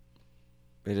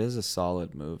 it is a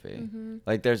solid movie. Mm-hmm.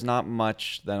 Like, there's not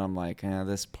much that I'm like,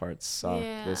 this part sucked.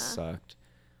 Yeah. This sucked.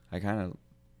 I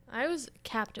I was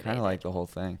captivated. like the whole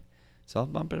thing. So I'll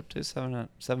bump it up to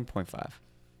 7.5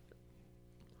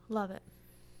 Love it.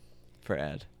 for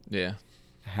Ed Yeah.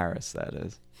 Harris. That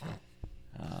is.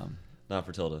 Not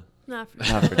for Tilda. Not for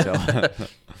Not for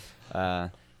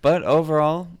Tilda. But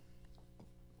overall,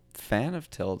 fan of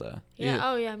Tilda. Yeah.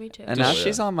 Yeah. Oh yeah, me too. And Does now she-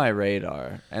 she's on my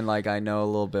radar, and like I know a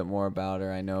little bit more about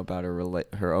her. I know about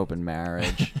her open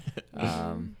marriage.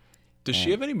 Does she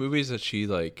And- have any movies that she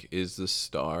like is the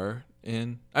star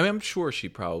in? I mean, I'm sure she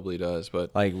probably does,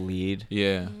 but like lead.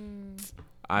 yeah, Mm.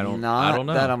 I don't Not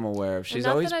know. that I'm aware of. She's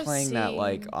not always that I've playing that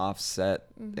like seen. offset,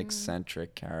 Mhm.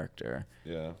 eccentric character.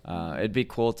 Yeah. It'd be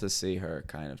cool to see her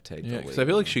kind of take the Yeah, lead. because I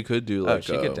feel like she could do like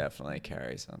she could definitely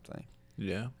carry something.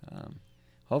 yeah.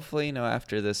 Hopefully,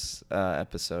 after this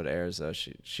episode airs, though,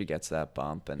 she gets that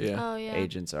bump, and Yeah. Oh yeah.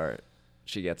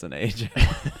 she gets an agent.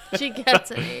 She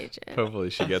gets an agent. Hopefully,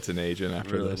 she gets an agent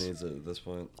after Really this. needs it at this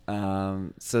point.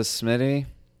 So Smitty,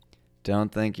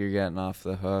 don't think you're getting off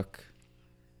the hook.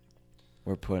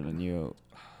 We're putting you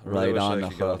Really right wish on I the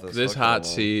could get off hook. This hook hot that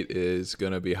long. seat is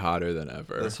gonna be hotter than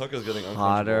ever. This hook is getting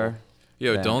Hotter.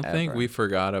 Yo, than don't think ever. we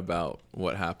forgot about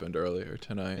what happened earlier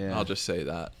tonight. Yeah. I'll just say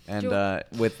that. And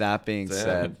Do- with that being Damn.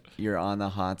 said, you're on the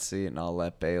hot seat, and I'll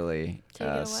let Bailey Take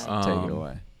it take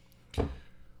away. it away.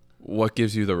 What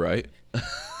gives you the right?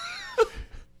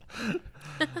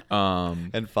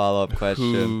 And follow up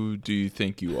question: Who do you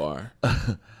think you are?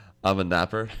 I'm a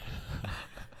napper.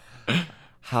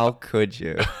 how could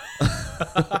you?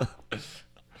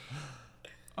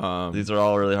 These are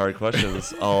all really hard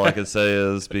questions. All I can say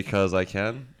is because I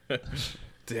can.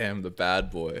 Damn, the bad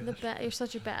boy. You're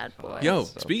such a bad boy. Yo,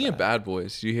 so speaking of bad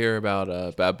boys, you hear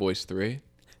about Bad Boys 3?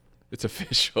 It's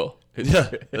official. Yeah,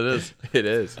 it is. It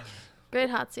is. Great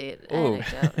hot seat Ooh.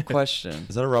 anecdote. Question: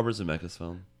 Is that a Robert Zemeckis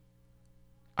film?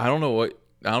 I don't know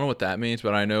what that means,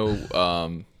 but I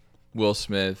know Will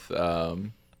Smith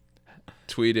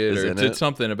tweeted Is or in did it?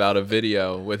 something about a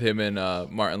video with him and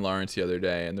Martin Lawrence the other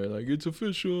day, and they're like, "It's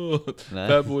official,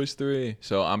 Bad Boys 3."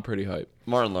 So I'm pretty hyped.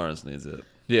 Martin Lawrence needs it.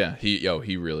 Yeah,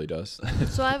 he really does.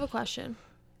 So I have a question.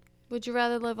 Would you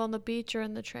rather live on the beach or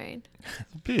in the train?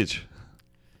 Beach.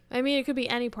 I mean, it could be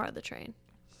any part of the train.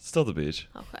 Still the beach.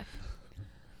 Okay.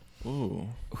 Ooh.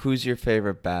 Who's your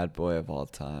favorite bad boy of all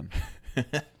time?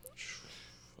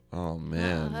 Oh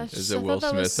man. That's Is I it thought Will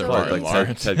that was Smith or so Martin easy.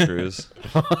 Lawrence? Ted Cruz.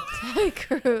 Ted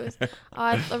Cruz. Oh,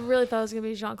 I really thought it was gonna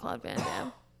be Jean-Claude Van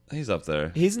Damme. He's up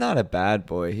there. He's not a bad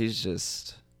boy. He's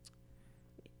just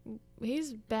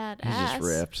Badass.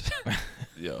 ripped.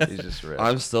 Yo. He's just ripped.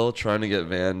 I'm still trying to get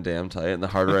Van Damme tight, and the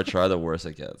harder I try, the worse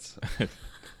it gets.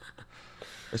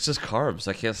 It's just carbs.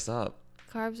 I can't stop.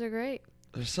 Carbs are great.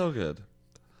 They're so good.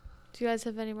 Do you guys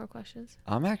have any more questions?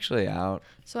 I'm actually out.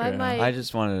 So I have Yeah. my I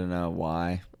just wanted to know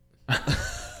why.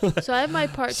 so I have my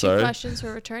part 2 Sorry? questions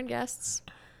for return guests.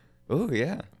 Oh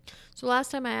yeah. So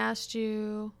last time I asked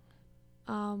you,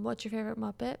 what's your favorite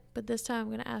Muppet? But this time I'm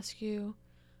going to ask you,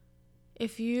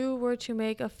 if you were to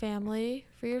make a family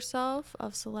for yourself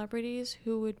of celebrities,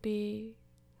 who in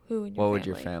your What would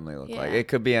your family look like? Yeah. It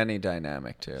could be any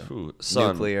dynamic too. Ooh,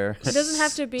 son. Nuclear. It doesn't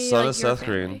have to be Son like of your Seth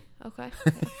family. Green. Okay.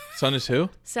 Son is who?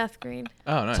 Seth Green.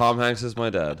 Oh, nice. Tom Hanks is my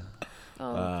dad.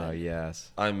 Oh, okay.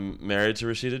 Yes. I'm married to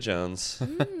Rashida Jones,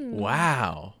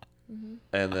 Wow.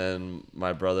 and then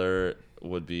my brother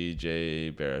would be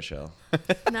Jay Baruchel.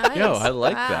 Nice. Yo, I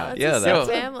like Wow, that. That's Yeah, a that's-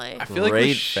 sick family. I feel like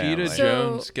Great Rashida family.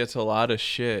 Jones So- gets a lot of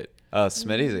shit. Oh,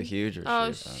 Smitty's a huge Oh,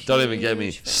 Rashida. Don't even get me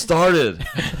huge fan. started.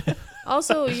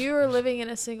 Also, you were living in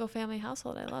a single family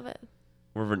household. I love it.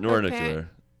 We're Her nuclear. parent-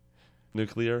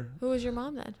 Nuclear? Who was your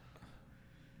mom then?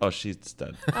 Oh, she's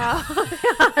dead.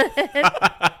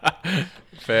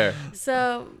 Fair.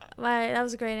 So that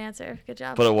was a great answer. Good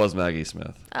job. But it was Maggie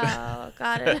Smith. Oh,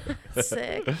 got it.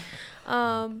 Sick.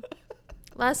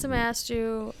 Last time I asked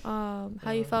you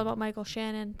how you felt about Michael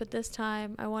Shannon, but this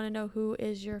time I want to know who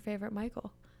is your favorite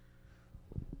Michael.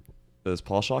 Is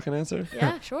Paul Shock an answer?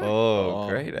 Yeah, sure. Oh, Oh.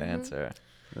 great answer.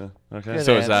 Yeah. Okay. Good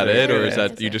So is that answer. it, or Good is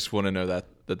that answer. you just want to know that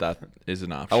is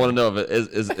an option? I want to know if it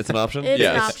is it's an option. It's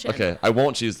Yes. an option. Okay, I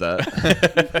won't choose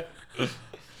that. You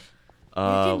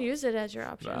Uh, can use it as your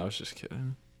option. No, I was just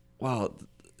kidding. wow,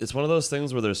 it's one of those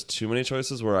things where there's too many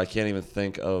choices where I can't even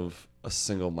think of a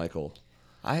single Michael.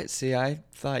 I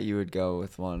thought you would go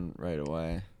with one right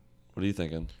away. What are you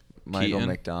thinking? Michael Keaton?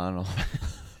 McDonald.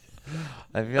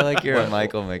 I feel like you're a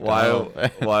Michael Why?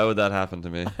 McDonald. Why would that happen to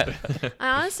me?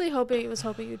 I honestly was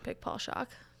hoping you'd pick Paul Shock.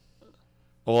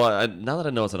 Well, now that I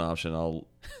know it's an option, I'll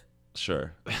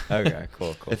sure. Okay,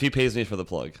 cool. If he pays me for the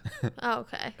plug. Oh,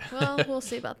 okay. Well, we'll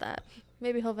see about that.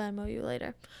 Maybe he'll Venmo you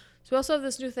later. So we also have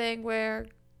this new thing where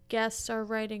guests are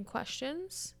writing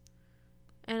questions,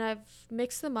 and I've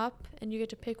mixed them up, and you get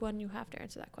to pick one. And you have to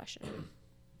answer that question.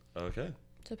 Okay.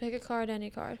 So pick a card, any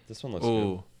card. This one looks good.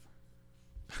 Ooh.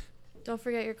 Don't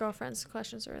forget your girlfriend's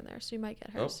questions are in there, so you might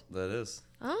get Oh, hers. that is.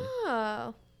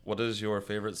 Oh. What is your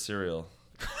favorite cereal?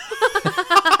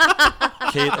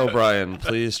 Kate O'Brien,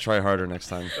 please try harder next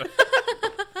time.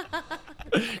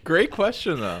 Great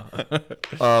question though.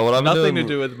 What I'm Nothing doing, to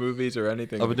do with movies or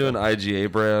anything. I've been doing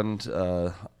IGA brand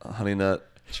Honey Nut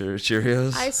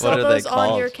Cheerios. I saw What are they those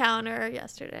on your called? counter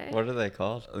yesterday. What are they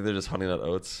called? I think they're just Honey Nut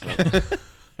Oats.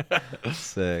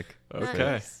 Sick. Okay.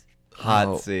 Nice. Hot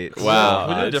Oh. seat. Wow. Can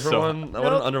we do a That's different so- one? What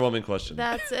Nope. an underwhelming question.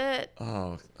 That's it.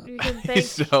 Oh, You can thank He's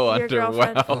so your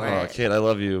girlfriend for underwhelmed. it. Kate, I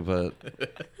love you, but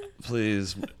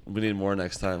please, we need more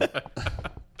next time.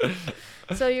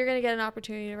 So you're gonna get an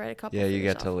opportunity to write a couple. Yeah, for you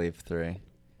get to yourself. leave 3.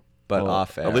 But Oh,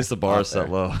 off air. at least the bar Off is set air.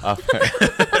 low. Off air.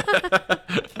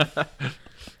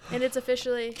 And it's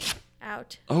officially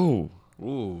out. Oh,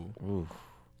 Ooh.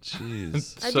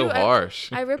 jeez. I So do- harsh.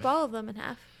 I rip all of them in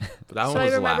half, That so one I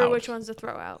was remember loud. which ones to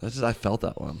throw out. That's just, I felt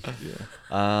that one.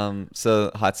 Yeah.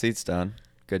 So hot seat's done.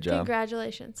 Good job.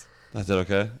 Congratulations. I did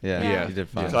okay. Yeah, Yeah. you did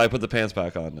fine. So I put the pants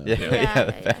back on now. Yeah, Yeah. yeah,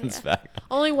 the Yeah, fence yeah. back.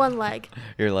 Only one leg.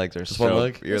 Your legs are Just so one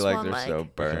leg? your Just legs one are leg. so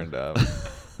burned up.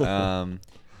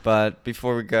 But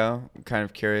before we go, I'm kind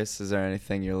of curious, is there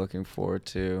anything you're looking forward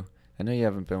to? I know you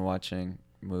haven't been watching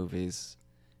movies.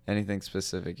 Anything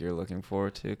specific you're looking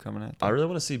forward to coming out? I really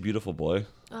want to see Beautiful Boy.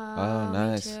 Oh, Me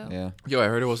nice. too. Yeah. Yo, I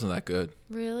heard it wasn't that good.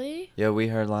 Really? Yeah, we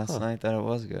heard last Huh. night that it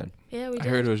was good. Yeah, we I did.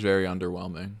 heard it was very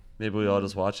underwhelming. Maybe we all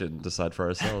just watch it and decide for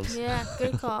ourselves. Yeah,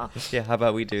 good call. Yeah, how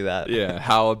about we do that? Yeah,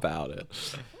 how about it?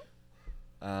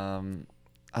 I'm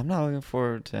not looking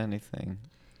forward to anything.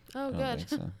 Oh, I don't good.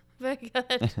 think so. Very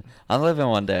good. I'm living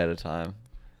one day at a time.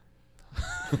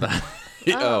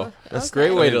 Oh, that's a okay.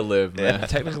 great way to live, Yeah. man.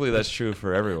 Technically, that's true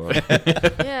for everyone.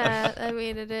 Yeah, I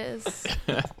mean it is.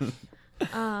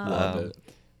 Love it.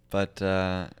 But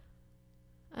I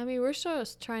mean we're still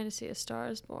trying to see A Star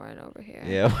Is Born over here.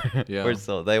 yeah, Yeah. we're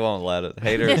still. They won't let us.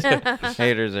 Haters, Yeah.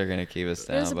 haters are gonna keep us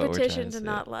down. There's a but we're trying petition to see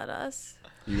not it. let us.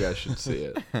 You guys should see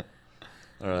it.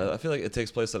 All right, I feel like it takes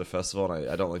place at a festival, and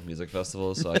I don't like music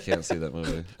festivals, so I can't see that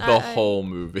movie. The I- whole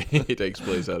movie takes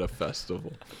place at a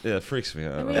festival. Yeah, it freaks me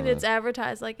out. I mean it's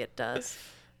advertised like it does.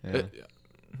 Yeah.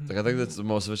 like I think that's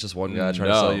most of it's just one guy trying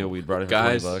to sell you a weed brownie for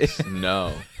Guys, $20.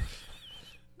 no.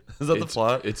 Is that the It's-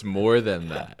 plot? It's more than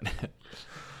that.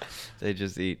 They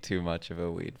just eat too much of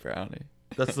a weed brownie.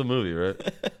 That's the movie,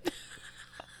 right?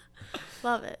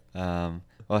 Love it.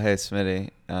 Well, hey, Smitty.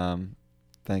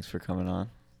 Thanks for coming on.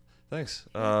 Thanks.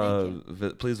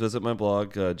 thank Please visit my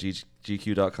blog,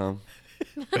 gq.com.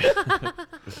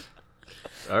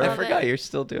 All I right. Love forgot it. you're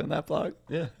still doing that blog.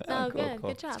 Yeah, Oh, cool, good. cool.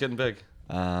 Good job. it's getting big.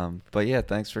 But yeah,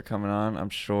 thanks for coming on. I'm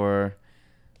sure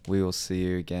we will see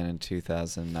you again in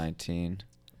 2019.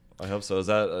 I hope so. Is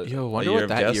that Yo, a wonder year what of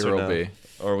that guests year or will no? be.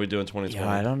 Or are we doing 2020?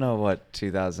 Yeah, I don't know what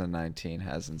 2019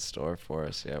 has in store for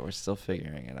us yet. We're still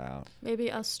figuring it out. Maybe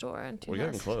a store in 2000. We're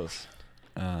getting close.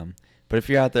 But if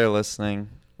you're out there listening,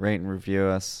 rate and review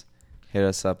us. Hit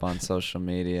us up on social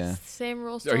media. Same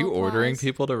rules. Are you still ordering applies.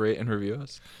 people to rate and review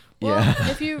us? Well, Yeah.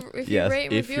 if you Yes. rate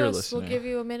and If review you're us, we'll listening. give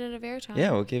you a minute of airtime.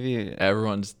 Yeah, we'll give you.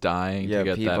 Everyone's dying Yeah, to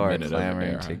get people that are minute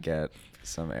clamoring of to air. get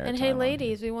some airtime. And hey, on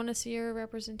ladies, we want to see your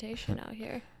representation out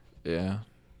here. Yeah.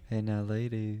 Hey now,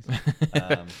 ladies.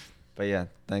 But yeah,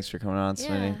 thanks for coming on, Yeah,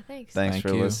 Smitty. thanks. Thanks Thank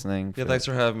for you. listening. Yeah, thanks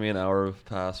for having me an hour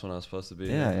past when I was supposed to be.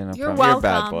 Yeah, here. you know, You're you're a bad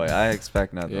welcome. boy. I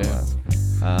expect nothing Yeah. less.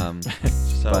 It's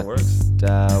just how But- it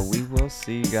works. We will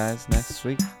see you guys next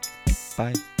week.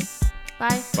 Bye.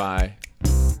 Bye, Bye.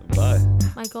 Bye.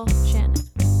 Michael Shannon.